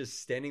 And he's just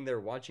standing there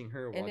watching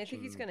her. And I watching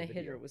think he's going the to hit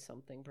video. her with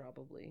something,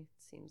 probably.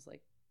 Seems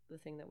like the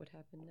thing that would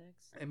happen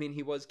next. I mean,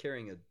 he was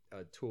carrying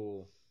a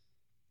tool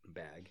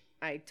bag.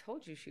 I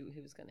told you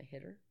he was going to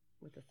hit her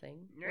with a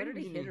thing. What did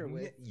he hit her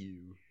with?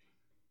 You.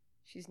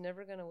 She's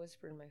never going to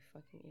whisper in my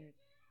fucking ear.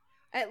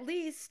 At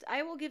least,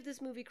 I will give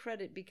this movie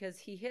credit because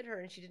he hit her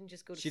and she didn't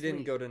just go to She sleep.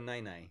 didn't go to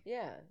nine-nine.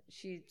 Yeah,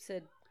 she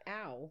said,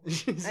 ow.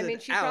 She said, mean,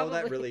 she ow,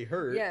 that probably- really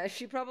hurt. Yeah,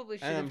 she probably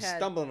should And I'm have had...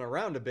 stumbling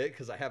around a bit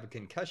because I have a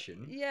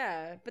concussion.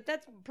 Yeah, but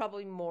that's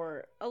probably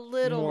a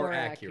little more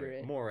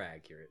accurate. More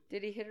accurate.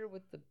 Did he hit her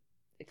with the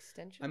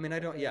extension? I mean, I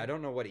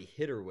don't know what he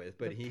hit her with,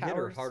 but The he hit her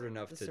powers, hard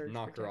enough the to surge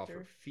knock her off her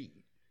protector.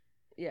 feet.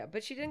 Yeah,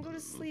 but she didn't go to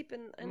sleep,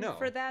 and No,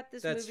 for that,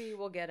 this that's- movie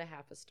will get a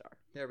half a star.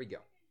 There we go.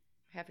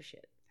 Half a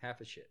shit. Half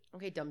a shit.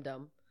 Okay,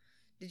 dum-dum.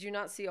 Did you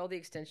not see all the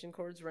extension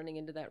cords running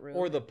into that room?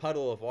 Or the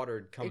puddle of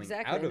water coming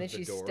exactly, out and of then the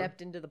she door.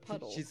 stepped into the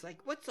puddle. She's like,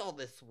 "What's all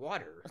this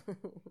water?"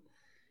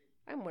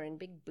 I'm wearing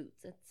big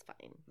boots. It's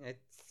fine. It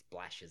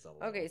splashes a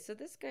little. Okay, so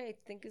this guy I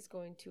think is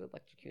going to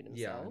electrocute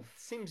Yeah, himself.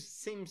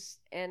 seems.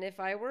 And if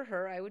I were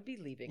her, I would be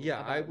leaving.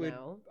 Yeah, I about would.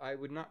 Now. I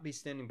would not be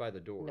standing by the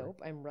door.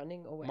 Nope, I'm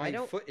running away. My I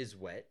don't. foot is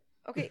wet.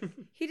 Okay,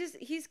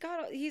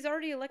 he's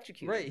already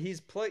electrocuted. Right,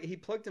 he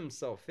plugged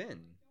himself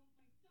in.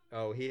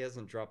 Oh, he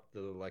hasn't dropped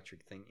the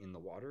electric thing in the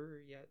water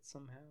yet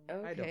somehow. I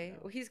don't Okay, know.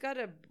 well, he's got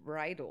a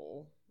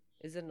bridle.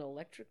 Is it an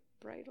electric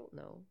bridle?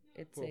 No,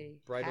 it's Well, a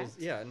bridles.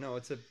 hat. Yeah, no,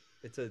 it's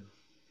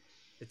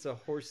a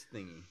horse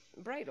thingy.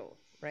 Bridle,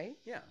 right?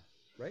 Yeah,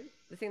 right.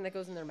 The thing that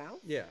goes in their mouth.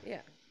 Yeah.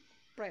 Yeah,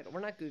 bridle.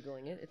 We're not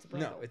googling it. It's a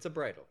bridle. No, it's a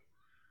bridle.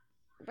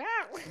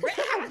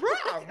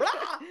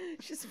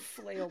 She's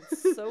flailed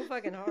so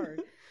fucking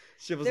hard.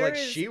 She was There like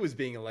is- she was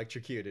being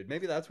electrocuted.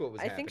 Maybe that's what was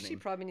I happening. think she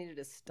probably needed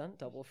a stunt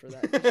double for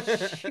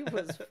that. She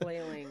was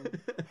flailing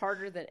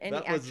harder than any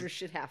That was- actress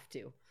should have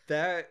to.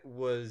 That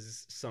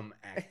was some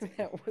acting.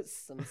 That was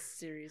some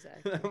serious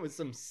acting. That was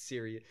some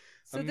serious.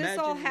 So this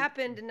all Imagine-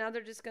 happened, and now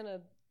we're just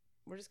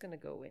gonna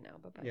go away now.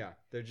 Bye bye. Yeah,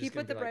 they're just. He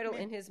gonna put the be like, bridle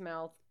 "Meh." in his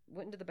mouth,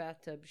 went into the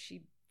bathtub.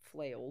 She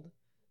flailed,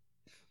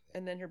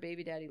 and then her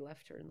baby daddy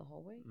left her in the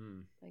hallway.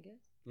 Mm, I guess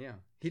yeah,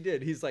 he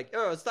did. He's like,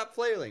 "Oh, stop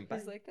flailing."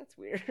 he's Bye. like, "That's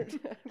weird.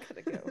 I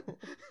gotta go."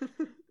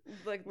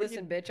 Like, What do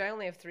you- listen, bitch. I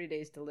only have 3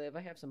 days to live.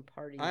 I have some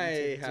partying I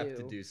to have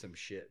to do some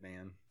shit,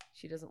 man.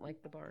 She doesn't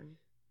like the barn.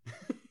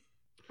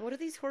 What are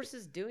these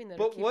horses doing that are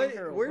But keeping what?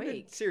 her Where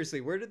awake? did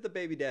seriously? Where did the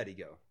baby daddy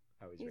go?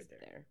 Oh, he's He's right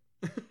there.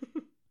 there.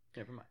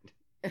 Never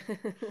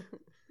mind.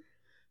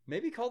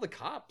 Maybe call the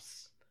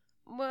cops.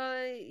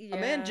 Well, yeah. A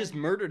man just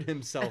murdered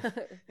himself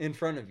in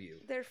front of you.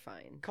 They're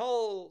fine.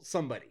 Call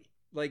somebody.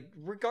 Like,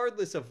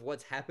 regardless of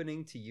what's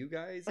happening to you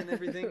guys and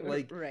everything,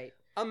 like right.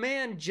 a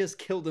man just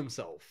killed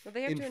himself. Well,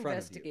 they have in to front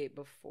investigate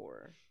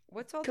before.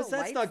 What's all the because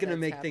that's lights not going to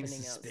that's make things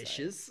happening outside?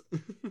 suspicious.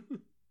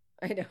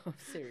 I know,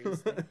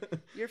 seriously.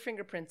 Your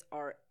fingerprints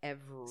are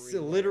everywhere.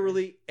 So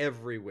literally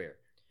everywhere,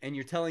 and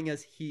you're telling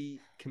us he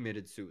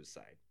committed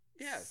suicide.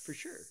 Yeah, for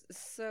sure.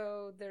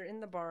 So they're in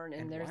the barn,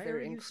 and And there's why their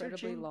are you incredibly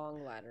searching?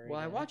 long ladder. Well,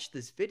 I again. watched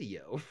this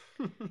video.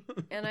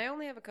 And I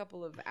only have a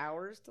couple of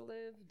hours to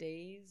live,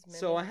 days,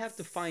 minutes. So I have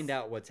to find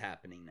out what's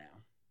happening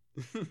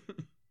now.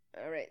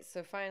 All right,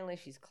 so finally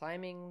she's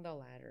climbing the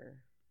ladder.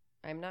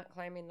 I'm not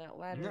climbing that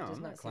ladder. No, it does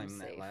I'm not not climbing seem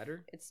that safe.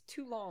 ladder. It's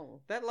too long.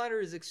 That ladder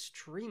is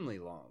extremely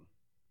long.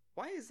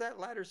 Why is that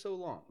ladder so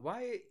long?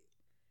 Why?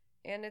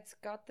 And it's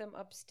got them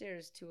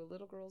upstairs to a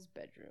little girl's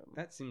bedroom.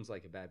 That seems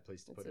like a bad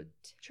place to It's put a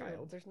terrible-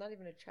 child. There's not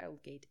even a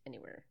child gate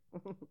anywhere.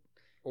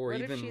 Or What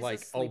if even she's a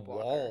like a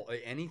sleepwalker? wall,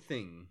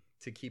 anything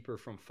to keep her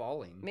from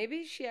falling.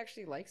 Maybe she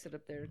actually likes it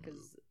up there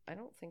because I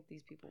don't think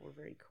these people were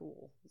very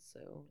cool. So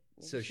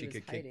maybe So she was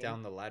could hiding, kick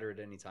down the ladder at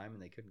any time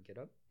and they couldn't get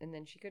up? and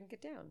then she couldn't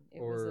get down.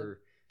 It was a Or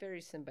very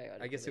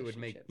symbiotic. I guess it would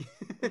make.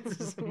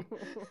 relationship.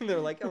 They're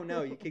like, oh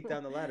no, you kicked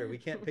down the ladder. We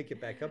can't pick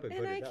it back up and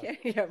And put I it up. can't.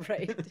 Yeah,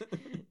 right.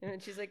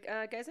 And she's like,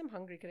 "Guys, I'm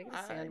hungry. Can I get a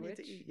I need sandwich?"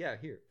 to eat. Yeah,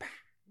 here.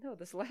 No,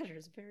 this ladder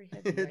is very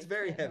heavy. It's I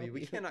very can't heavy. help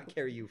We you." cannot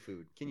carry you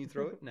food. Can you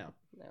throw it? No.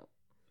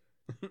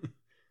 No,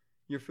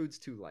 Your food's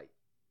too light.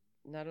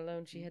 not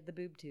alone. She had the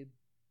boob tube.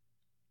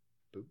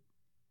 Boob?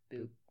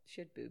 Boob.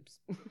 She had boobs.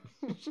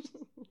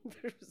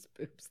 There was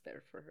boobs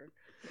there for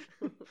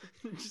her.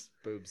 Just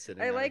boobs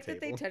sitting I on a like that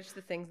they table. touched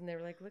the things and they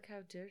were like, "Look how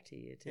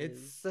dirty it is."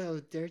 It's so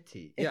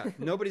dirty. Yeah,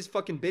 nobody's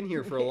fucking been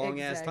here for a long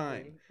ass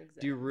time.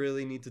 Exactly. Do you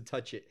really need to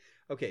touch it?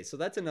 Okay, so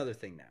that's another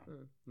thing now.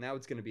 Mm. Now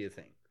it's going to be a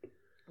thing.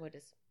 What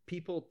is?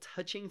 People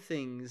touching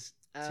things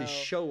to Oh,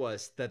 show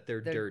us that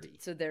they're dirty.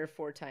 So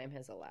therefore, time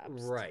has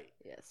elapsed. Right.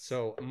 Yes.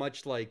 So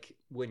much like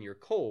when you're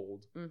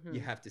cold, Mhm.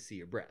 you have to see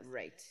your breath.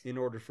 Right. In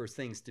order for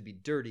things to be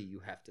dirty, you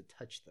have to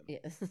touch them.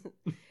 Yes.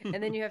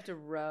 And then you have to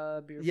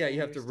rub your. Yeah, you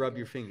have to fingers rub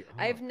your together. finger.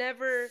 Oh, I've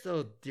never.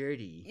 so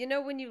dirty. You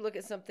know when you look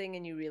at something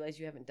and you realize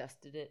you haven't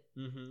dusted it,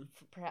 Mm-hmm.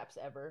 perhaps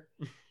ever,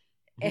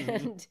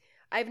 and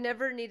I've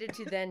never needed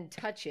to then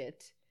touch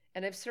it,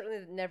 and I've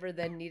certainly never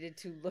then needed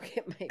to look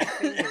at my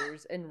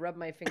fingers and rub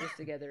my fingers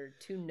together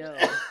to know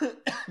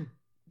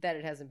that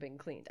it hasn't been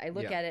cleaned. I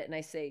look Yeah. at it and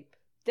I say,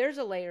 "There's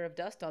a layer of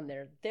dust on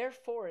there,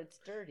 therefore it's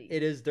dirty."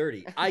 It is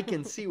dirty. I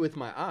can see with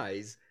my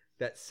eyes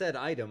that said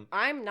item.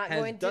 I'm not has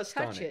going to dust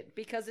on touch it. it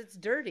because it's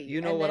dirty.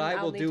 You know and what then I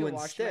I'll will need do to wash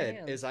my instead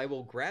hands. is I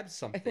will grab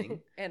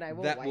something and I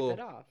will that wipe will it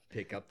off.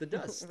 pick up the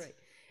dust. Right.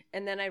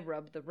 And then I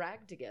rub the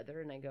rag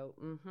together and I go,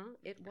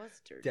 it was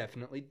dirty.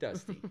 Definitely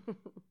dusty.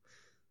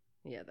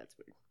 Yeah, that's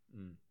weird.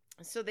 Mm.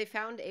 So they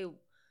found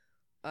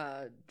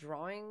a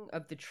drawing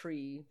of the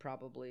tree,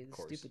 probably the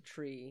course. stupid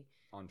tree.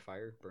 On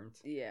fire, burnt.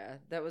 Yeah,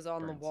 that was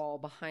on Burns. the wall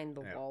behind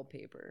the Yeah.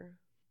 wallpaper.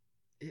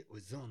 It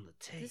was on the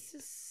tape. This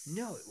is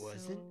No, it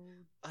wasn't.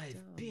 so I've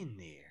dumb. been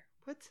there.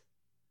 What?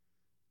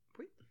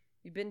 Wait.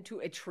 You've been to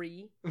a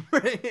tree.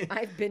 Right.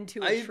 I've been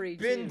to a I've tree.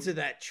 been too. to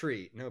that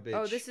tree. No, bitch.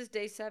 Oh, this is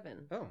day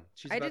 7. Oh,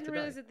 she's I about didn't to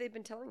realize die. that they've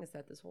been telling us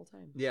that this whole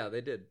time. Yeah,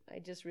 they did. I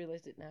just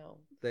realized it now.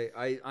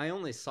 I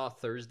only saw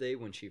Thursday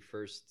when she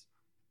first,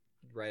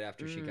 right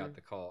after she got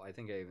the call. I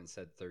think I even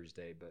said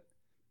Thursday, but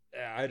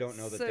I don't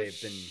know that so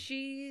they've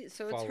been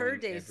So it's her following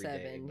day every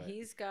day, 7. but-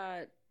 He's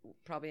got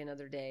probably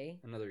another day.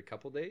 another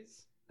couple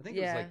days. I think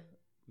Yeah. it was like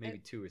maybe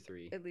 2 or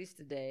 3. At least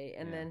a day.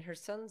 And Yeah. then her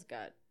son's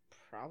got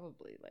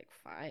probably like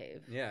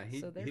 5. Yeah,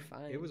 so they're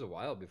fine. It was a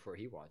while before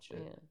he watched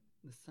it. Yeah.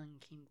 The sun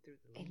came through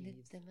the I lit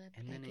leaves, them up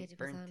and then like it it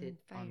was burnt on it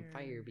on fire.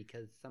 fire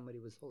because somebody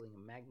was holding a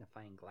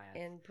magnifying glass.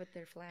 And put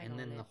their flag And on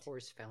then it. the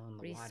horse fell in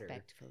the water.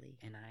 Respectfully.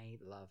 And I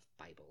love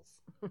Bibles.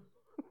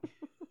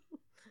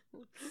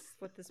 That's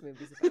what this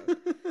movie's about.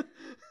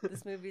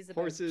 This movie's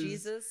about Horses,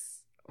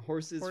 Jesus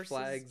horses,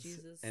 flags,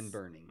 Jesus, and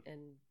burning, and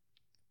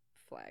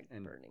flag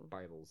and burning.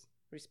 Bibles.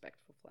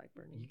 Respectful flag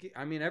burning.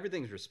 I mean,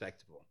 everything's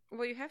respectable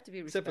Well, you have to be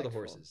except respectful. for the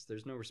horses.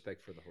 There's no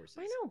respect for the horses.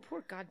 I know,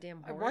 poor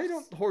goddamn horse. Why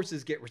don't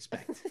horses get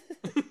respect?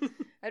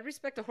 I'd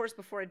respect a horse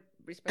before I'd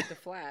respect a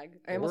flag.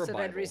 I Or almost a said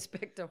I'd Bible.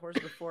 respect a horse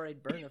before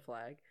I'd burn a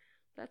flag.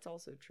 That's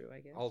also true, I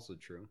guess. Also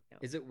true. Yeah.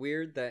 Is it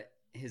weird that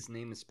his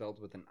name is spelled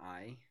with an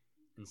I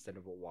instead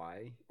of a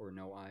Y, or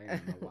no I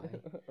or no Y?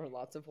 Or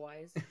lots of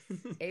Y's.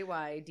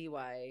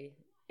 AYDYAAGNY.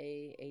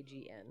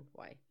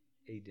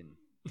 Aiden.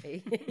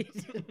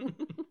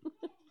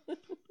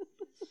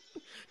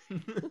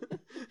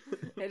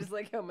 I just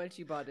like how much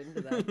you bought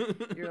into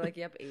that. You're like,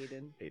 yep,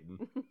 Aiden.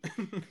 Aiden.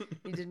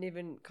 You didn't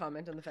even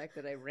comment on the fact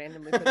that I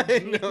randomly put a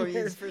G in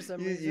there for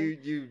some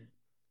reason.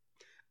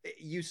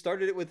 You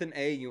started it with an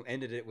A, you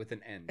ended it with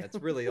an N. That's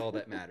really all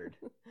that mattered.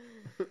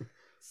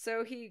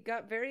 So he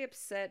got very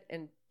upset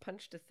and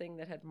punched a thing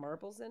that had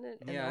marbles in it.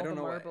 And Yeah, I all don't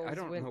the know. marbles I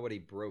don't went know what he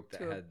broke that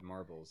to a- had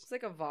marbles. It's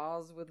like a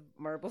vase with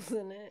marbles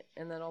in it,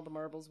 and then all the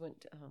marbles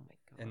went to, oh my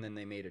god. And then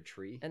they made a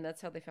tree. And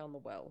that's how they found the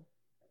well.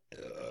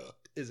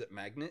 Is it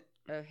magnet?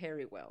 A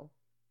hairy well.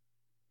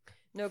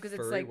 No, because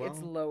it's Furry like it's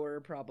well?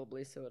 lower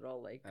probably, so it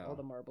all like all Oh.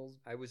 the marbles.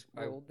 I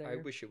Rolled I there.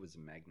 wish it was a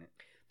magnet.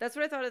 That's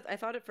what I thought. I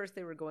thought at first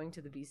they were going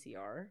to the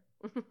VCR.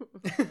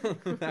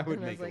 That would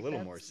And I make was a like,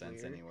 little more "That's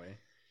sense weird." anyway.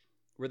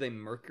 Were they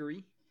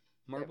mercury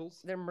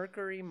marbles? They're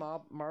mercury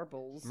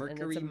marbles. Mercury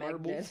and it's a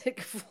marbles?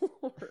 magnetic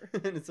floor.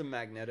 And it's a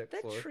magnetic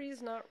That floor. tree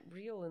is not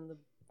real in the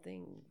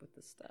thing with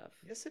the stuff.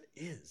 Yes, it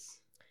is.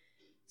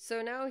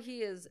 So now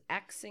he is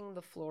axing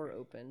the floor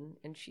open,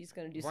 and she's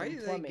going to do Why some are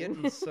they plumbing.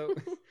 getting so?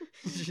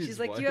 She's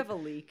like, what? "You have a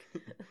leak."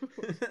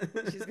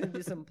 She's going to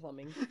do some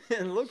plumbing.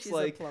 It looks She's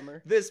like a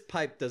plumber. this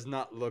pipe does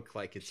not look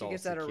like it's She all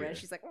gets out secure. a wrench.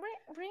 She's like,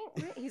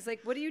 He's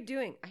like, "What are you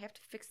doing?" I have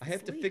to fix I this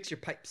have to leak." fix your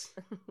pipes.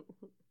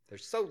 They're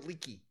so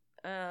leaky.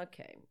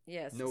 Okay.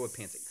 Yes. Noah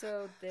panting.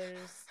 So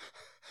there's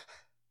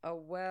a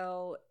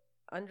well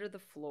under the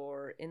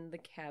floor in the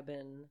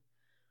cabin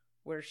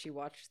where she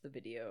watched the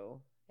video,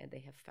 and they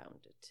have found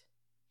it.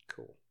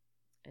 Cool.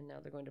 And now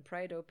they're going to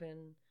pry it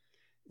open.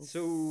 and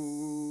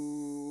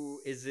So,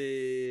 is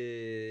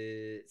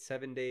it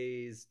 7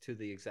 days to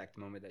the exact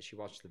moment that she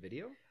watched the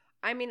video?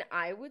 I mean,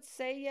 I would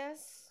say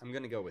yes. I'm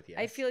gonna go with yes.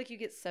 I feel like you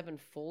get 7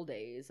 full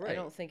days. I Right.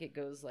 don't think it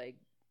goes like,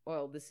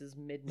 well, this is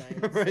midnight.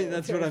 Right, so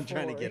that's what I'm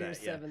trying to therefore get your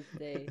at, yeah. 7th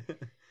day.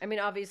 I mean,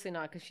 obviously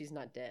not because she's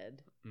not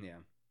dead. yeah.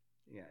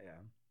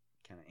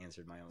 Kind of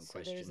answered my own So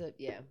question. there's a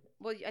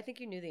Well, I think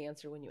you knew the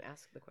answer when you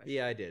asked the question.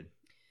 Yeah, I did.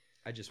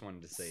 I just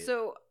wanted to say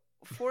So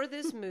for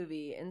this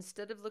movie,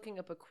 instead of looking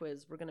up a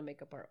quiz, we're gonna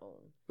make up our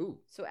own. it. Ooh.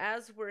 So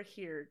as we're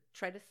here,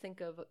 try to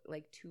think of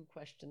like 2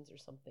 questions or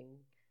something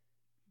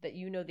that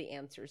you know the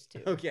answers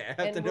to. Okay, I have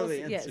And to know we'll the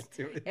see- answer yes.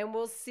 to it. And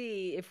we'll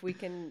see if we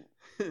can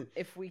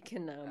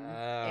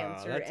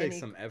answer That takes any.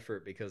 some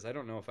effort because I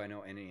don't know if I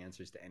know any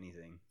answers to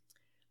anything.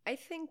 I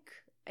think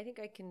I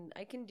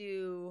can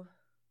do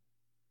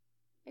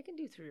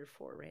 3 or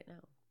 4 right now.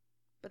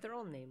 But they're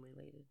all name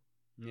related.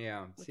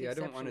 Yeah. With See, the I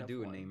don't want to exception do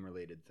of a one.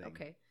 name-related thing.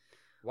 Okay.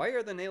 Why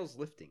are the nails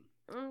lifting?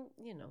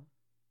 You know.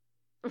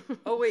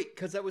 Oh, wait,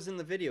 because that was in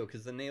the video,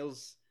 because the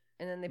nails...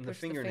 And then they the push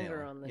the finger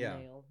fingernail. on the Yeah.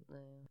 nail. Yeah.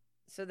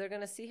 So they're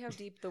going to see how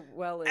deep the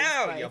well is.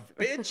 Ow, by you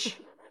bitch!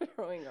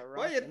 throwing a rock.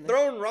 Why are you in there.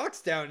 throwing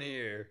rocks down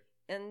here?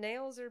 And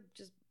nails are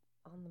just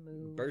on the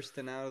move.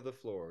 Bursting out of the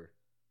floor.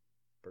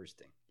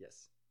 Bursting,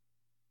 yes.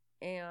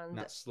 And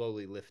Not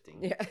slowly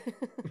lifting. yeah.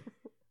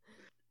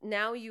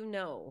 Now you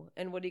know.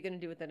 And what are you going to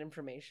do with that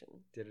information?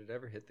 Did it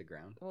ever hit the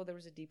ground? Well, there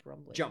was a deep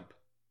rumbling. Jump.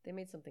 They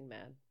made something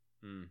mad.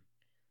 Hmm.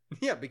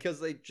 Yeah, because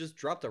they just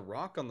dropped a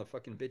rock on the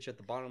fucking bitch at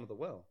the bottom of the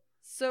well.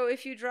 So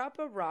if you drop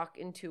a rock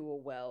into a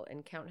well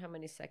and count how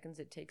many seconds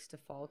it takes to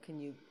fall, can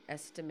you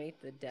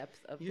estimate the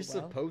depth of You're the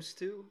well? supposed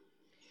to?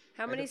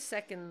 How many don't-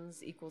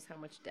 seconds equals how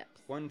much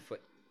depth? 1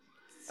 foot.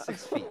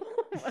 6 feet.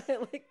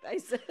 Like I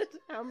said,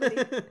 how many?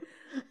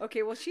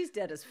 Okay, well she's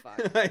dead as fuck.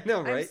 I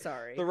know, right? I'm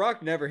sorry. The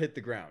rock never hit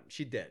the ground.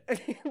 She dead.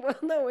 Well,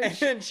 no,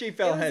 And she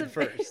fell head It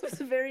first. was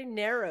very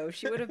narrow.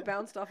 She would have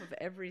bounced off of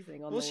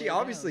everything on Well, the she way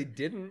obviously down.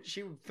 didn't.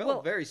 She fell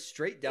Well, very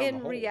straight down the In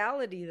hole.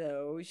 reality,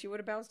 though, she would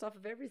have bounced off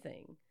of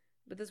everything.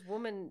 But this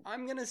woman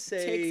I'm going to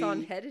say... takes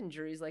on head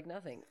injuries like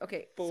nothing.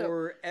 Okay, so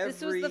for every...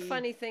 this was the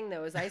funny thing,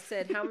 though, is I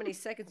said how many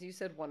seconds, you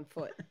said 1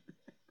 foot.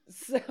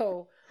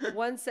 So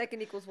 1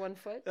 second equals 1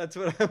 foot. That's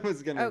what I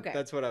was going to... Okay.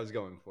 That's what I was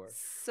going for.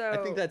 So I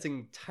think that's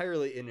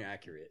entirely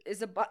inaccurate.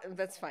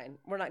 that's fine.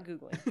 We're not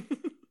googling.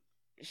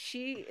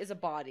 She is a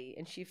body,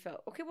 and she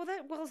fell. Okay, well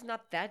that well's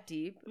not that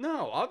deep.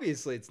 No,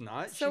 obviously it's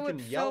not. So she can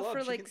it yell fell up.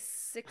 for she like can...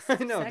 6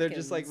 I know. They're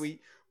just like seconds.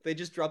 they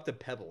just dropped a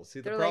pebble. See,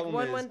 the They're like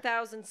problem is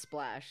 1,000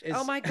 splash. is-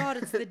 Oh my god,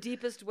 it's the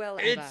deepest well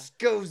it ever.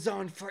 goes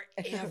on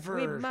forever.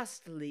 We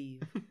must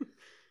leave.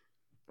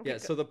 Yeah.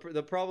 So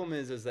the problem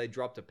is they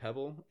dropped a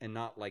pebble and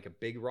not like a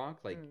big rock.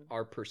 Like Mm.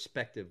 our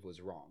perspective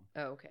was wrong.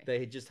 Oh, okay.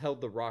 They just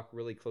held the rock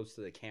really close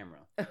to the camera,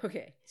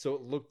 Okay. so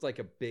it looked like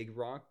a big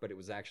rock, but it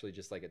was actually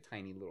just like a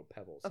tiny little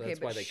pebble. So Okay, that's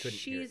but why they couldn't.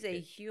 hear she's it a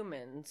hit.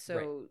 human,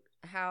 so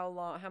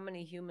how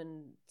many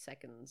human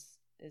seconds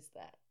is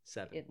that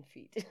 7. in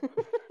feet?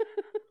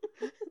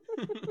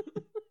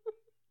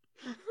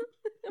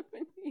 How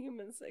many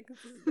human seconds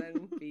is that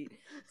in feet?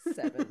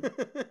 7.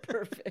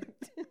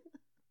 Perfect.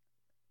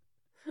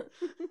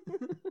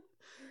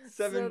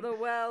 7.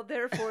 So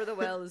therefore the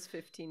well is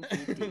 15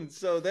 feet deep.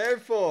 So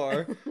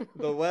therefore,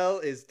 the well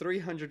is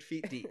 300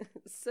 feet deep.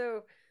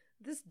 So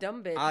this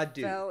dumb bitch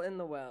Adu. fell in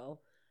the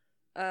well.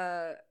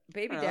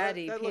 Baby Oh,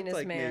 daddy, that looked penis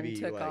like man, maybe,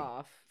 took like,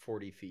 off,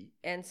 40 feet.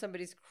 and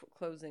somebody's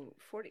closing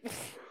 40.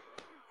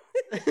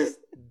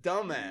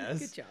 Dumbass.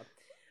 Good job.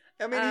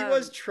 I mean, he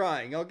was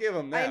trying. I'll give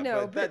him that. I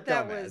know, but but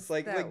that that dumbass. was-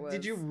 like, that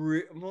did you?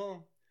 was-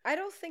 Well, I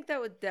don't think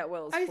that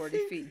well is I 40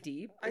 think- feet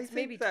deep. I It's think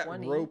maybe that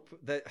 20. rope,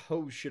 that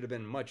hose should have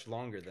been much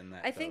longer than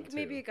that. I think though,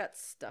 maybe too. it got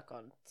stuck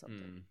on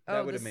something. that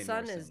Oh, would've the made more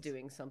sun is sense.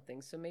 doing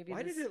something, so maybe.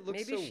 Why this, did it look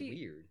maybe so she,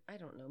 weird? I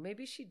don't know.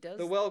 Maybe she does.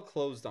 The well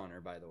closed on her,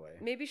 by the way.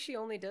 Maybe she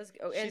only does.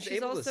 Oh, and she's she's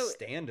able also to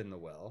stand in the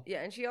well.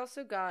 yeah, and she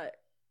also got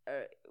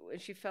when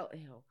she fell.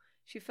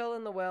 She fell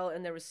in the well,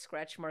 and there was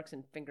scratch marks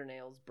and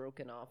fingernails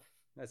broken off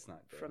That's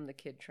not good. from the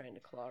kid trying to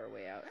claw her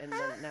way out, and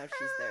then now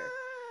she's there.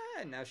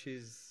 And now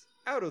she's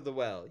out of the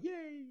well.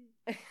 Yay!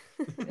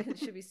 And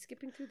she'll be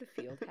skipping through the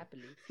field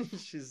happily,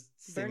 She's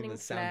singing burning the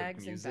sound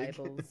flags of and music.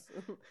 Bibles.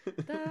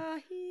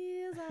 The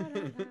hills are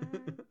alive.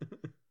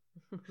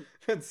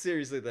 That's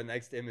seriously the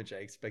next image I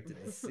expected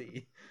to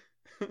see.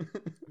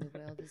 The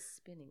world is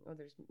spinning. Oh,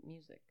 there's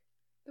music.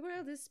 The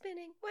world is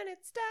spinning when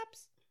it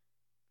stops.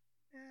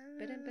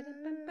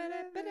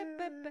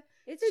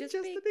 It's just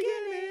the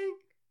beginning.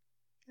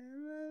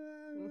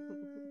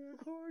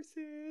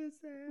 Horses.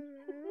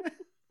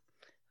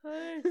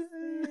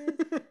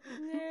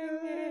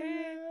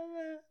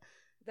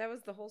 That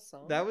was the whole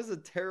song. That was a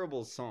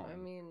terrible song. I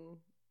mean,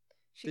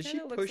 she Did she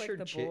kind of looks push like her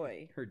the chick?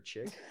 boy. Her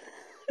chick?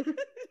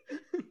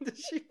 Did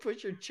she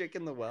push her chick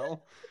in the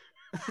well?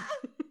 Why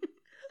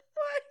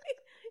did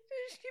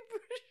she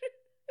push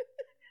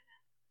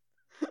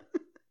her?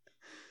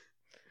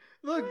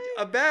 Look, Why-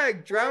 a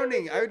bag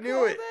drowning. Why I did you knew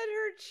call it. that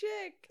her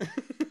chick.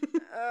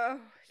 Oh,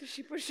 did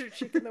she push her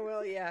chick in the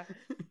well? Yeah.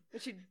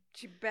 And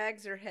she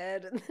bags her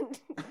head and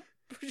then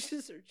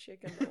pushes her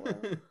chick in the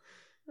well.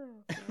 Oh,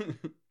 God.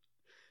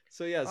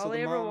 So yeah, so All the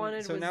I ever mom.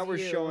 wanted So was now we're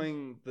you.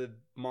 showing the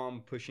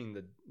mom pushing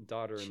the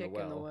daughter in the Chick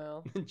well. in the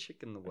well. Chick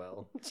in the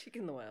well. Chick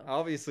in the well.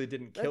 Obviously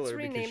didn't kill Let's her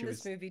because rename she this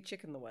was movie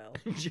Chick in the Well.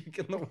 chick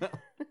in the well.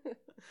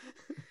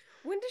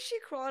 When does she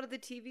crawl out of the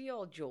TV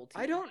all jolty?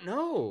 I don't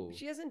know.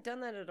 She hasn't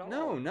done that at all.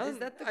 No, Is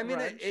that the I mean,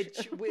 Grudge?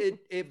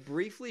 it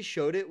briefly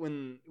showed it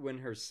when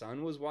her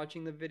son was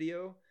watching the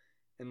video,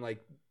 and like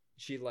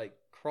she like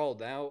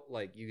crawled out,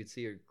 like you could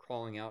see her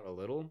crawling out a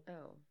little,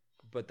 Oh,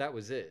 but that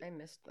was it. I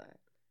missed that.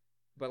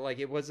 But like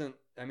it wasn't.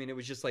 I mean, it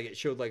was just like it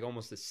showed like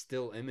almost a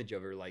still image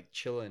of her like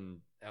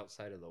chilling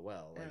outside of the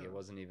well. Like it Oh.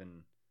 wasn't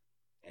even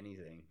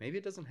anything. Maybe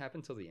it doesn't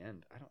happen till the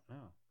end. I don't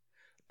know.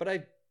 But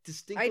I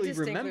distinctly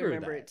remember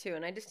that. it too,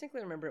 and I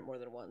distinctly remember it more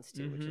than once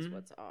too, which is Mhm.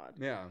 what's odd.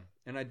 Yeah,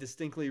 and I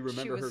distinctly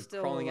remember was her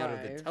still crawling out of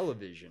alive. the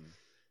television.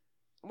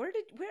 Where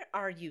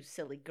are you,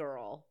 silly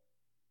girl?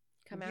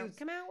 Come out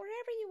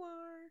wherever you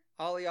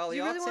are. Ollie, Do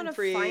you really want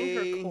to Oxenfree.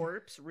 find her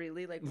corpse?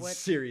 Really? Like what?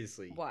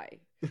 Seriously. Why?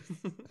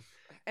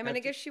 I mean, I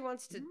guess she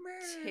wants to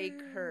take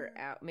her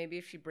out. Maybe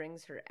if she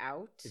brings her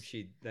out,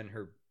 then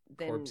her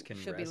then corpse can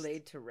she'll rest. be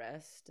laid to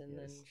rest, and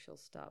then Yes. she'll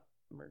stop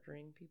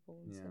murdering people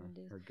in Yeah, 7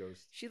 days. her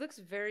ghost. She looks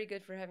very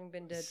good for having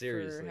been dead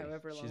Seriously. for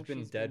however long She's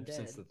been dead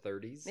since the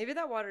 30s. Maybe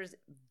that water is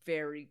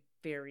very,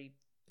 very,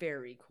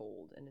 very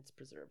cold, and it's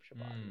preserved her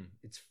body.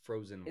 It's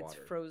frozen water.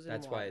 It's frozen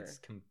That's why water. it's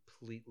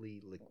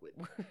completely liquid.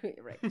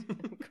 Right,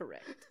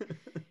 correct.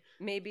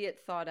 Maybe it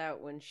thawed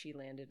out when she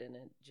landed in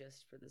it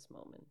just for this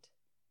moment.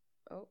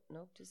 Oh,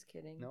 nope, just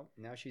kidding. Nope,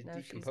 now she's Now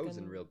she's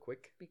decomposing gonna real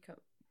quick.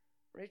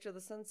 Rachel,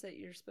 the sunset,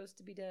 you're supposed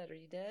to be dead. Are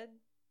you dead?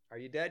 Are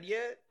you dead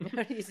yet?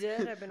 Are you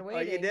dead? I've been Are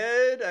waiting. you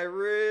dead? I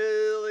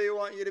really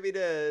want you to be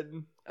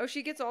dead. Oh,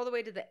 she gets all the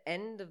way to the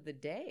end of the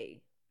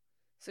day.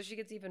 So she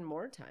gets even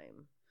more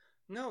time.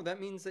 No, that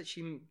means that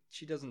she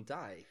doesn't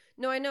die.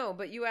 No, I know,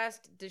 but you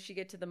asked, does she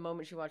get to the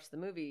moment she watched the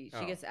movie?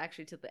 She Oh. gets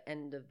actually to the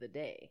end of the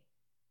day.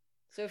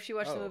 So if she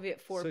watched the Oh, movie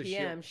at 4 so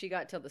p.m., she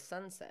got till the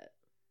sunset.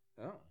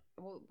 Oh.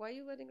 Well, why are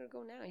you letting her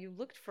go now? You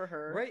looked for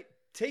her. Right.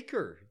 Take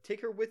her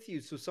with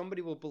you so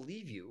somebody will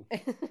believe you.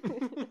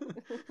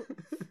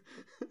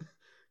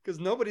 Because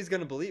nobody's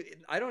going to believe.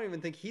 I don't even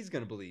think he's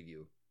going to believe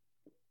you.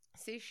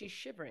 See, she's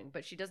shivering,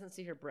 but she doesn't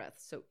see her breath.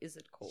 So is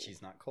it cold?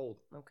 She's not cold.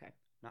 Okay.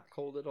 Not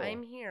cold at all.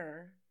 I'm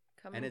here.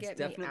 Come and and it's get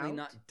me definitely out.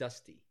 not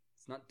dusty.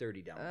 It's not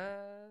dirty down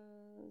there.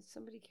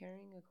 Somebody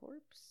carrying a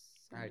corpse?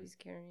 Somebody's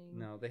carrying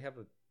No, they have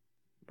a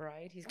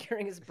bride. He's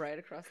carrying his bride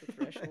across the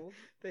threshold.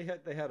 they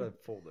had a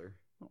folder.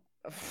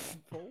 A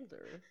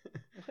folder?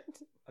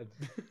 What?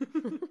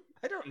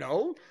 I don't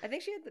know. I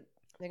think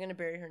they're going to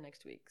bury her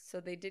next week. So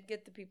they did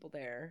get the people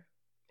there.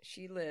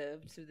 She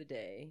lived through the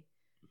day.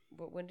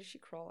 But when did she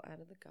crawl out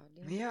of the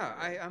goddamn Yeah,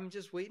 hole? I'm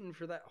just waiting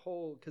for that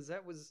whole, because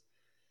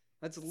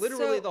that's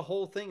literally the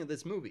whole thing of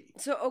this movie.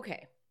 So,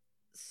 okay.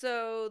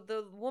 So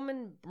the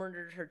woman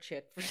murdered her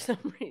chick for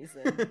some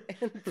reason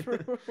and threw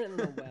her in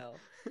the well.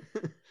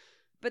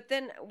 But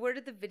then where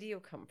did the video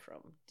come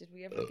from? Did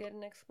we ever get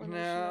an explanation?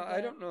 No, of that?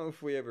 I don't know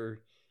if we ever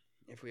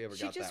got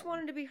She just that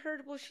wanted one. to be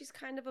heard. Well, she's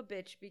kind of a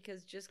bitch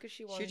because just because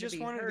she wanted She just to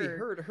be wanted heard, to be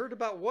heard. Heard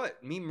about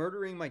what? Me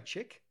murdering my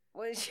chick?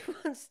 Well,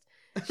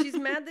 she's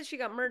mad that she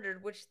got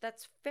murdered, which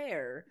that's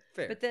fair.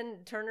 Fair. But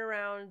then turn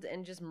around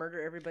and just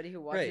murder everybody who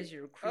watches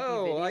your creepy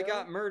oh, video. I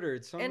got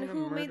murdered. So I'm And gonna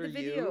who made the murder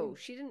video? you.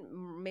 She didn't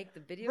make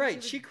the video.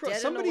 Right. She was dead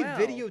Somebody in a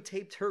well.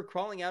 videotaped her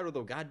crawling out of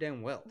the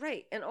goddamn well.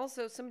 Right, and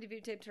also somebody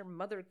videotaped her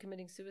mother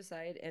committing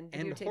suicide and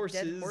And videotaped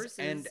dead horses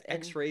and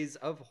X-rays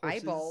of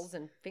horses. eyeballs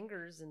and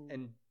fingers and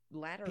and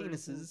ladders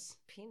penises.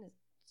 and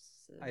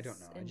penises. I don't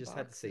know. I and just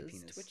had to say boxes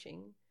penis.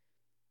 twitching.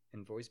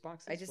 and voice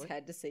boxes. I just What?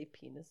 had to say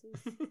penises.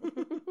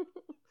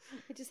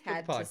 I just Good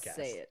had to podcast.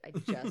 say it. I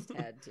just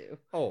had to.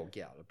 Oh,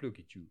 yeah. Look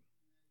at you.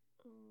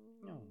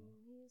 No.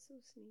 He's so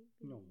sleepy.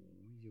 No.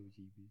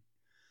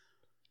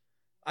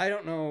 I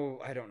don't know.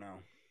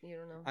 You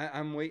don't know.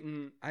 I'm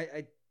waiting.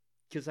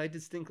 Because I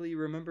distinctly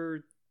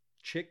remember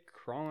chick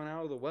crawling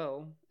out of the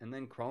well and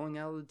then crawling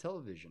out of the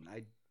television.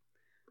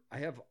 I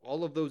have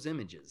all of those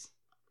images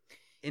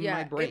in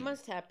my brain. It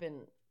must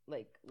happen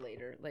like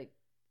later. Like,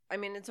 I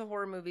mean, it's a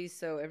horror movie,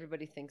 so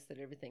everybody thinks that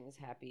everything is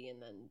happy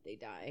and then they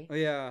die. Oh,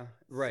 yeah,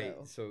 right.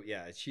 So- So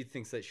yeah, she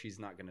thinks that she's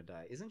not gonna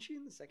die. Isn't she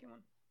in the second one?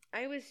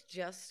 I was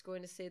just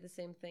going to say the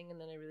same thing, and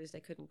then I realized I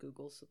couldn't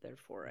Google, so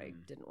therefore I Hmm.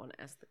 didn't want to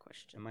ask the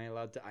question. Am I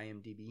allowed to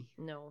IMDb?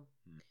 No,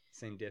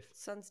 Same diff.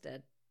 Son's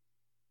dead.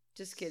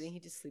 Just kidding. He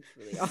just sleeps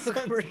really Son's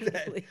awkwardly.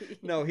 dead.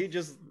 No, he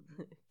just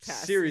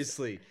Passes.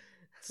 seriously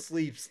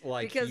sleeps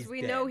like because he's we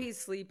dead. know he's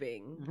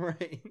sleeping.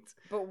 right.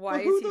 But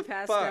why who is he the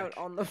passed fuck? out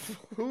on the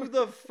floor? Who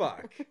the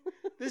fuck?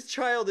 This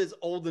child is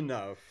old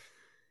enough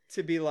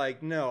to be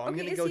like, no, I'm Okay,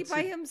 gonna is go he to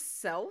by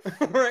himself?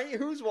 right.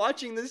 Who's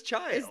watching this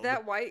child? Is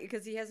that why?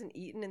 Because he hasn't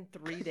eaten in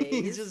 3 days.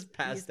 He's just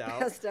passed out.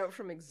 Passed out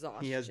from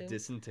exhaustion. He has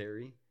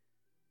dysentery.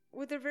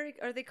 Well,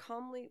 are they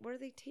calmly? Where are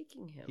they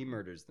taking him? He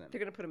murders them. They're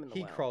gonna put him in the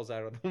He well. crawls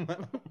out of the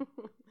well.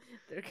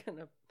 They're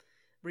gonna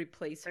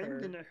replace her.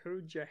 I'm gonna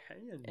hold your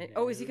hand. And-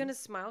 oh, is he now. gonna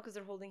smile because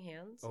they're holding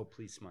hands? Oh,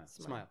 please smile,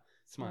 Smile. smile,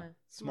 smile,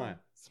 Smile.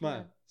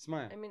 smile,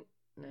 smile. I mean,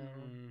 no.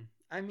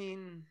 I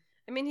mean,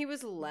 I mean, he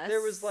was less.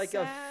 there was like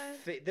sad.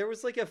 there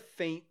was like a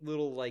faint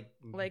little like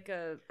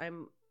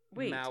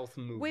Wait. mouth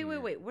movement.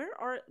 Wait.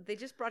 Where are they?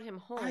 Just brought him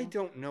home. I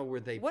don't know where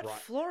they What brought.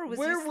 floor was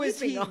Where he was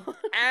sleeping he on?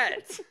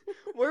 at?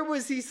 Where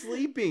was he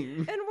sleeping?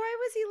 And why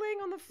was he laying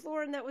on the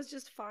floor and that was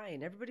just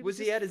fine? Everybody was Was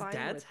he just at his fine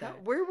dad's with house?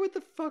 that. Where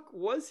the fuck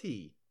was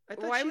he? I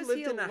thought Why she was lived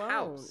he in a alone?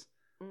 house.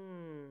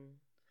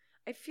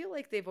 I feel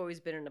like they've always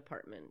been in an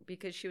apartment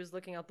because she was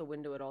looking out the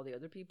window at all the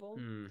other people.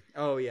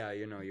 Oh yeah,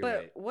 you're but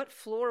right. what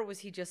floor was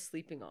he just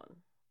sleeping on?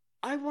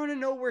 I want to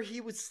know where he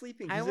was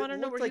sleeping. 'Cause I wanna it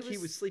know looked where he like he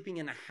was- was sleeping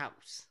in a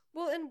house.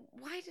 Well, and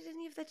why did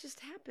any of that just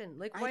happen?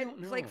 Like, I why? don't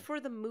know. Like for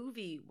the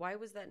movie, why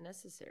was that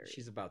necessary?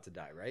 She's about to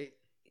die, right?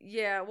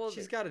 Yeah, well,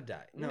 She's got to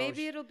die. No,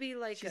 maybe it'll be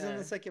like she's in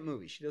the second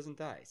movie. She doesn't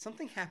die.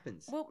 Something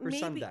happens. Well, Her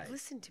son maybe dies.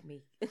 listen to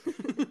me.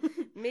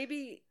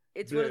 Maybe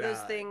it's one of those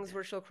Blood. things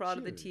where she'll crawl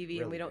to She the was TV and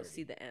really we don't dirty.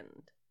 see the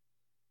end.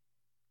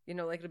 You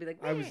know, like it'll be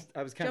like I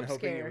was kind of jump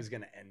hoping scare. it was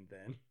going to end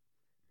then.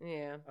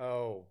 Yeah.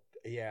 Oh,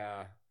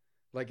 yeah.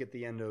 Like at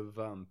the end of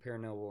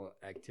Paranormal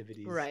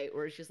Activities. Right,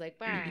 where she's like,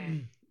 bah.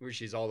 Where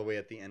she's all the way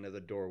at the end of the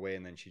doorway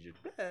and then she just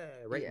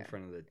right in Yeah.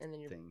 front of the And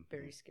then you're thing.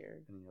 very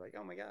scared. And you're like,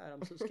 oh my God,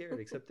 I'm so scared.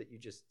 Except that you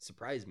just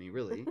surprised me,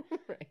 really.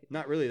 Right.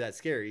 Not really that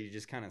scary. You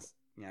just kind of,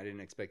 I didn't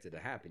expect it to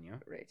happen, you know?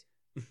 Right.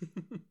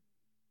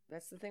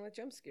 That's the thing with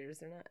jump scares.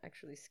 They're not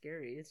actually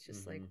scary. It's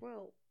just like,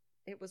 well,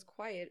 it was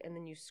quiet and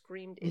then you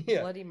screamed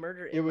Yeah. bloody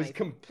murder in It was my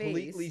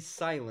completely face.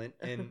 silent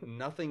and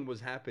nothing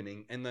was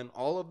happening. And then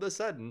all of a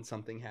sudden,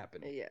 something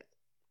happened. Yeah.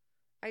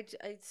 I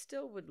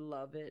still would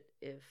love it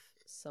if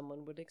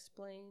someone would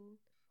explain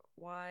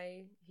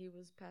why he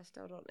was passed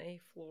out on a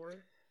floor.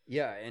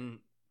 Yeah, and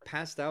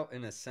passed out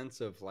in a sense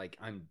of like,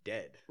 I'm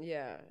dead.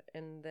 Yeah,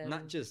 and then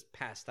Not just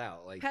passed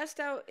out. Like, passed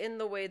out in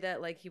the way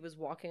that like he was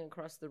walking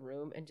across the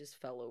room and just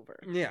fell over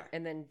yeah.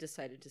 and then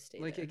decided to stay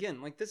Like, there.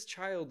 again, like this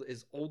child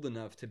is old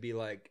enough to be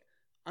like,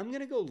 I'm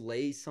going to go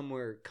lay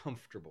somewhere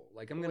comfortable.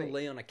 Like, I'm going to Wait.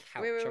 lay on a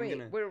couch. Wait, I'm wait.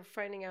 gonna... We're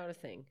finding out a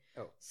thing.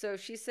 Oh. So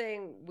she's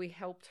saying we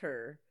helped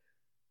her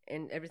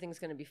and everything's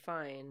going to be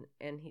fine.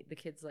 And the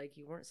kid's like,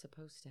 you weren't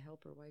supposed to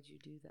help her. Why'd you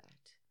do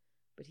that?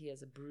 But he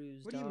has a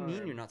bruised What do you arm.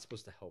 mean you're not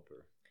supposed to help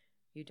her?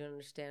 You don't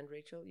understand,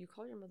 Rachel? You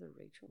call your mother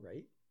Rachel?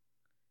 Right?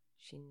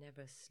 She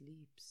never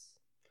sleeps.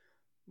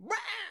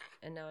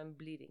 And now I'm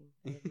bleeding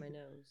out of my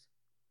nose.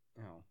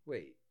 Oh,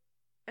 wait.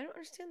 I don't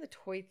understand the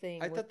toy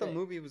thing. I with thought the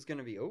movie was going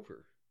to be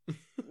over.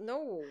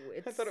 No,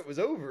 it's... I thought it was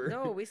over.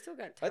 No, we still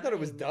got time. I thought it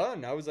was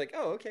done. I was like,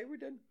 oh, okay, we're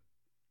done.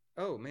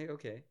 Oh,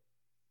 okay.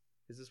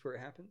 Is this where it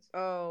happens?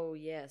 Oh,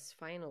 yes.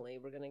 Finally,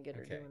 we're going to get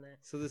her Okay. doing that.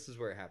 So this is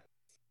where it happens.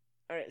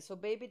 All right, so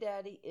baby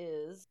daddy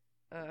is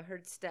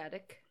heard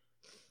static.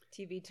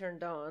 TV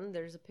turned on.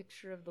 There's a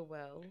picture of the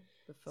well.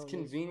 The phone It's is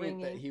convenient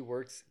that ringing. he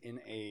works in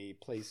a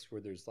place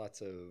where there's lots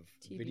of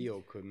TV. video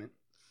equipment.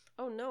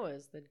 Oh,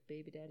 Noah's the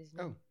baby daddy's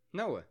name. Oh,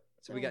 Noah.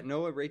 So we got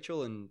Noah,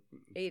 Rachel, and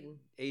Aiden.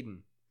 Aiden.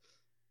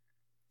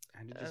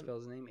 How did you spell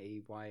his name?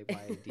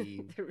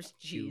 A-Y-Y-D There was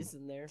G's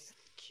in there.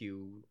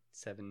 Q7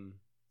 7.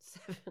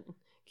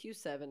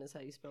 Q7 is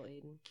how you spell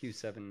Aiden.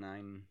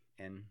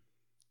 Q79N.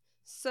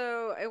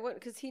 So I went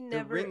because he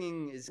never. The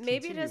ringing is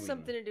Maybe it has continuing.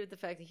 something to do with the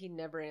fact that he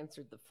never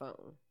answered the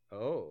phone,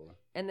 Oh.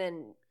 and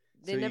then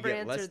they So never you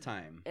get less answered.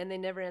 time. And they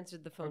never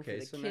answered the phone Okay,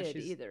 for so the now kid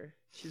she's- either.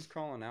 She's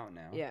crawling out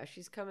now. Yeah,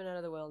 she's coming out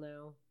of the well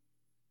now.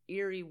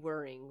 Eerie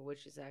whirring,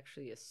 which is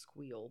actually a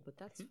squeal, but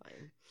that's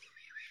fine.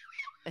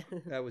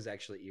 That was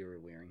actually eerie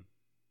wearing.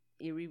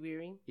 Eerie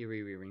whirring?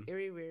 Eerie wearing.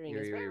 Eerie whirring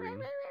is... Eerie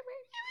whirring.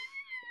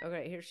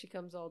 Okay, here she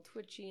comes all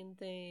twitchy and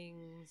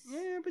things.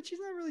 Yeah, but she's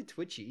not really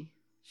twitchy.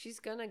 She's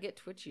gonna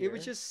get twitchier. It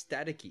was just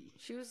staticky.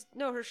 She was...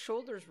 No, her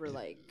shoulders were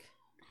like...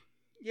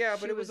 Yeah,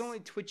 but She it was was-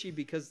 only twitchy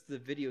because the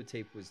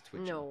videotape was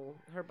twitchy. No,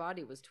 her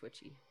body was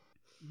twitchy.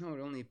 No,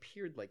 it only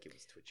appeared like it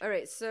was twitchy. All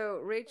right, so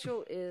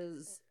Rachel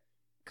is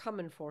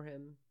coming for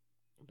him,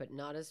 but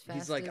not as fast.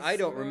 He's like, as I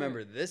don't Sarah.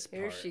 remember this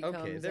part. Here she Okay,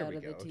 comes there out we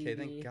of go. the Okay, TV.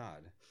 thank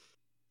God.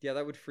 Yeah,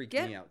 that would freak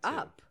Get me out too.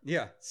 up.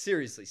 Yeah,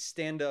 seriously,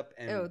 stand up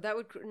and. Oh, that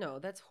would no.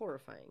 That's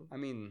horrifying. I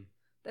mean,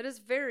 That is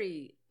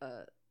very,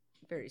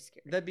 very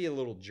scary. that'd be a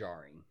little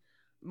jarring.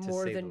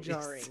 More say than the least.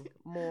 jarring.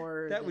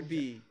 More. That than would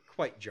be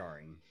quite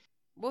jarring.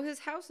 Well, his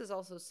house is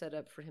also set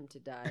up for him to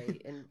die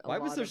in a Why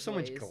lot was there of so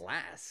much ways.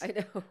 glass? I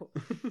know.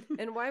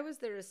 And why was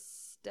there a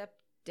step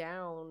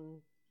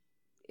down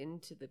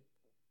into the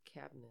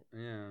cabinet?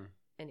 Yeah.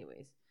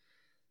 Anyways.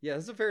 Yeah,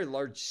 that's a very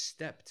large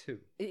step too.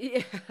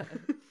 Yeah.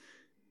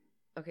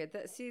 Okay,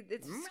 see,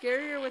 it's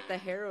scarier with the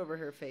hair over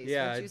her face.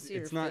 Yeah, Once you see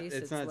it's her not. face,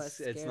 It's not. less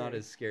It's not scary.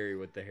 as scary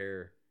with the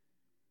hair.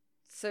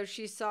 So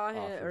she saw off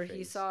him, her or he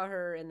face. saw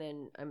her, and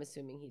then I'm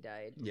assuming he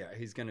died. Yeah,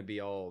 he's gonna be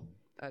all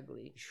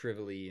Ugly,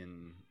 shrivelly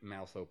and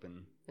mouth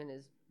open. and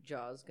his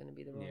jaw's gonna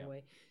be the wrong Yeah.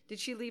 way. Did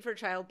she leave her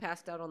child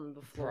passed out on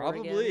the floor?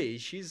 Probably. Again?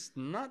 She's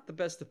not the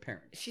best of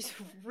parents. She's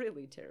a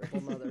really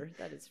terrible mother.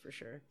 That is for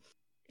sure.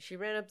 She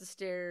ran up the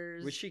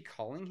stairs. Was she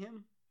calling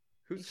him?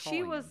 Who's She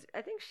calling was. him?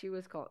 I think she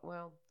was calling.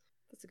 Well,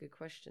 that's a good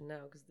question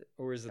now because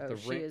Or is it Oh, the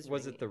she ring? is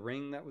Was ringing. it the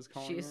ring that was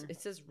calling she is. her?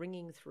 It says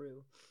ringing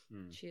through.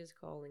 Hmm. She is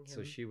calling him.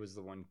 So she was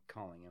the one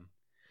calling him.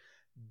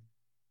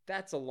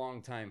 That's a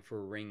long time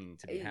for ringing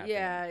to be happening.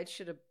 Yeah, it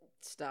should have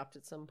stopped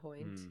at some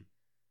point.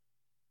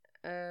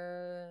 Hmm.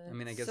 I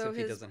mean, I guess so if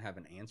he his doesn't have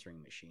an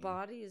answering machine,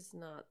 body is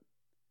not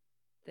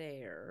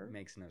there. it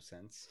makes no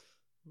sense.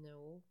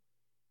 No,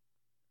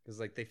 Because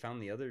like they found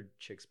the other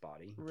chick's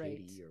body, right.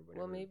 Katie or whatever.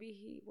 Well, maybe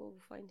he will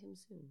find him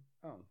soon.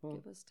 Oh, well,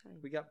 Give us time.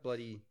 we got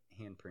bloody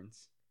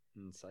handprints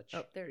and such.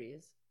 Oh, there he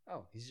is.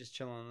 Oh, he's just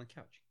chilling on the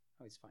couch.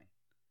 Oh, he's fine.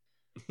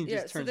 He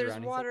Yeah, just so turns there's around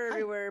and he's water like, "Hi."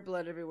 everywhere,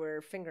 blood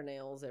everywhere,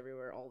 fingernails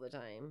everywhere all the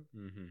time.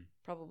 Mm-hmm.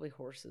 Probably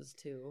horses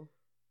too.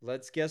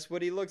 Let's guess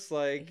what he looks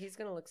like. He's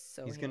gonna look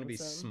so. He's gonna be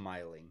handsome.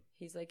 smiling.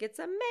 He's like, it's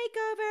a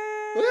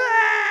makeover.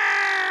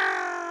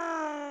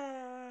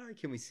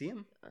 Can we see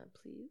him,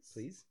 Please.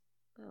 please?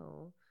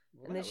 Oh.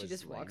 Well, And then that she was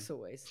just lame. walks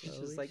away She's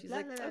slowly. just like, She's "La,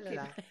 like, la, la, okay,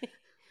 la, la. bye.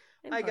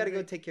 I'm I gotta go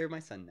hungry. take care of my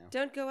son now.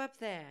 Don't go up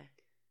there.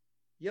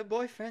 Your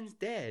boyfriend's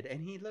dead, and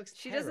he looks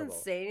She terrible.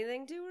 doesn't say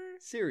anything to her?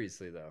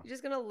 Seriously, though. You're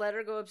just going to let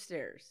her go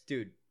upstairs?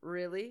 Dude,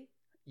 Really?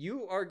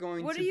 you are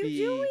going What to are you be...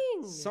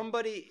 doing?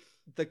 Somebody...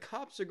 The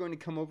cops are going to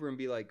come over and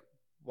be like,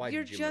 why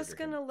You're did you just murder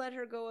going to him? let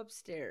her go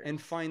upstairs.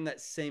 And find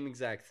that same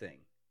exact thing.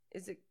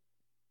 Is it...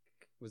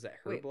 Was that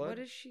her Wait, blood? what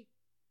is she...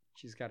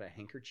 She's got a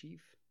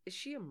handkerchief? Is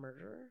she a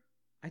murderer?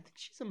 I think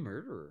she's a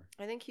murderer.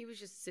 I think he was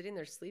just sitting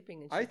there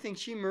sleeping and she I think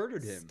she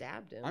murdered him.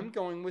 stabbed him. I'm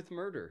going with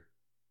murder.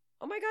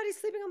 Oh my god, he's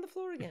sleeping on the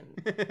floor again.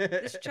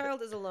 This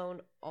child is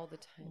alone all the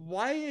time.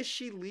 Why is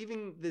she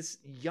leaving this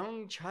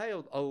young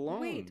child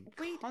alone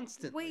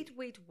constantly?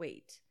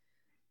 Wait.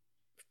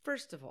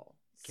 First of all,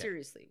 'Kay.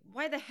 seriously,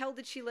 why the hell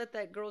did she let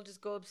that girl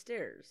just go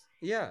upstairs?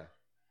 Yeah.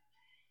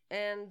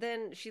 And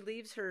then she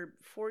leaves her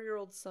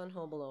 4-year-old son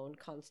home alone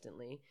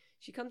constantly.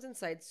 She comes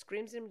inside,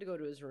 screams at him to go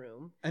to his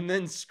room, And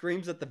then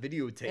screams at the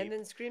videotape. and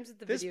then screams at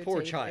the This videotape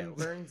poor child. and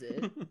burns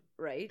it.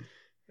 Right?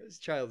 This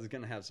child is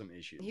going to have some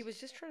issues. He was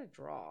just trying to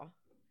draw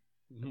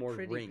more a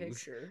pretty rings.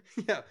 picture.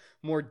 Yeah,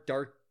 more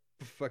dark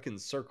fucking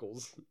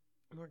circles.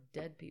 More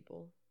dead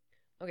people.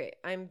 Okay,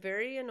 I'm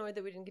very annoyed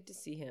that we didn't get to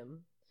see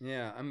him.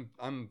 Yeah,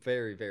 I'm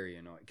very, very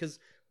annoyed because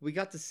we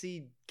got to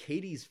see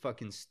Katie's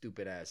fucking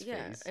stupid ass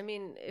Yeah, face. I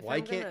mean, if Why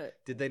I'm can't? gonna...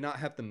 Did they not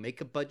have the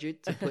makeup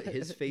budget to put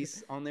his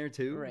face on there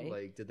too? Right.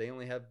 Like, did they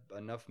only have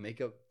enough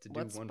makeup to do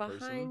What's one behind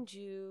person?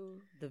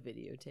 you? The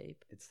videotape.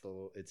 It's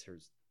her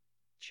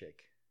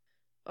chick.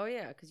 Oh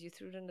yeah, because you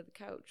threw it under the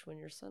couch when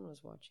your son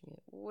was watching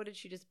it. What did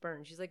she just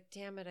burn? She's like,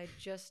 "Damn it! I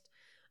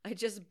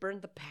just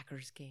burned the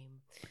Packers game."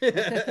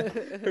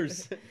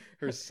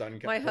 her son.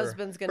 My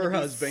husband's gonna. Her be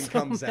husband so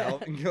comes mad.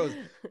 out and goes,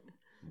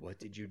 "What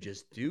did you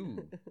just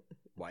do,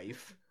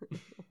 wife?"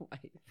 Wife.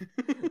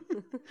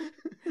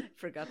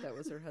 Forgot that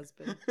was her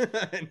husband.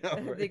 I know. I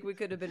Right? think we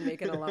could have been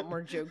making a lot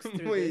more jokes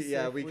through this.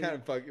 Yeah, if we kind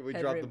of we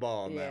had dropped the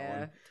ball on that one.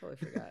 Yeah, totally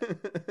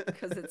forgot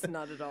because it's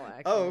not at all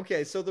accurate. Oh,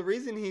 okay. So the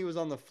reason he was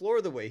on the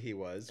floor the way he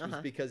was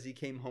Uh-huh. because he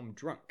came home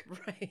drunk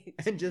Right.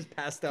 and just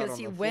passed out on Because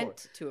the he floor.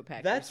 went to a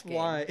Packers That's game.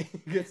 why.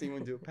 Because he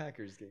went to a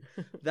Packers game.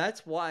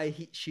 That's why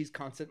she's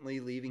constantly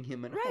leaving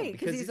him at home. Right, 'cause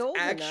Because he's old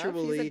enough. He's a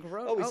actually.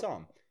 grown- Oh, we oh. saw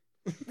him.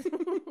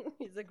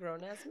 He's a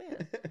grown ass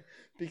man.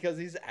 Because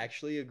he's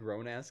actually a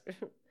grown ass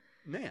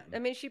man. I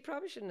mean, she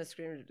probably shouldn't have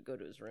screamed to go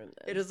to his room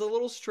then. It is a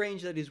little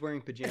strange that he's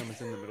wearing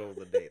pajamas in the middle of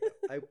the day.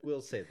 Though. I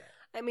will say that.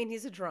 I mean,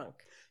 he's a drunk,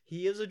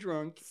 He is a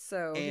drunk.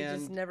 so he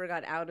just And never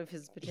got out of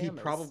his pajamas.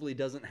 He probably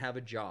doesn't have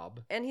a job.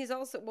 And he's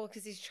also, well,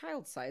 because he's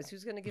child size.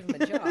 Who's going to give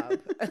him a job?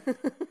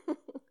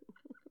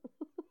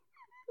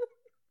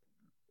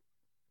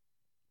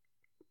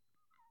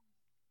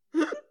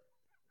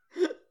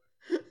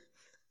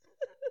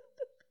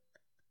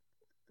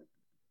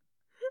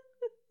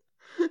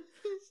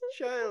 He's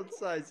child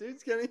size.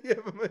 Who's gonna give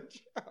him a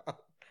job?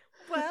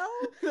 Well,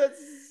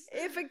 That's.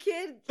 if a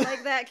kid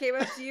like that came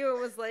up to you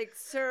and was like,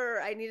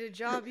 "Sir, I need a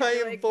job," you'd I be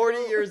am like, 40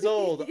 "Go." years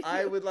old.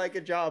 I would like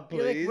a job,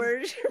 You're please. like,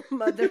 "Where's your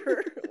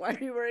mother? Why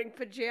are you wearing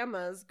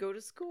pajamas? Go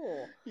to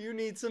school." You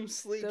need some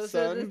sleep, Those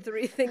son. are the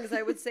 3 things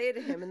I would say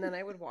to him, and then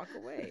I would walk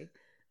away.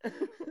 Oh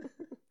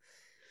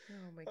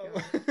my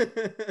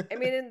god! I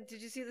mean, and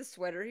did you see the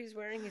sweater he's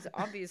wearing? He's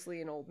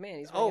obviously an old man.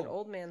 He's wearing an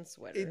old man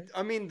sweater.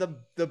 I mean,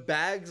 the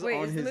bags Wait,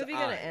 on is his the movie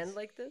gonna eyes. end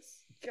like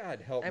this?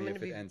 God help I'm me gonna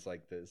if it be- ends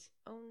like this.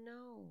 Oh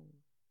no!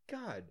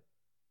 God,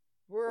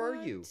 where are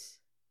you?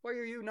 What? Why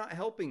are you not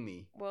helping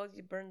me? Well,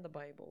 you burned the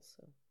Bible,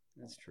 so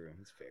That's true.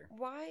 That's fair.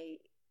 why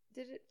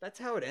did it? That's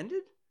how it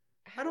ended?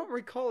 I don't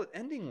recall it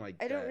ending like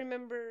I that. don't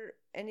remember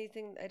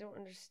anything. I don't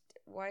understand.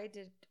 Why?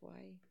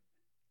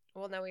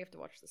 Well, now we have to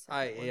watch the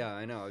second one. Yeah,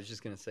 I know. I was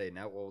just gonna say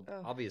now. Well,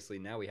 Oh. obviously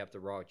now we have to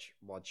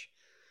watch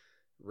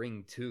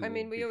Ring 2. I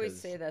mean, we always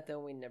because- say that, though.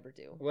 We never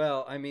do.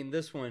 Well, I mean,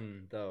 this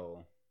one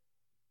though,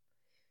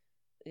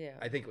 Yeah.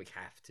 I think we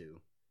have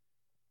to.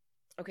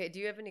 Okay. Do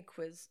you have any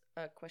quiz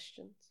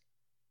questions?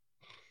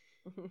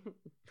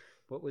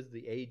 What was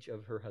the age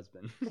of her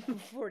husband?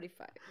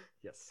 45.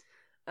 Yes,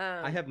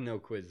 I I have no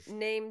quiz.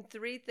 Name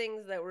 3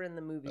 things that were in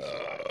the movie. she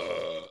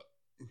watched.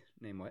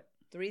 Name what?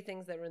 3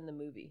 things that were in the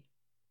movie.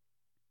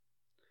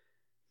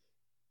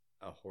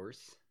 A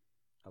horse,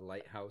 a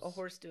lighthouse, A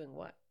horse doing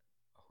what?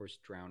 a horse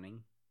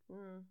drowning,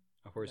 Mm,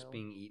 a horse No.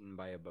 being eaten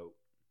by a boat.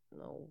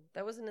 no,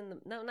 that wasn't in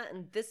the. No, not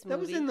in this movie. That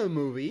was in the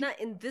movie. Not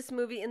in this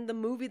movie. In the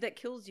movie that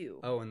kills you.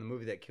 Oh, in the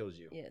movie that kills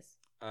you. Yes.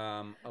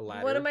 A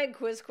ladder. One of my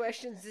quiz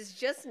questions is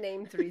just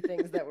name 3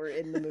 things that were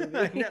in the movie.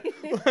 I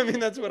know. I mean,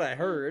 that's what I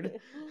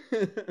heard.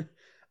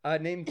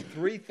 Name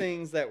 3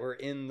 things that were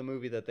in the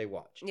movie that they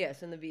watched.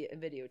 Yes, in the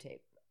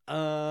videotape.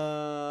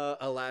 A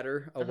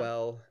ladder, a Uh-huh.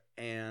 well,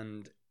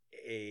 and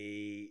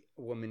a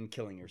woman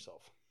killing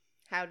herself.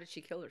 How did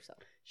she kill herself?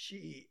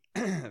 She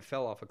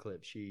fell off a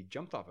cliff. She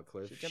jumped off a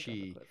cliff. She jumped off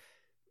a cliff.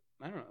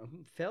 I don't know,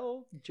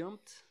 fell,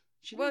 jumped.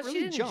 She Well, didn't she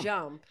really didn't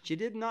jump, She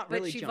did not but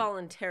really she jump.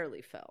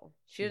 voluntarily fell.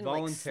 She didn't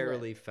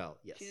voluntarily like, slip. fell.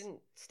 Yes. She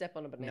didn't step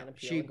on a banana No,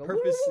 peel. she and go,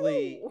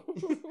 purposely. "Woo!"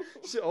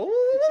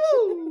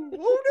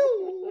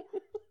 oh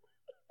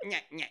no!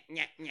 Nyah, nyah,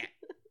 nyah,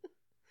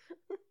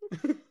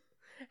 nyah.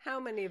 How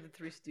many of the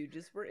Three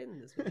Stooges were in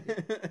this movie?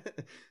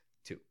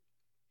 2.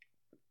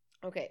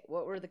 Okay,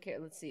 what were the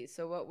let's see.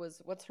 So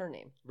what's her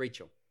name?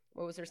 Rachel.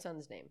 What was her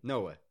son's name?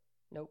 Noah.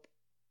 Nope.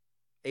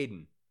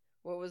 Aiden.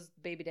 What was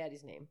baby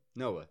daddy's name?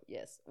 Noah.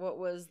 Yes. What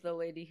was the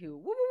lady who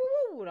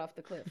woo off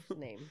the cliff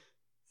name?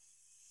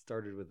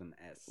 Started with an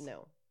S.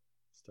 No.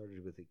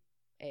 Started with a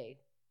A.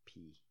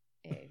 P.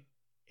 A.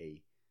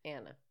 A.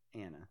 Anna.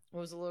 Anna.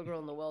 What was the little girl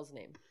in the well's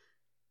name?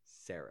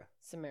 Sarah.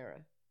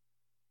 Samara.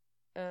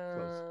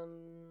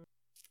 Close.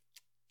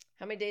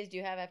 How many days do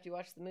you have after you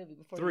watch the movie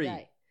before 3. you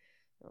die?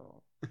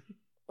 Oh.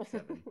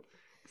 7.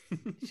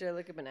 Should I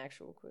look up an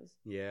actual quiz?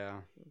 Yeah.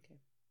 Okay.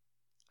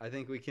 I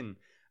think we can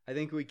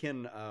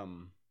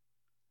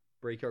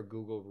break our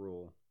Google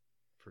rule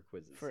for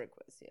quizzes. For a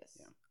quiz, yes.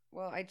 Yeah.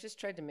 Well, I just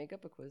tried to make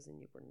up a quiz and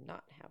you were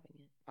not having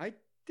it. I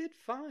did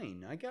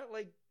fine. I got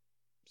like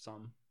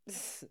some.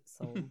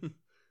 So,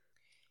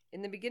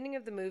 in the beginning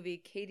of the movie,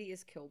 Katie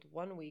is killed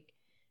 1 week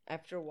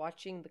after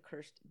watching the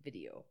cursed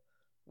video.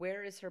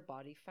 Where is her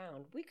body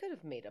found? We could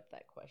have made up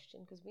that question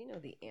because we know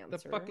the answer.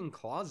 The fucking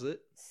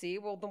closet. See,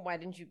 well, then why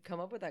didn't you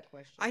come up with that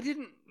question? I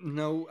didn't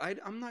know.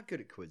 I'm not good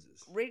at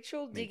quizzes.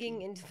 Rachel,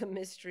 digging into the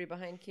mystery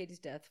behind Katie's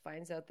death,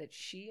 finds out that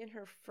she and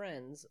her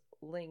friends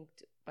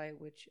linked by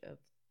which of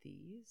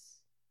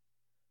these?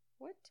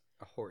 What?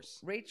 A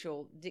horse.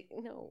 Rachel,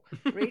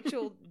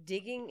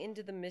 digging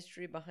into the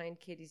mystery behind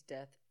Katie's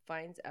death,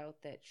 finds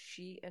out that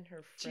she and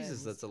her friends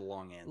Jesus, that's a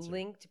long answer.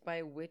 linked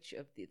by which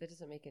of these? That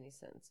doesn't make any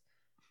sense.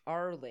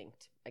 Are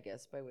linked, I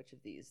guess, by which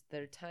of these?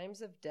 Their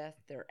times of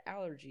death, their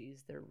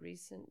allergies, their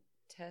recent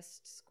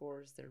test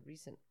scores, their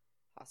recent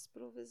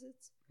hospital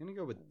visits. I'm gonna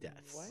go with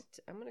deaths. What?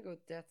 I'm gonna go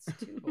with deaths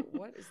too. But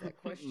what is that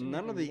question?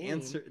 None of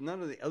even the mean?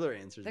 None of the other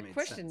answers. That made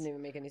question sense. didn't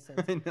even make any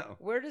sense. I know.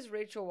 Where does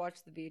Rachel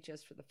watch the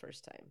VHS for the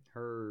first time?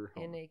 Her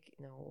home. In a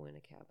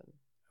cabin.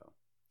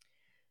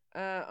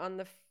 Oh. On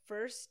the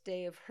first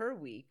day of her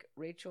week,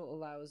 Rachel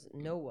allows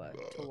Noah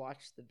to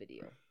watch the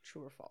video.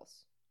 True or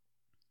false?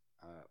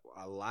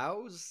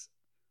 Allows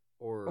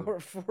or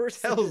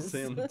forces tells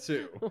him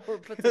to. Or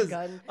puts a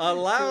gun. to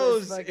Allows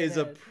his fucking is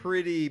a head.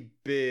 pretty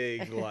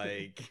big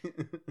like.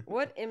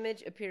 What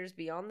image appears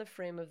beyond the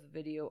frame of the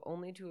video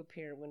only to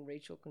appear when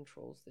Rachel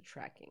controls the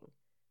tracking?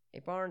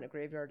 A barn, a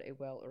graveyard, a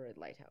well, or a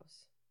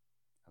lighthouse?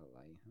 A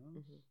lighthouse.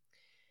 Mm-hmm.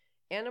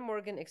 Anna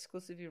Morgan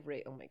exclusively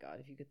raised. Oh my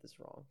god! If you get this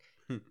wrong,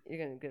 you're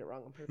gonna get it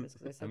wrong on purpose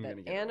because I said I'm that.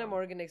 gonna get it Anna wrong.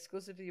 Morgan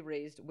exclusively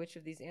raised which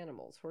of these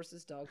animals?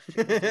 Horses, dogs,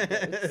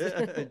 chickens,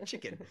 or goats?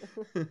 Chicken.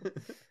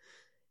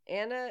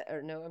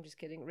 I'm just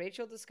kidding.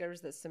 Rachel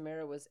discovers that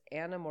Samara was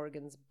Anna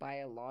Morgan's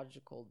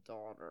biological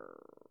daughter.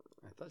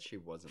 I thought she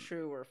wasn't.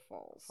 True or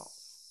false?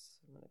 False.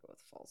 I'm gonna go with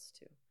false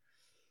too.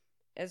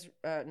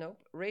 Nope.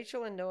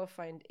 Rachel and Noah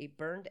find a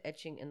burned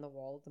etching in the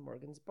wall of the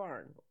Morgan's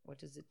barn. What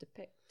does it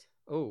depict?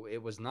 Oh,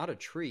 it was not a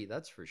tree,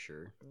 that's for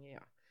sure. Yeah.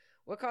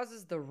 What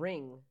causes the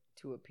ring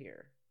to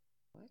appear?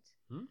 What?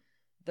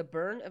 The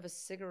burn of a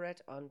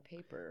cigarette on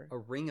paper. A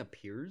ring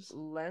appears?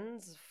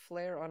 Lens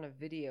flare on a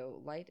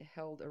video. Light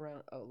held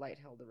around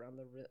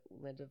the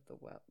lid of the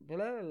well.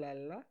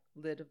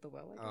 Lid of the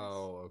well, I guess.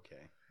 Oh,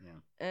 okay. Yeah.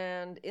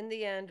 And in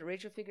the end,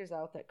 Rachel figures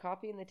out that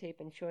copying the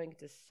tape and showing it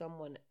to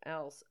someone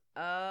else,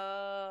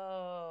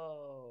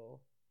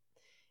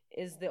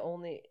 is the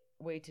only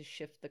way to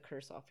shift the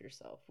curse off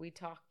yourself. We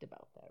talked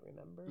about that,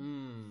 remember?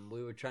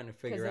 We were trying to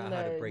figure out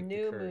how to break the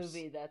new curse.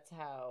 movie, that's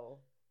how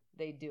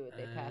they do it.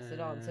 They pass it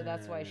on. So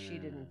that's why she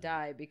didn't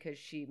die, because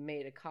she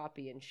made a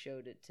copy and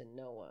showed it to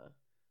Noah.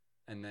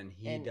 And then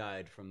he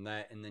died from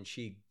that, and then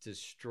she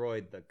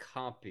destroyed the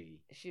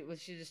copy. She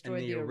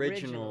destroyed and the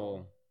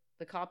original.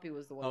 The copy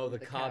was the one. Oh, under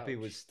the copy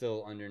couch. was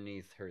still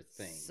underneath her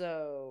thing.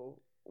 So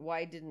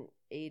why didn't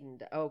Aiden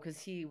die? Oh, because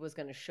he was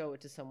going to show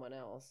it to someone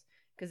else.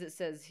 Because it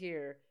says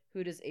here,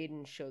 who does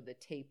Aiden show the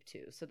tape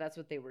to? So that's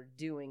what they were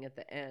doing at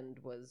the end,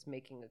 was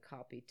making a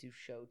copy to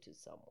show to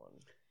someone.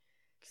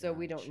 So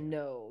we don't Gotcha.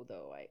 know,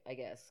 though, I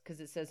guess.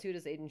 Because it says, who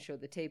does Aiden show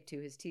the tape to?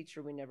 His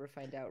teacher. We never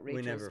find out.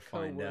 Rachel's We never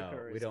find out.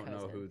 coworker, We his don't know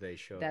cousin. who they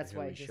showed. That's who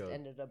why we it just showed.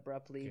 ended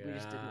abruptly. We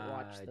just didn't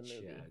watch the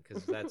movie.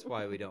 Because that's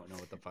why we don't know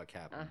what the fuck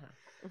happened.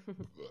 Uh-huh.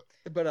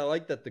 But I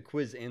like that the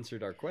quiz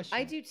answered our question.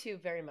 I do, too,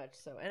 very much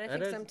so. And I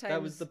think sometimes...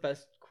 That was the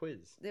best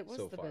quiz It was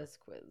so the far. best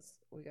quiz.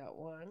 We got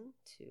 1,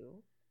 2,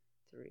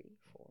 3,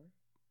 4.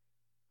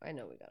 I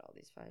know we got all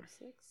these 5,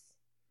 6.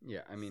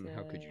 Yeah, I mean,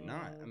 how could you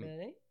not? I mean,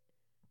 7, 8,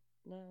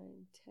 9,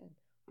 10.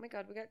 Oh my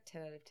god, we got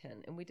 10 out of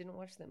 10, and we didn't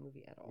watch that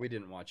movie at all. we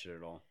didn't watch it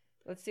at all.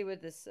 Let's see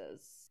what this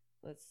says.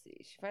 Let's see.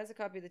 She finds a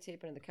copy of the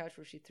tape under the couch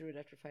where she threw it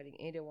after fighting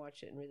Ada.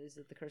 Watch it and realizes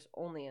that the curse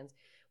only ends.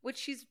 Which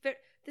she's very...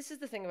 This is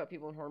the thing about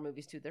people in horror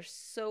movies too. They're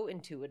so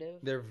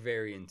intuitive. They're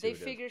very intuitive.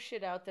 They figure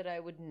shit out that I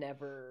would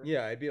never.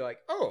 Yeah, I'd be like,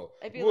 oh,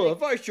 I'd be well, like,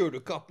 if I showed a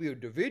copy of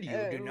the video,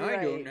 then I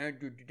don't right. have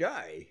to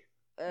die.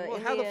 Well,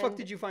 how the fuck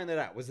did you find that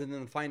out? Was it in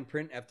the fine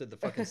print after the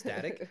fucking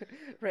static?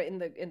 Right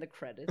in the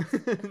credits.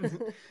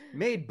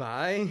 Made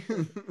by.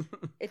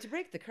 It's to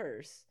break the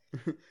curse.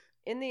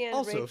 In the end,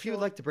 Also, Rachel... if you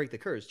would like to break the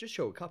curse, just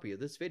show a copy of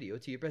this video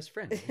to your best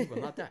friend. He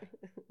will not die.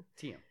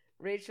 TM.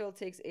 Rachel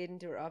takes Aiden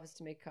to her office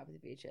to make a copy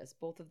of the VHS.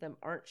 Both of them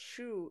aren't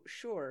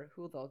sure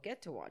who they'll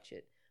get to watch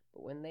it,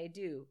 but when they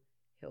do,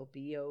 he'll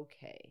be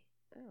okay.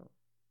 Oh.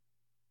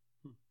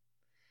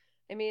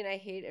 I mean, I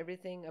hate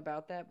everything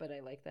about that, but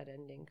I like that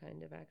ending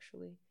kind of,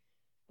 actually.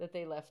 That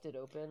they left it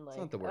open. Like, it's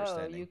not the worst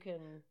ending. You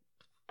can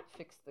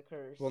fix the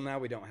curse. Well, now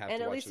we don't have and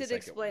to at watch least the it second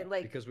explained, one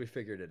like, because we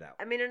figured it out.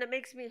 I mean, and it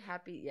makes me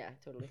happy. Yeah,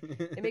 totally.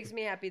 It makes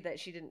me happy that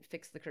she didn't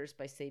fix the curse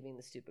by saving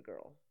the stupid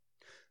girl.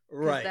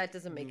 Right. That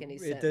doesn't make any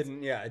sense. It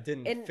didn't, it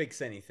didn't fix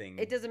anything.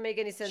 It doesn't make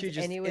any sense anyways. She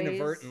just anyways.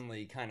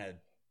 inadvertently kind of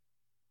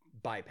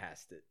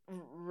bypassed it.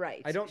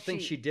 Right. I don't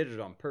think she did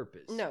it on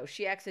purpose. No,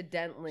 she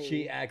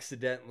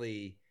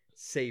accidentally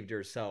saved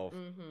herself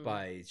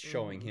by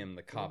showing him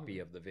the copy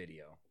of the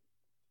video.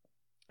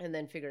 And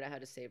then figured out how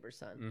to save her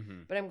son. Mm-hmm.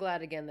 But I'm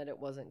glad again that it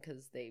wasn't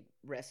because they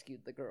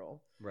rescued the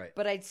girl. Right.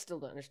 But I still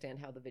don't understand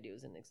how the video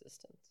is in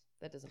existence.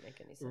 That doesn't make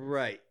any sense.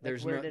 Right.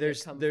 Like,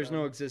 there's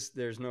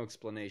no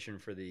explanation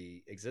for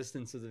the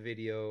existence of the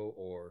video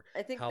or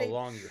how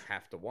long you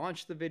have to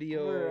watch the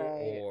video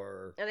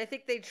or. And I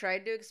think they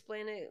tried to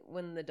explain it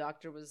when the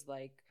doctor was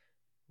like,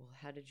 well,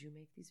 how did you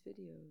make these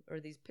videos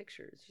or these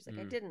pictures? She's like,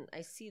 I didn't.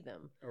 I see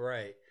them.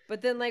 Right.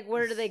 But then, like,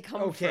 where do they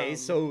come from? Okay,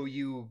 so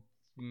you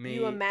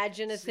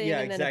imagine a thing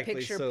and then a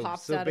picture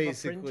pops out of a printer.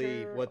 So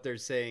basically, what they're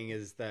saying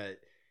is that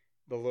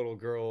the little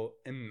girl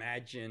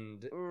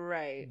imagined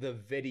the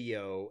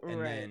video,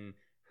 and then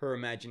her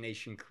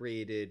imagination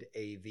created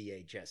a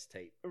VHS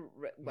tape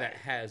that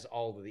has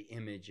all of the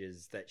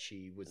images that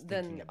she was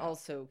thinking about. Then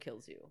also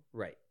kills you.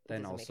 Right.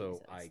 Then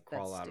also I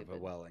crawl out of a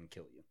well and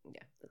kill you.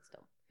 Yeah, that's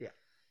dumb. Yeah.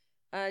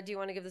 Do you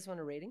want to give this one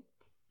a rating?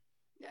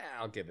 Yeah,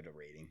 I'll give it a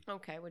rating.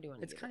 Okay, what do you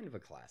want to give it? It's kind of a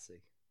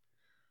classic.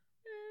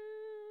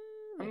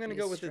 I'm going to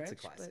go with it's a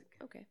classic.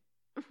 Okay.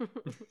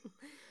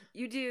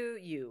 You do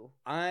you.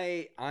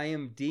 I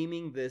am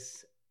deeming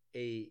this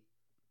a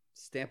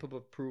stamp of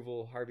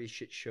approval Harvey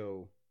Shit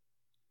Show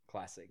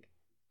classic.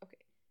 Okay.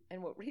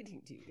 And what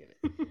rating do you give it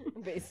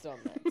based on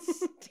that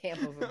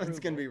stamp of approval? It's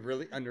going to be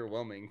really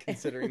underwhelming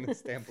considering the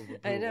stamp of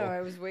approval. I know.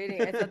 I was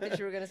waiting. I thought that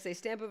you were going to say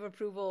stamp of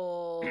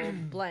approval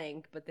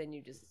blank, but then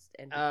you just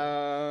ended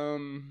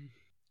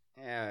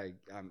yeah,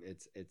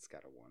 it's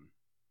got a 1.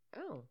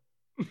 Oh.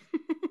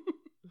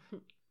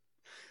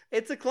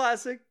 It's a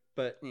classic,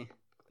 but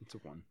it's a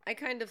 1. I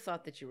kind of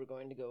thought that you were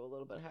going to go a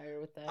little bit higher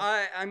with that.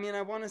 I mean,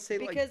 I want to say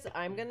because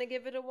I'm going to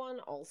give it a 1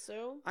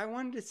 also. I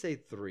wanted to say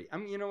 3.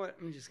 You know what?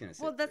 I'm just going to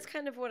say. Well, that's 3.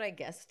 kind of what I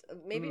guessed.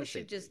 Maybe I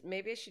should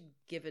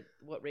give it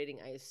what rating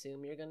I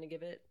assume you're going to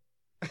give it.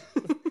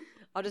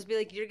 I'll just be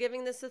like, you're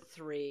giving this a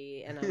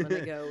 3, and I'm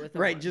gonna go with a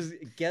 1. Just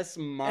guess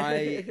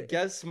my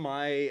because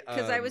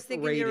I was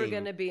thinking rating. You were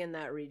gonna be in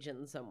that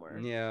region somewhere.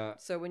 Yeah.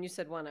 So when you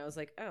said 1, I was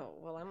like, oh,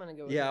 well, I'm gonna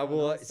go with yeah. 1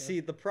 Well, also.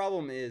 see, the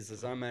problem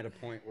is I'm at a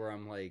point where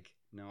I'm like,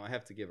 no, I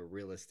have to give a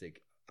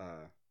realistic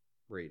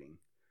rating,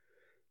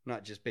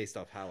 not just based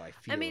off how I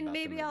feel. I mean, about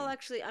maybe the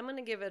movie. I'm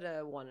gonna give it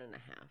a 1.5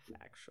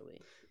 actually.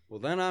 Well,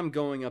 then I'm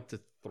going up to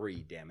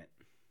 3. Damn it.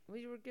 Well,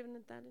 you were giving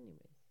it that anyways.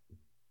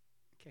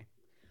 Okay.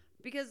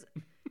 Because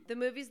the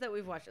movies that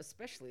we've watched,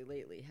 especially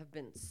lately, have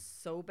been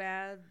so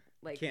bad.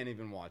 Like, can't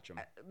even watch them.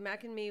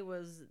 Mac and Me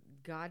was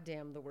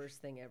goddamn the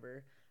worst thing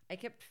ever. I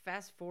kept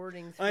fast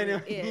forwarding through I know,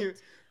 it.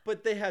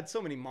 but they had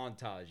so many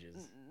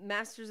montages.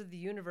 Masters of the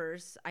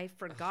Universe. I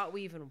forgot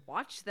we even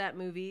watched that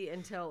movie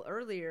until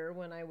earlier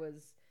when I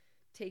was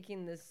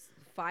taking this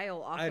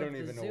file off of the Zoom recorder. I don't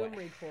even know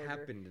what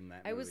happened in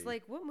that movie. I was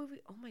like, what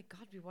movie? Oh my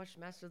God, we watched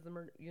Masters of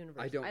the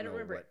Universe. I don't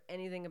remember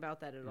anything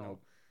about that at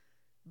all.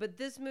 But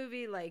this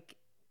movie, like,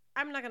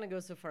 I'm not going to go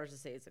so far as to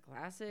say it's a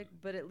classic,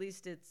 but at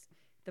least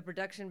the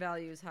production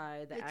value is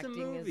high. The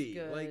acting is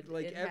good.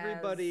 Like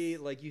everybody,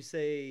 like you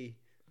say,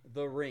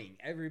 The Ring.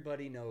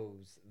 Everybody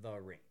knows The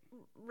Ring.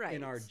 Right.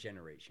 In our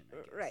generation, I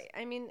guess. Right.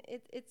 I mean,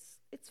 it's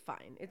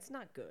fine. It's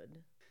not good.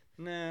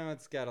 No,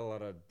 it's got a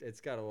lot of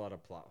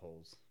plot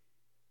holes.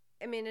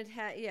 I mean, it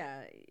had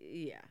yeah.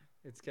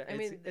 It's got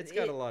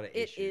a lot of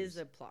issues. It is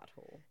a plot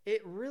hole.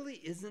 It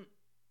really isn't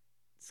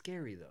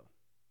scary though.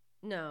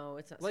 No,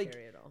 it's not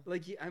scary at all.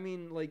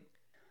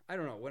 I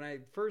don't know. When I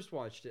first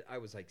watched it, I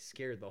was like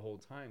scared the whole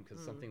time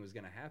because something was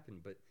going to happen.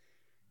 But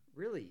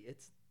really,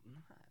 it's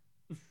not.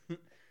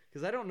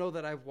 Because I don't know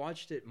that I've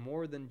watched it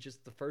more than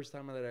just the first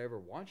time that I ever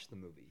watched the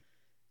movie.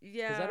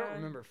 Yeah. Because I don't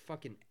remember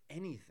fucking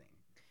anything.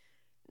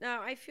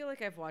 No, I feel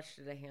like I've watched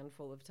it a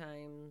handful of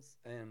times.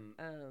 And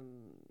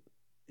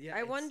yeah,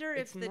 I wonder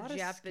if the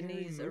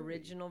Japanese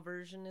original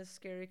version is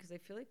scary because I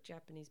feel like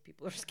Japanese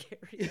people are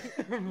scary.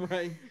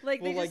 Right.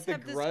 Like, well, they just The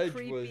have Grudge this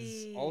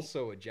creepy... was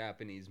also a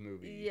Japanese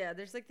movie. Yeah,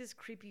 there's like this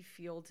creepy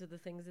feel to the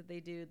things that they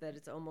do that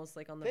it's almost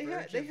like on the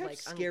verge they of have like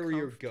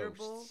scarier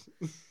uncomfortable.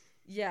 ghosts.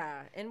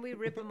 Yeah, and we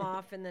rip them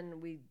off and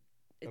then we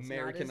it's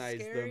Americanize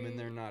not as them, and scary.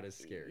 they're not as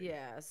scary.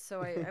 Yeah,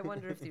 so I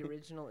wonder if the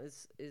original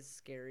is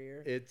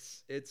scarier.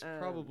 It's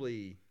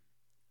probably.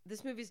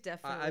 This movie's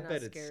definitely I not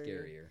bet scarier. it's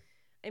scarier.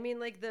 I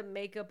mean, like the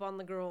makeup on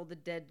the girl, the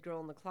dead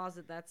girl in the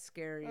closet, that's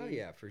scary. Oh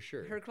yeah, for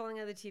sure. Her crawling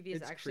out of the TV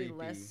is It's actually creepy.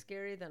 less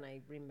scary than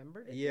I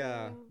remembered it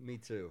Yeah, being. me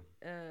too.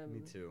 Me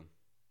Um, too.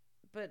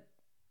 But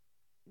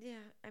yeah,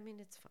 I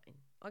mean, it's fine.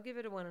 I'll give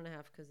it a 1.5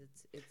 because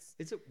it's.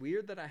 Is it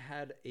weird that I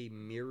had a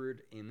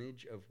mirrored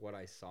image of what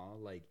I saw?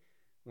 Like,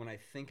 when I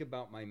think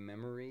about my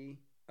memory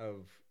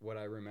of what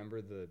I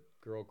remember the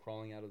girl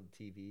crawling out of the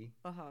TV,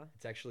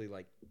 it's actually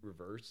like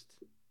reversed.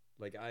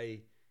 Like,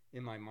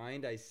 in my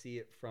mind, I see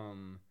it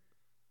from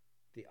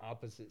the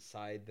opposite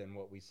side than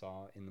what we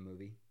saw in the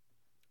movie.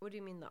 What do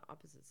you mean the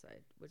opposite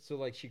side? So,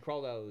 like, she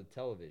crawled out of the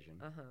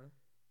television, Uh-huh.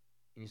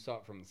 and you saw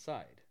it from the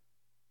side,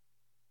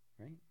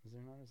 right? Was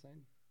there not a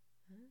side?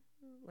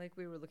 Like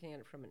we were looking at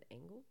it from an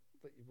angle?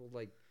 Well,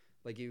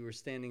 like you were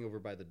standing over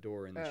by the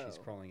door, and she's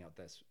Oh. crawling out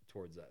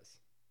towards us.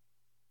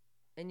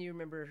 And you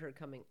remember her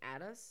coming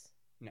at us?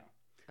 No.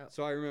 Oh.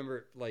 So I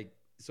remember, like,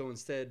 so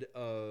instead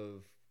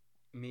of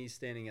me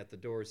standing at the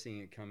door, seeing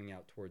it coming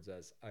out towards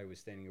us, I was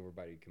standing over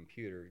by the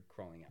computer,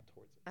 crawling out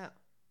towards us. Oh.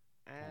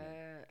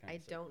 Kind I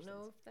of don't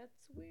know circumstance. if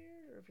that's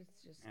weird or if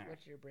it's just Alright.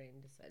 what your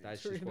brain decided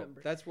That's to just remember.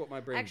 that's what my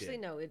brain Actually,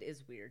 did. no, it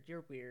is weird.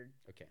 You're weird.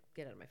 Okay.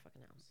 Get out of my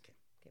fucking house. Okay.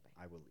 Okay,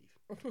 I will leave.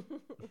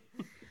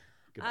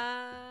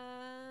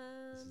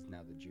 bye. This is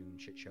now the June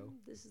shit show.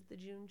 This is the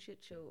June shit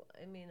show.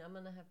 I mean, I'm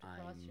gonna have to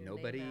cross I'm your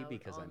nobody name out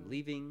because on, I'm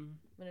leaving. I'm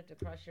gonna have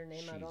to cross your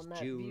name out She's on that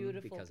June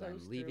beautiful because poster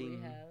I'm leaving.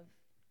 we have.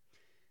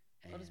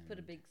 I'll just put a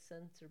and big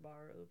censor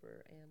bar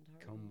over and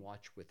Harvey. come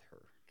watch with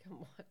her. Come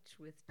watch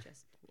with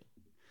just me.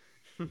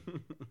 Do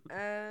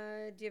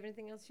you have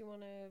anything else you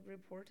want to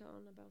report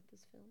on about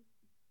this film?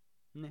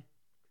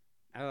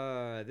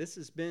 Nah. This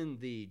has been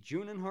the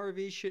June and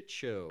Harvey shit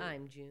show.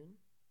 I'm June.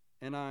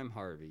 And I'm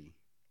Harvey.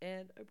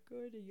 And I'm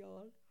going to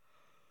yawn.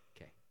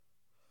 Okay.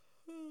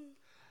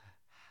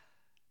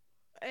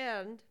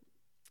 And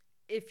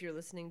if you're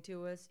listening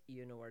to us,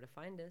 you know where to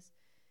find us.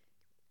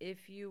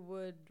 If you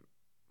would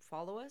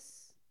follow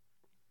us,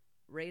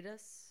 rate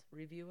us,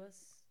 review us,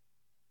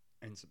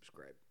 And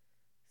subscribe.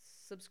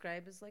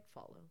 subscribe is like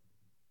follow.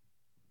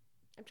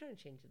 I'm trying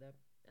to change it up.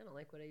 I don't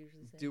like what I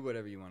usually say. Do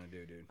whatever you want to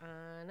do, dude.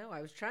 No,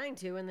 I was trying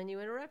to, and then you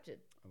interrupted.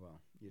 Oh,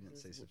 well, you didn't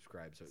This say is-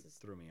 subscribe, so it this is-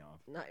 threw me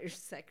off. Not your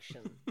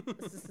section.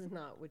 This is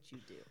not what you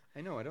do.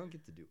 I know, I don't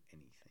get to do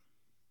anything.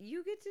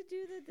 You get to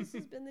do that. This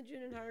has been the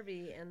June and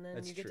Harvey, and then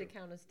That's you get to true.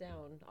 count us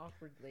down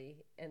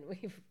awkwardly. And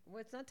well,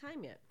 it's not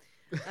time yet.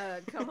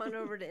 Come on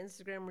over to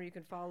Instagram where you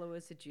can follow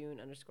us at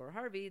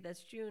June_Harvey.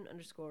 That's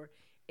June_HARVY.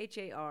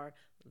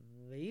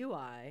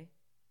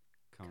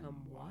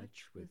 Come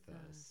watch with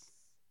us.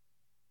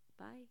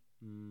 Bye.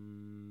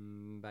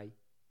 Bye.